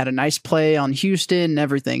 and they had a nice play on Houston and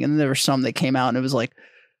everything. And then there were some that came out and it was like,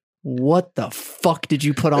 what the fuck did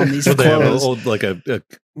you put on these So they have clothes? like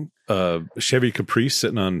a Chevy Caprice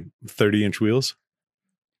sitting on 30-inch wheels.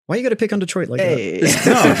 Why you got to pick on Detroit like that? Hey,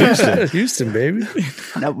 No, Houston. Houston, baby.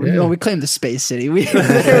 no, we claimed the Space City. We, they were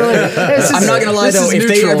like, this is- I'm not gonna lie this though. is If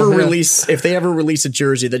they neutral. ever release a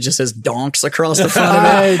jersey that just says "donks" across the front of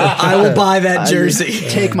it, I will buy that jersey.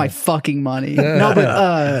 Take my fucking money. No,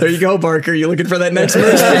 but There you go, Barker. You looking for that next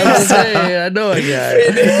merchandise? Hey, I know a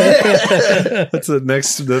guy. That's the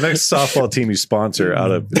next softball team you sponsor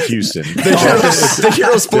out of Houston. the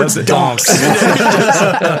Hero Sports donks.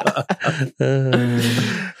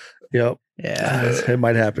 Yep. yeah, It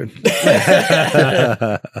might happen.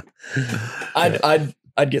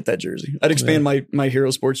 I'd get that jersey. I'd expand my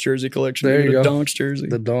Hero Sports jersey collection. There to you get a go. donks jersey.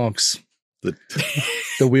 The donks. The-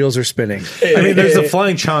 The wheels are spinning. I mean, there's the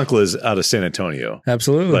Flying Chanclas out of San Antonio.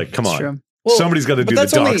 Absolutely. Like, come it's on. true. Somebody's got to do the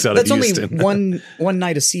that's donks out of that's Houston. only one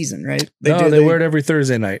night a season, right? they wear it every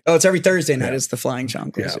Thursday night. Oh, it's every Thursday night. Yeah. It's the Flying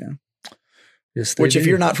Chanclas. Yeah. Yeah. Yes, they Which, if do.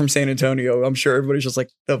 you're not from San Antonio, I'm sure everybody's just like,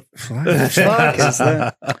 the Flying fuck is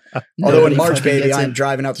that? Although Nobody in March, fucking baby, gets I'm it.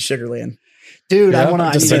 driving out to Sugarland. Dude, Yeah, I want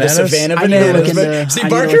to. to To see the Bananas? Savannah I need to look bananas. into- See, I need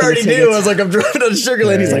to Barker look into already knew. tickets. I was like, I'm driving out to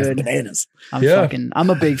Sugarland. He's like, Dude. bananas. I'm I'm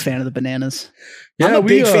a big fan of the bananas. I'm a we,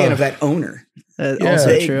 big fan of that owner. Yeah. Also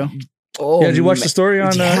They- true. Oh, Yeah, did you watch the man. story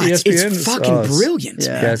on Yeah, ESPN? It's fucking Oh, brilliant.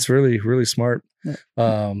 Yeah. Yeah, it's really, really smart.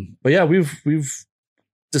 But yeah, we've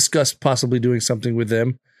discussed possibly doing something with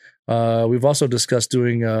them. We've also discussed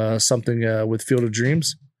doing something with Field of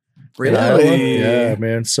Dreams. in Iowa. Really? Yeah,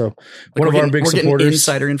 man. So Like one of we're our getting- big we're getting supporters.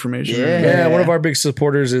 insider information. Yeah. Yeah, one of our big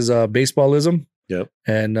supporters is Baseballism. Yep.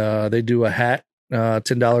 And they do a hat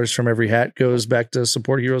 $10 from every hat goes back to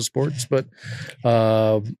support Hero Sports. But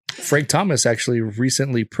Frank Thomas actually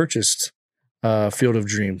recently purchased Field of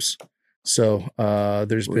Dreams. So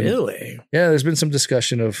there's been some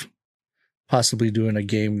discussion of possibly doing a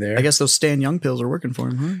game there. I guess those Stan Young pills are working for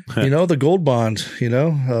him, huh? The gold bond,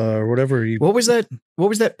 or whatever. What was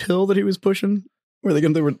that pill that he was pushing? Where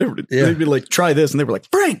they'd be like, try this, and they were like,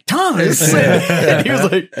 Frank Thomas. And he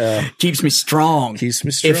was like, keeps me strong.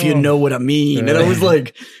 If you know what I mean. And I was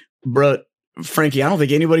like, bro, Frankie, I don't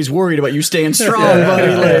think anybody's worried about you staying strong,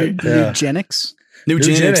 buddy. Like Eugenics.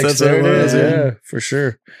 Eugenics, that's what it was. Yeah, for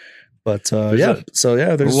sure. But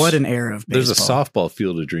there's what an era of baseball. There's a softball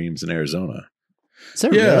Field of Dreams in Arizona. Is there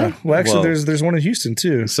really? Well, actually, there's one in Houston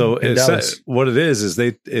too. So what it is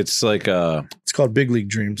it's like it's called Big League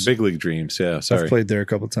Dreams. Big League Dreams. Yeah, sorry. I've played there a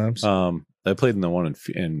couple times. I played in the one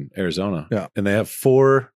in Arizona. Yeah, and they have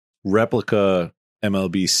 4 replica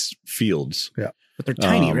MLB fields. Yeah, but they're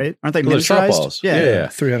tiny, right? Aren't they they're miniaturized? softballs. Yeah,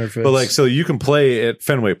 300 feet. But so you can play at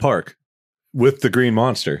Fenway Park with the Green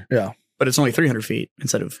Monster. Yeah. But it's only 300 feet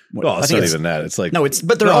instead of what? Well, it's not even that. It's like I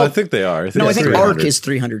think they are. I think arc is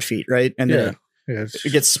 300 feet, right? And then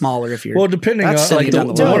it gets smaller if you're. Well, depending on like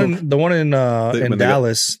the one in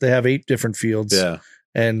Dallas, they have 8 different fields. Yeah,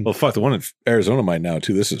 and the one in Arizona might now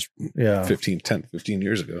too. This is 15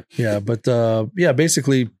 years ago. Yeah, but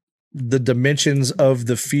basically the dimensions of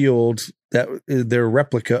the field that they're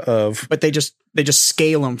replica of, but they just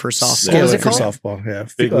scale them for softball. Scale it for softball. Yeah,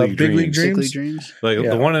 Big League Dreams. Big League Dreams. Like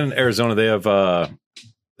the one in Arizona, they have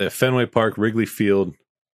Fenway Park, Wrigley Field.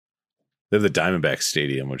 They have the Diamondback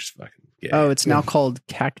Stadium, which is fucking. Yeah. Oh, it's now called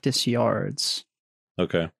Cactus Yards.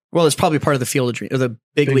 Okay. Well, it's probably part of the Field of Dreams, or the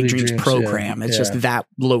Big League Dreams program. Yeah. It's just that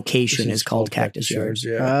location is called Cactus Yards.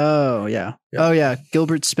 Yeah. Oh, yeah. Oh, yeah.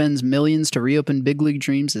 Gilbert spends millions to reopen Big League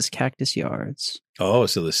Dreams as Cactus Yards. Oh,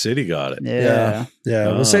 so the city got it. Yeah. Yeah.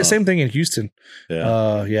 Well, same thing in Houston.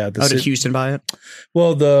 Yeah. Did Houston buy it?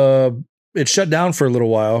 Well, it shut down for a little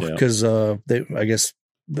while because I guess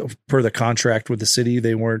per the contract with the city,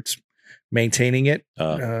 they weren't maintaining it.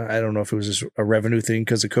 I don't know if it was just a revenue thing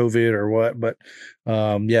because of COVID or what, but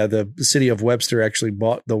the city of Webster actually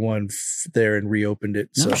bought the one there and reopened it.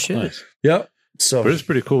 No so shit. Nice. Yep. So but it's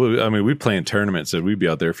pretty cool. I mean, we play in tournaments and we'd be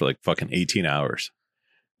out there for like fucking 18 hours.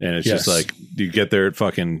 And it's just like you get there at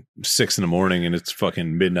fucking 6 a.m. and it's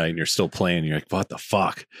fucking midnight and you're still playing. You're like, what the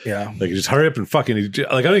fuck? Yeah. Like just hurry up and fucking like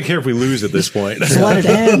I don't care if we lose at this point. Just let it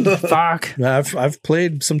end. Fuck. I've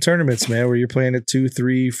played some tournaments, man, where you're playing at 2,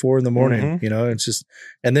 3, 4 in the morning. Mm-hmm. It's just,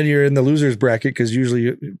 and then you're in the losers bracket because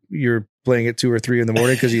usually you're playing at 2 or 3 in the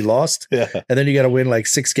morning because you lost. Yeah. And then you got to win like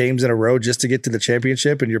 6 games in a row just to get to the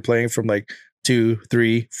championship, and you're playing from like 2,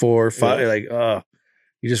 3, 4, 5. Yeah. Like,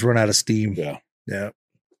 you just run out of steam. Yeah. Yeah.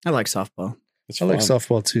 I like softball. It's I like fun.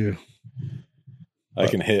 softball too. I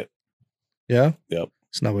can hit. Yeah. Yep.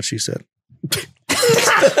 It's not what she said.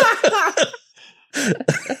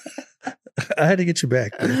 I had to get you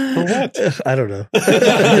back. For what? I don't know.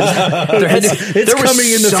 It's coming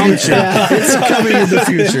in the future. It's coming in the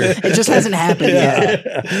future. It just hasn't happened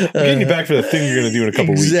yet. I'm getting you back for the thing you're going to do in a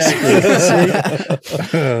couple weeks.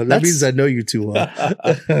 That means I know you too well.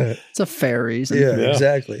 It's a fair reason. Yeah,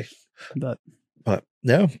 exactly. But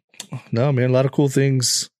no, man, a lot of cool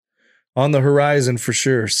things on the horizon for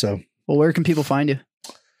sure. So, well, where can people find you?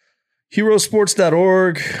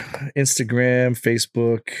 Herosports.org, Instagram,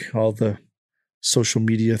 Facebook, all the social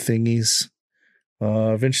media thingies.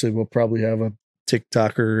 Eventually we'll probably have a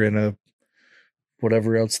TikToker and a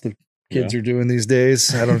whatever else the kids are doing these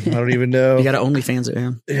days. I don't even know. You got to OnlyFans it,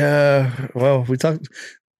 man. Yeah. Well,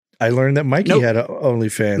 I learned that Mikey had a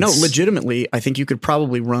OnlyFans. No, legitimately, I think you could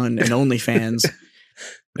probably run an OnlyFans.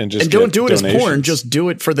 And don't do it as porn. Just do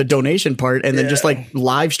it for the donation part, and then just like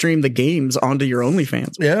live stream the games onto your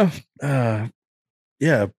OnlyFans.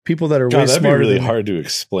 Yeah, people that are way that'd smarter. be really than, hard to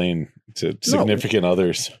explain to significant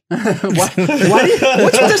others. Why what's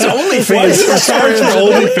with this OnlyFans?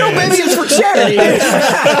 No, maybe it's for charity.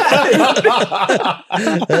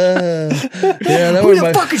 Who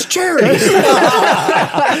the fuck is charity?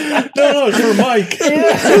 No, it's for Mike.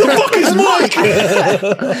 Who the fuck is Mike?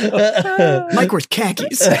 Mike wears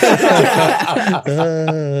khakis.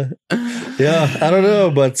 I don't know,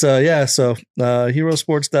 but so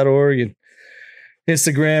herosports.org and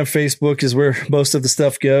Instagram, Facebook is where most of the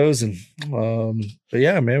stuff goes. And but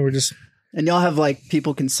yeah, man, we're just. And y'all have like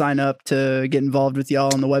people can sign up to get involved with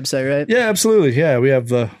y'all on the website, right? Yeah, absolutely. Yeah, we have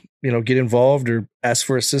get involved or ask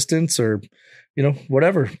for assistance or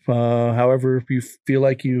whatever. However, if you feel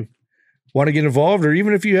like you want to get involved, or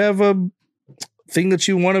even if you have a thing that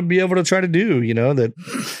you want to be able to try to do, that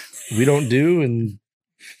we don't do, and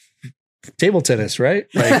table tennis, right?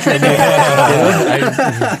 Like,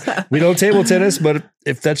 we don't table tennis, but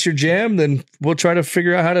if that's your jam, then we'll try to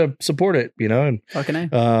figure out how to support it, And Fucking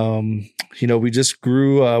A. we just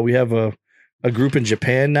grew. We have a group in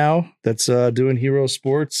Japan now that's doing hero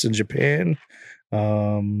sports in Japan.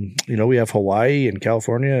 We have Hawaii and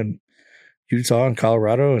California and Utah and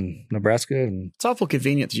Colorado and Nebraska, and It's awful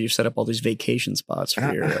convenient that you've set up all these vacation spots for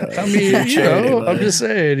your. I mean, charity, I'm just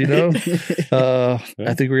saying, I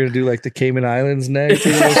think we're gonna do like the Cayman Islands next.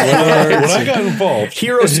 When I got involved,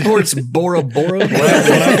 Hero Sports Bora Bora. when I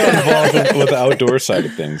got involved with the outdoor side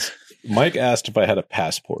of things, Mike asked if I had a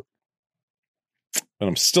passport. And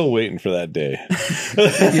I'm still waiting for that day.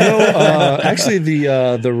 Actually,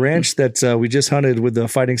 the ranch that we just hunted with the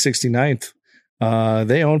Fighting 69th,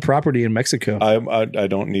 they own property in Mexico. I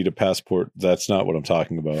don't need a passport. That's not what I'm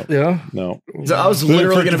talking about. Yeah. No. So I was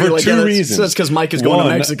literally going to be like, two yeah, reasons. that's because Mike is going One,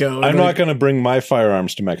 to Mexico. I'm not going to bring my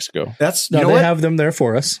firearms to Mexico. That's No, you know they what? have them there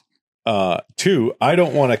for us. Two, I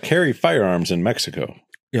don't want to carry firearms in Mexico.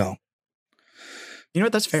 Yeah. You know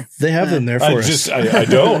what? That's fair. They have them there for us. I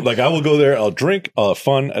don't. Like, I will go there. I'll drink. I'll have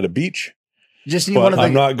fun at a beach. Just need But one of the.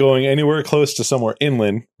 I'm not going anywhere close to somewhere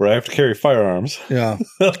inland where I have to carry firearms. Yeah.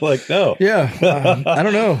 Like, no. Yeah. I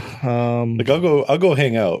don't know. Like, I'll go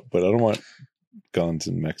hang out, but I don't want guns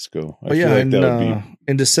in Mexico. I But feel yeah, like that would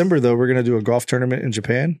in December though, we're gonna do a golf tournament in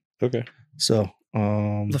Japan. be okay. So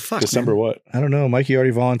The fuck, December man? what? I don't know. Mikey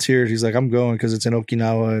already volunteered. He's like, I'm going because it's in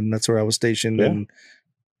Okinawa and that's where I was stationed. Yeah. And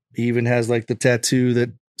he even has like the tattoo that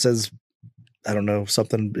says, I don't know,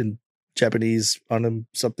 something in Japanese on him.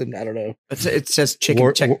 Something, I don't know. It says chicken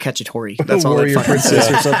cacciatore. That's That's all that Warrior fucking Princess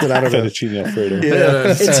says. or something. I don't know. Fettuccine Alfredo. Yeah.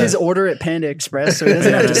 It's his order at Panda Express, so he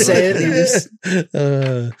doesn't have to say it. He just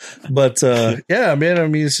Yeah, man. I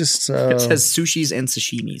mean, it's just It says sushis and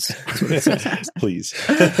sashimis. That's what it says. Please.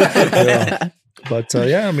 yeah. But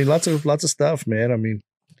yeah, I mean, lots of stuff, man. I mean,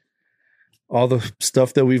 all the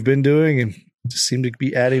stuff that we've been doing and just seem to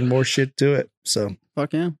be adding more shit to it. So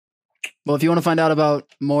fuck yeah. Well, if you want to find out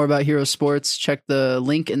more about Hero Sports, check the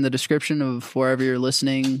link in the description of wherever you're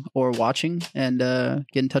listening or watching, and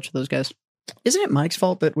get in touch with those guys. Isn't it Mike's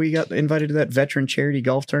fault that we got invited to that veteran charity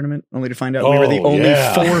golf tournament only to find out we were the only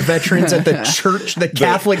yeah. 4 veterans at the church, the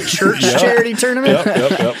Catholic Church Yep. charity tournament?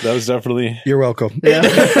 Yep. That was definitely. you're welcome.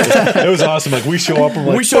 It was awesome. Like, we show up and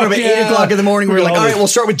we're like, We showed up "Fuck at yeah." 8 o'clock in the morning. We were like, all all right, this- we'll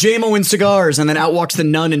start with JMO and cigars. And then out walks the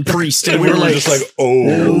nun and priest. And And we were like, just like,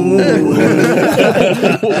 oh.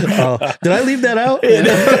 Did I leave that out? Yeah,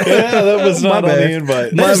 that was not My on bad. the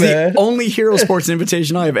invite. that is the bad. only Hero Sports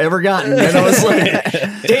invitation I have ever gotten. And I was like,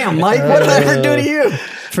 damn, Mike, what did I ever do to you?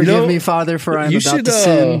 Forgive me, Father, for I am you about should, to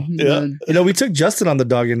sin. yeah. We took Justin on the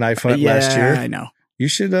dog and knife hunt last year. I know. You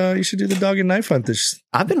should do the dog and knife hunt this.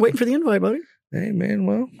 I've been waiting for the invite, buddy. Hey man,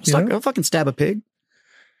 well, I'll fucking stab a pig.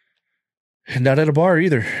 not at a bar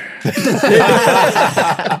either.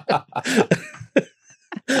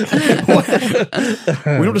 We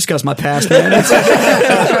don't discuss my past, man. It's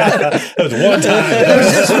That was one time.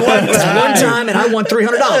 just one time, and I won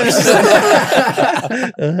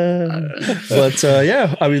 $300. But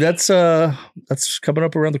yeah, I mean that's coming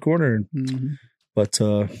up around the corner. Mhm. But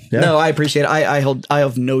yeah, No, I appreciate it. I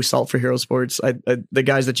have no salt for Hero Sports. The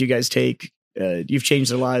guys that you guys take, you've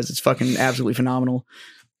changed their lives. It's fucking absolutely phenomenal,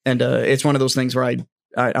 and it's one of those things where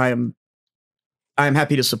I am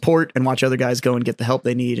happy to support and watch other guys go and get the help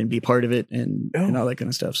they need and be part of it and all that kind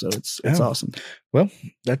of stuff. So it's Yeah. awesome. well,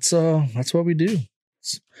 that's what we do.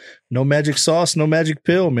 It's no magic sauce, no magic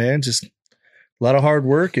pill, man. Just a lot of hard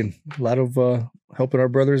work and a lot of helping our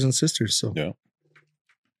brothers and sisters. So Yeah.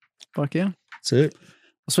 Fuck yeah. that's it.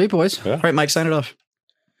 Sweet boys. Yeah. All right, Mike, sign it off.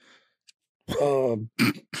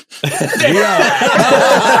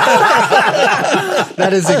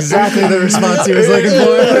 That is exactly the response he was looking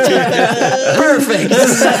for. Perfect.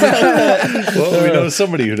 Well, we know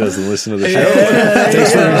somebody who doesn't listen to the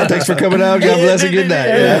show. Thanks for coming out. God bless and good night.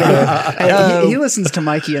 Yeah, I don't know. He listens to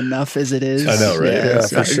Mikey enough as it is. I know, right? Yeah,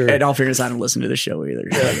 for sure. And all fairness, I don't listen to the show either.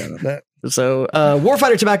 That- So,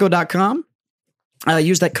 warfightertobacco.com.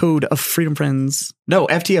 Use that code of Freedom Friends. No,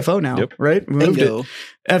 FTFO now, Yep. right? We moved Bingo. it.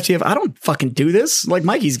 FTF. I don't fucking do this. Like,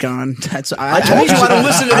 Mikey's gone. That's I told you I don't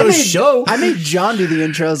listen to the show. I made John do the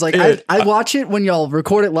intro. I was like, Yeah. I watch it when y'all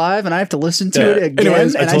record it live, and I have to listen to it again.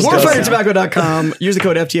 Anyways, I and told still Justin. can't. Warfightertobacco.com. Use the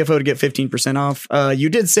code FTFO to get 15% off. You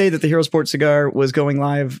did say that the Hero Sports cigar was going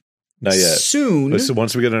live Not yet. soon. So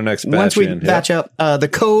once we get our next batch Once we in. batch up, the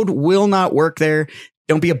code will not work there.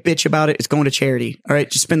 Don't be a bitch about it. It's going to charity. All right,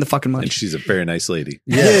 just spend the fucking money. And she's a very nice lady.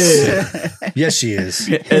 Yes. Yes, she is.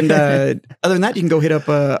 And other than that, you can go hit up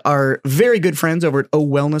our very good friends over at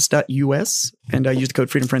owellness.us and use the code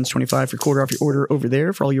FreedomFriends25 for quarter off your order over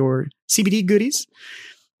there for all your CBD goodies.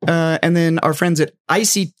 And then our friends at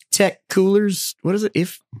Icy Tech Coolers. What is it?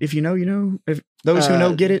 If you know, you know. If those who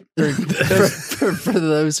know get it. Or for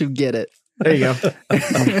those who get it. there you go.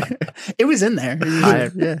 It was in there.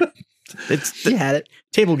 Yeah. It's She had it.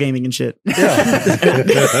 table gaming and shit.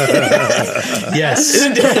 Yes.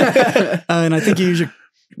 And I think you use your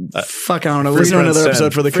fuck. I don't know. Freedom Listen to another Friends 10.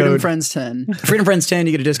 episode for the Freedom code. Friends 10. Freedom Friends 10.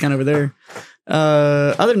 You get a discount over there.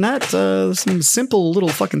 Other than that, some simple little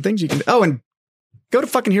fucking things you can do. Oh, and go to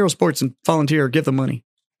fucking Hero Sports and volunteer or give them money.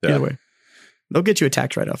 Yeah. Either way, they'll get you a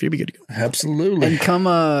tax write off. You'll be good to go. Absolutely. And come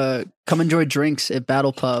enjoy drinks at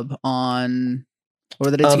Battle Pub on what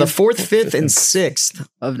are the dates The again? 4th, 5th, and 6th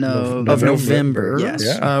of November. Yes.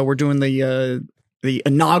 Yeah. We're doing the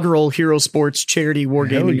inaugural Hero Sports charity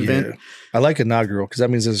wargaming event. I like inaugural because that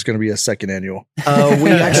means there's going to be a second annual. We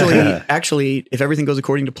actually, if everything goes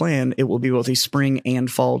according to plan, it will be both a spring and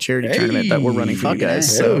fall charity tournament that we're running for you fucking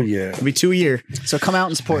guys. A. So Hell yeah. it'll be 2 a year. So come out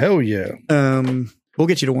and support. Hell yeah. We'll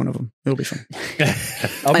get you to one of them. It'll be fun.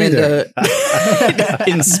 I'll be there.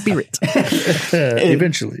 In spirit.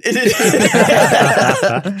 Eventually.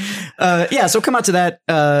 Yeah, so come out to that.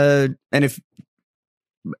 And if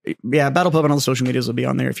Battle Pub and all the social medias will be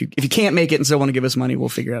on there. If you can't make it and still want to give us money, we'll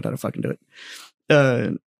figure out how to fucking do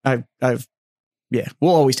it.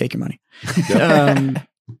 We'll always take your money.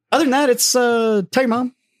 Other than that, it's tell your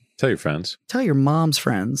mom, Tell your friends. tell your mom's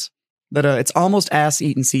friends that it's almost ass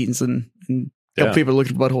eating season and a couple people are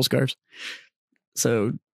looking for butthole scars.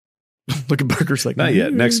 So look at burgers like Not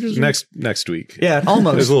yet. Next week. Yeah, It was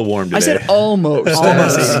almost. a little warm today. I said almost.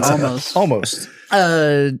 Almost. Almost.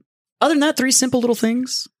 Other than that, 3 simple little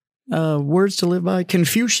things. Words to live by.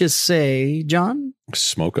 Confucius say, John?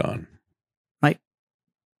 Smoke on. Mike?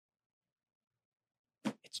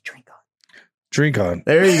 It's drink on. Drink on.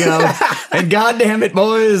 There you go. And goddamn it,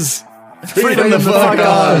 boys. Freedom the fuck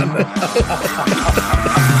on.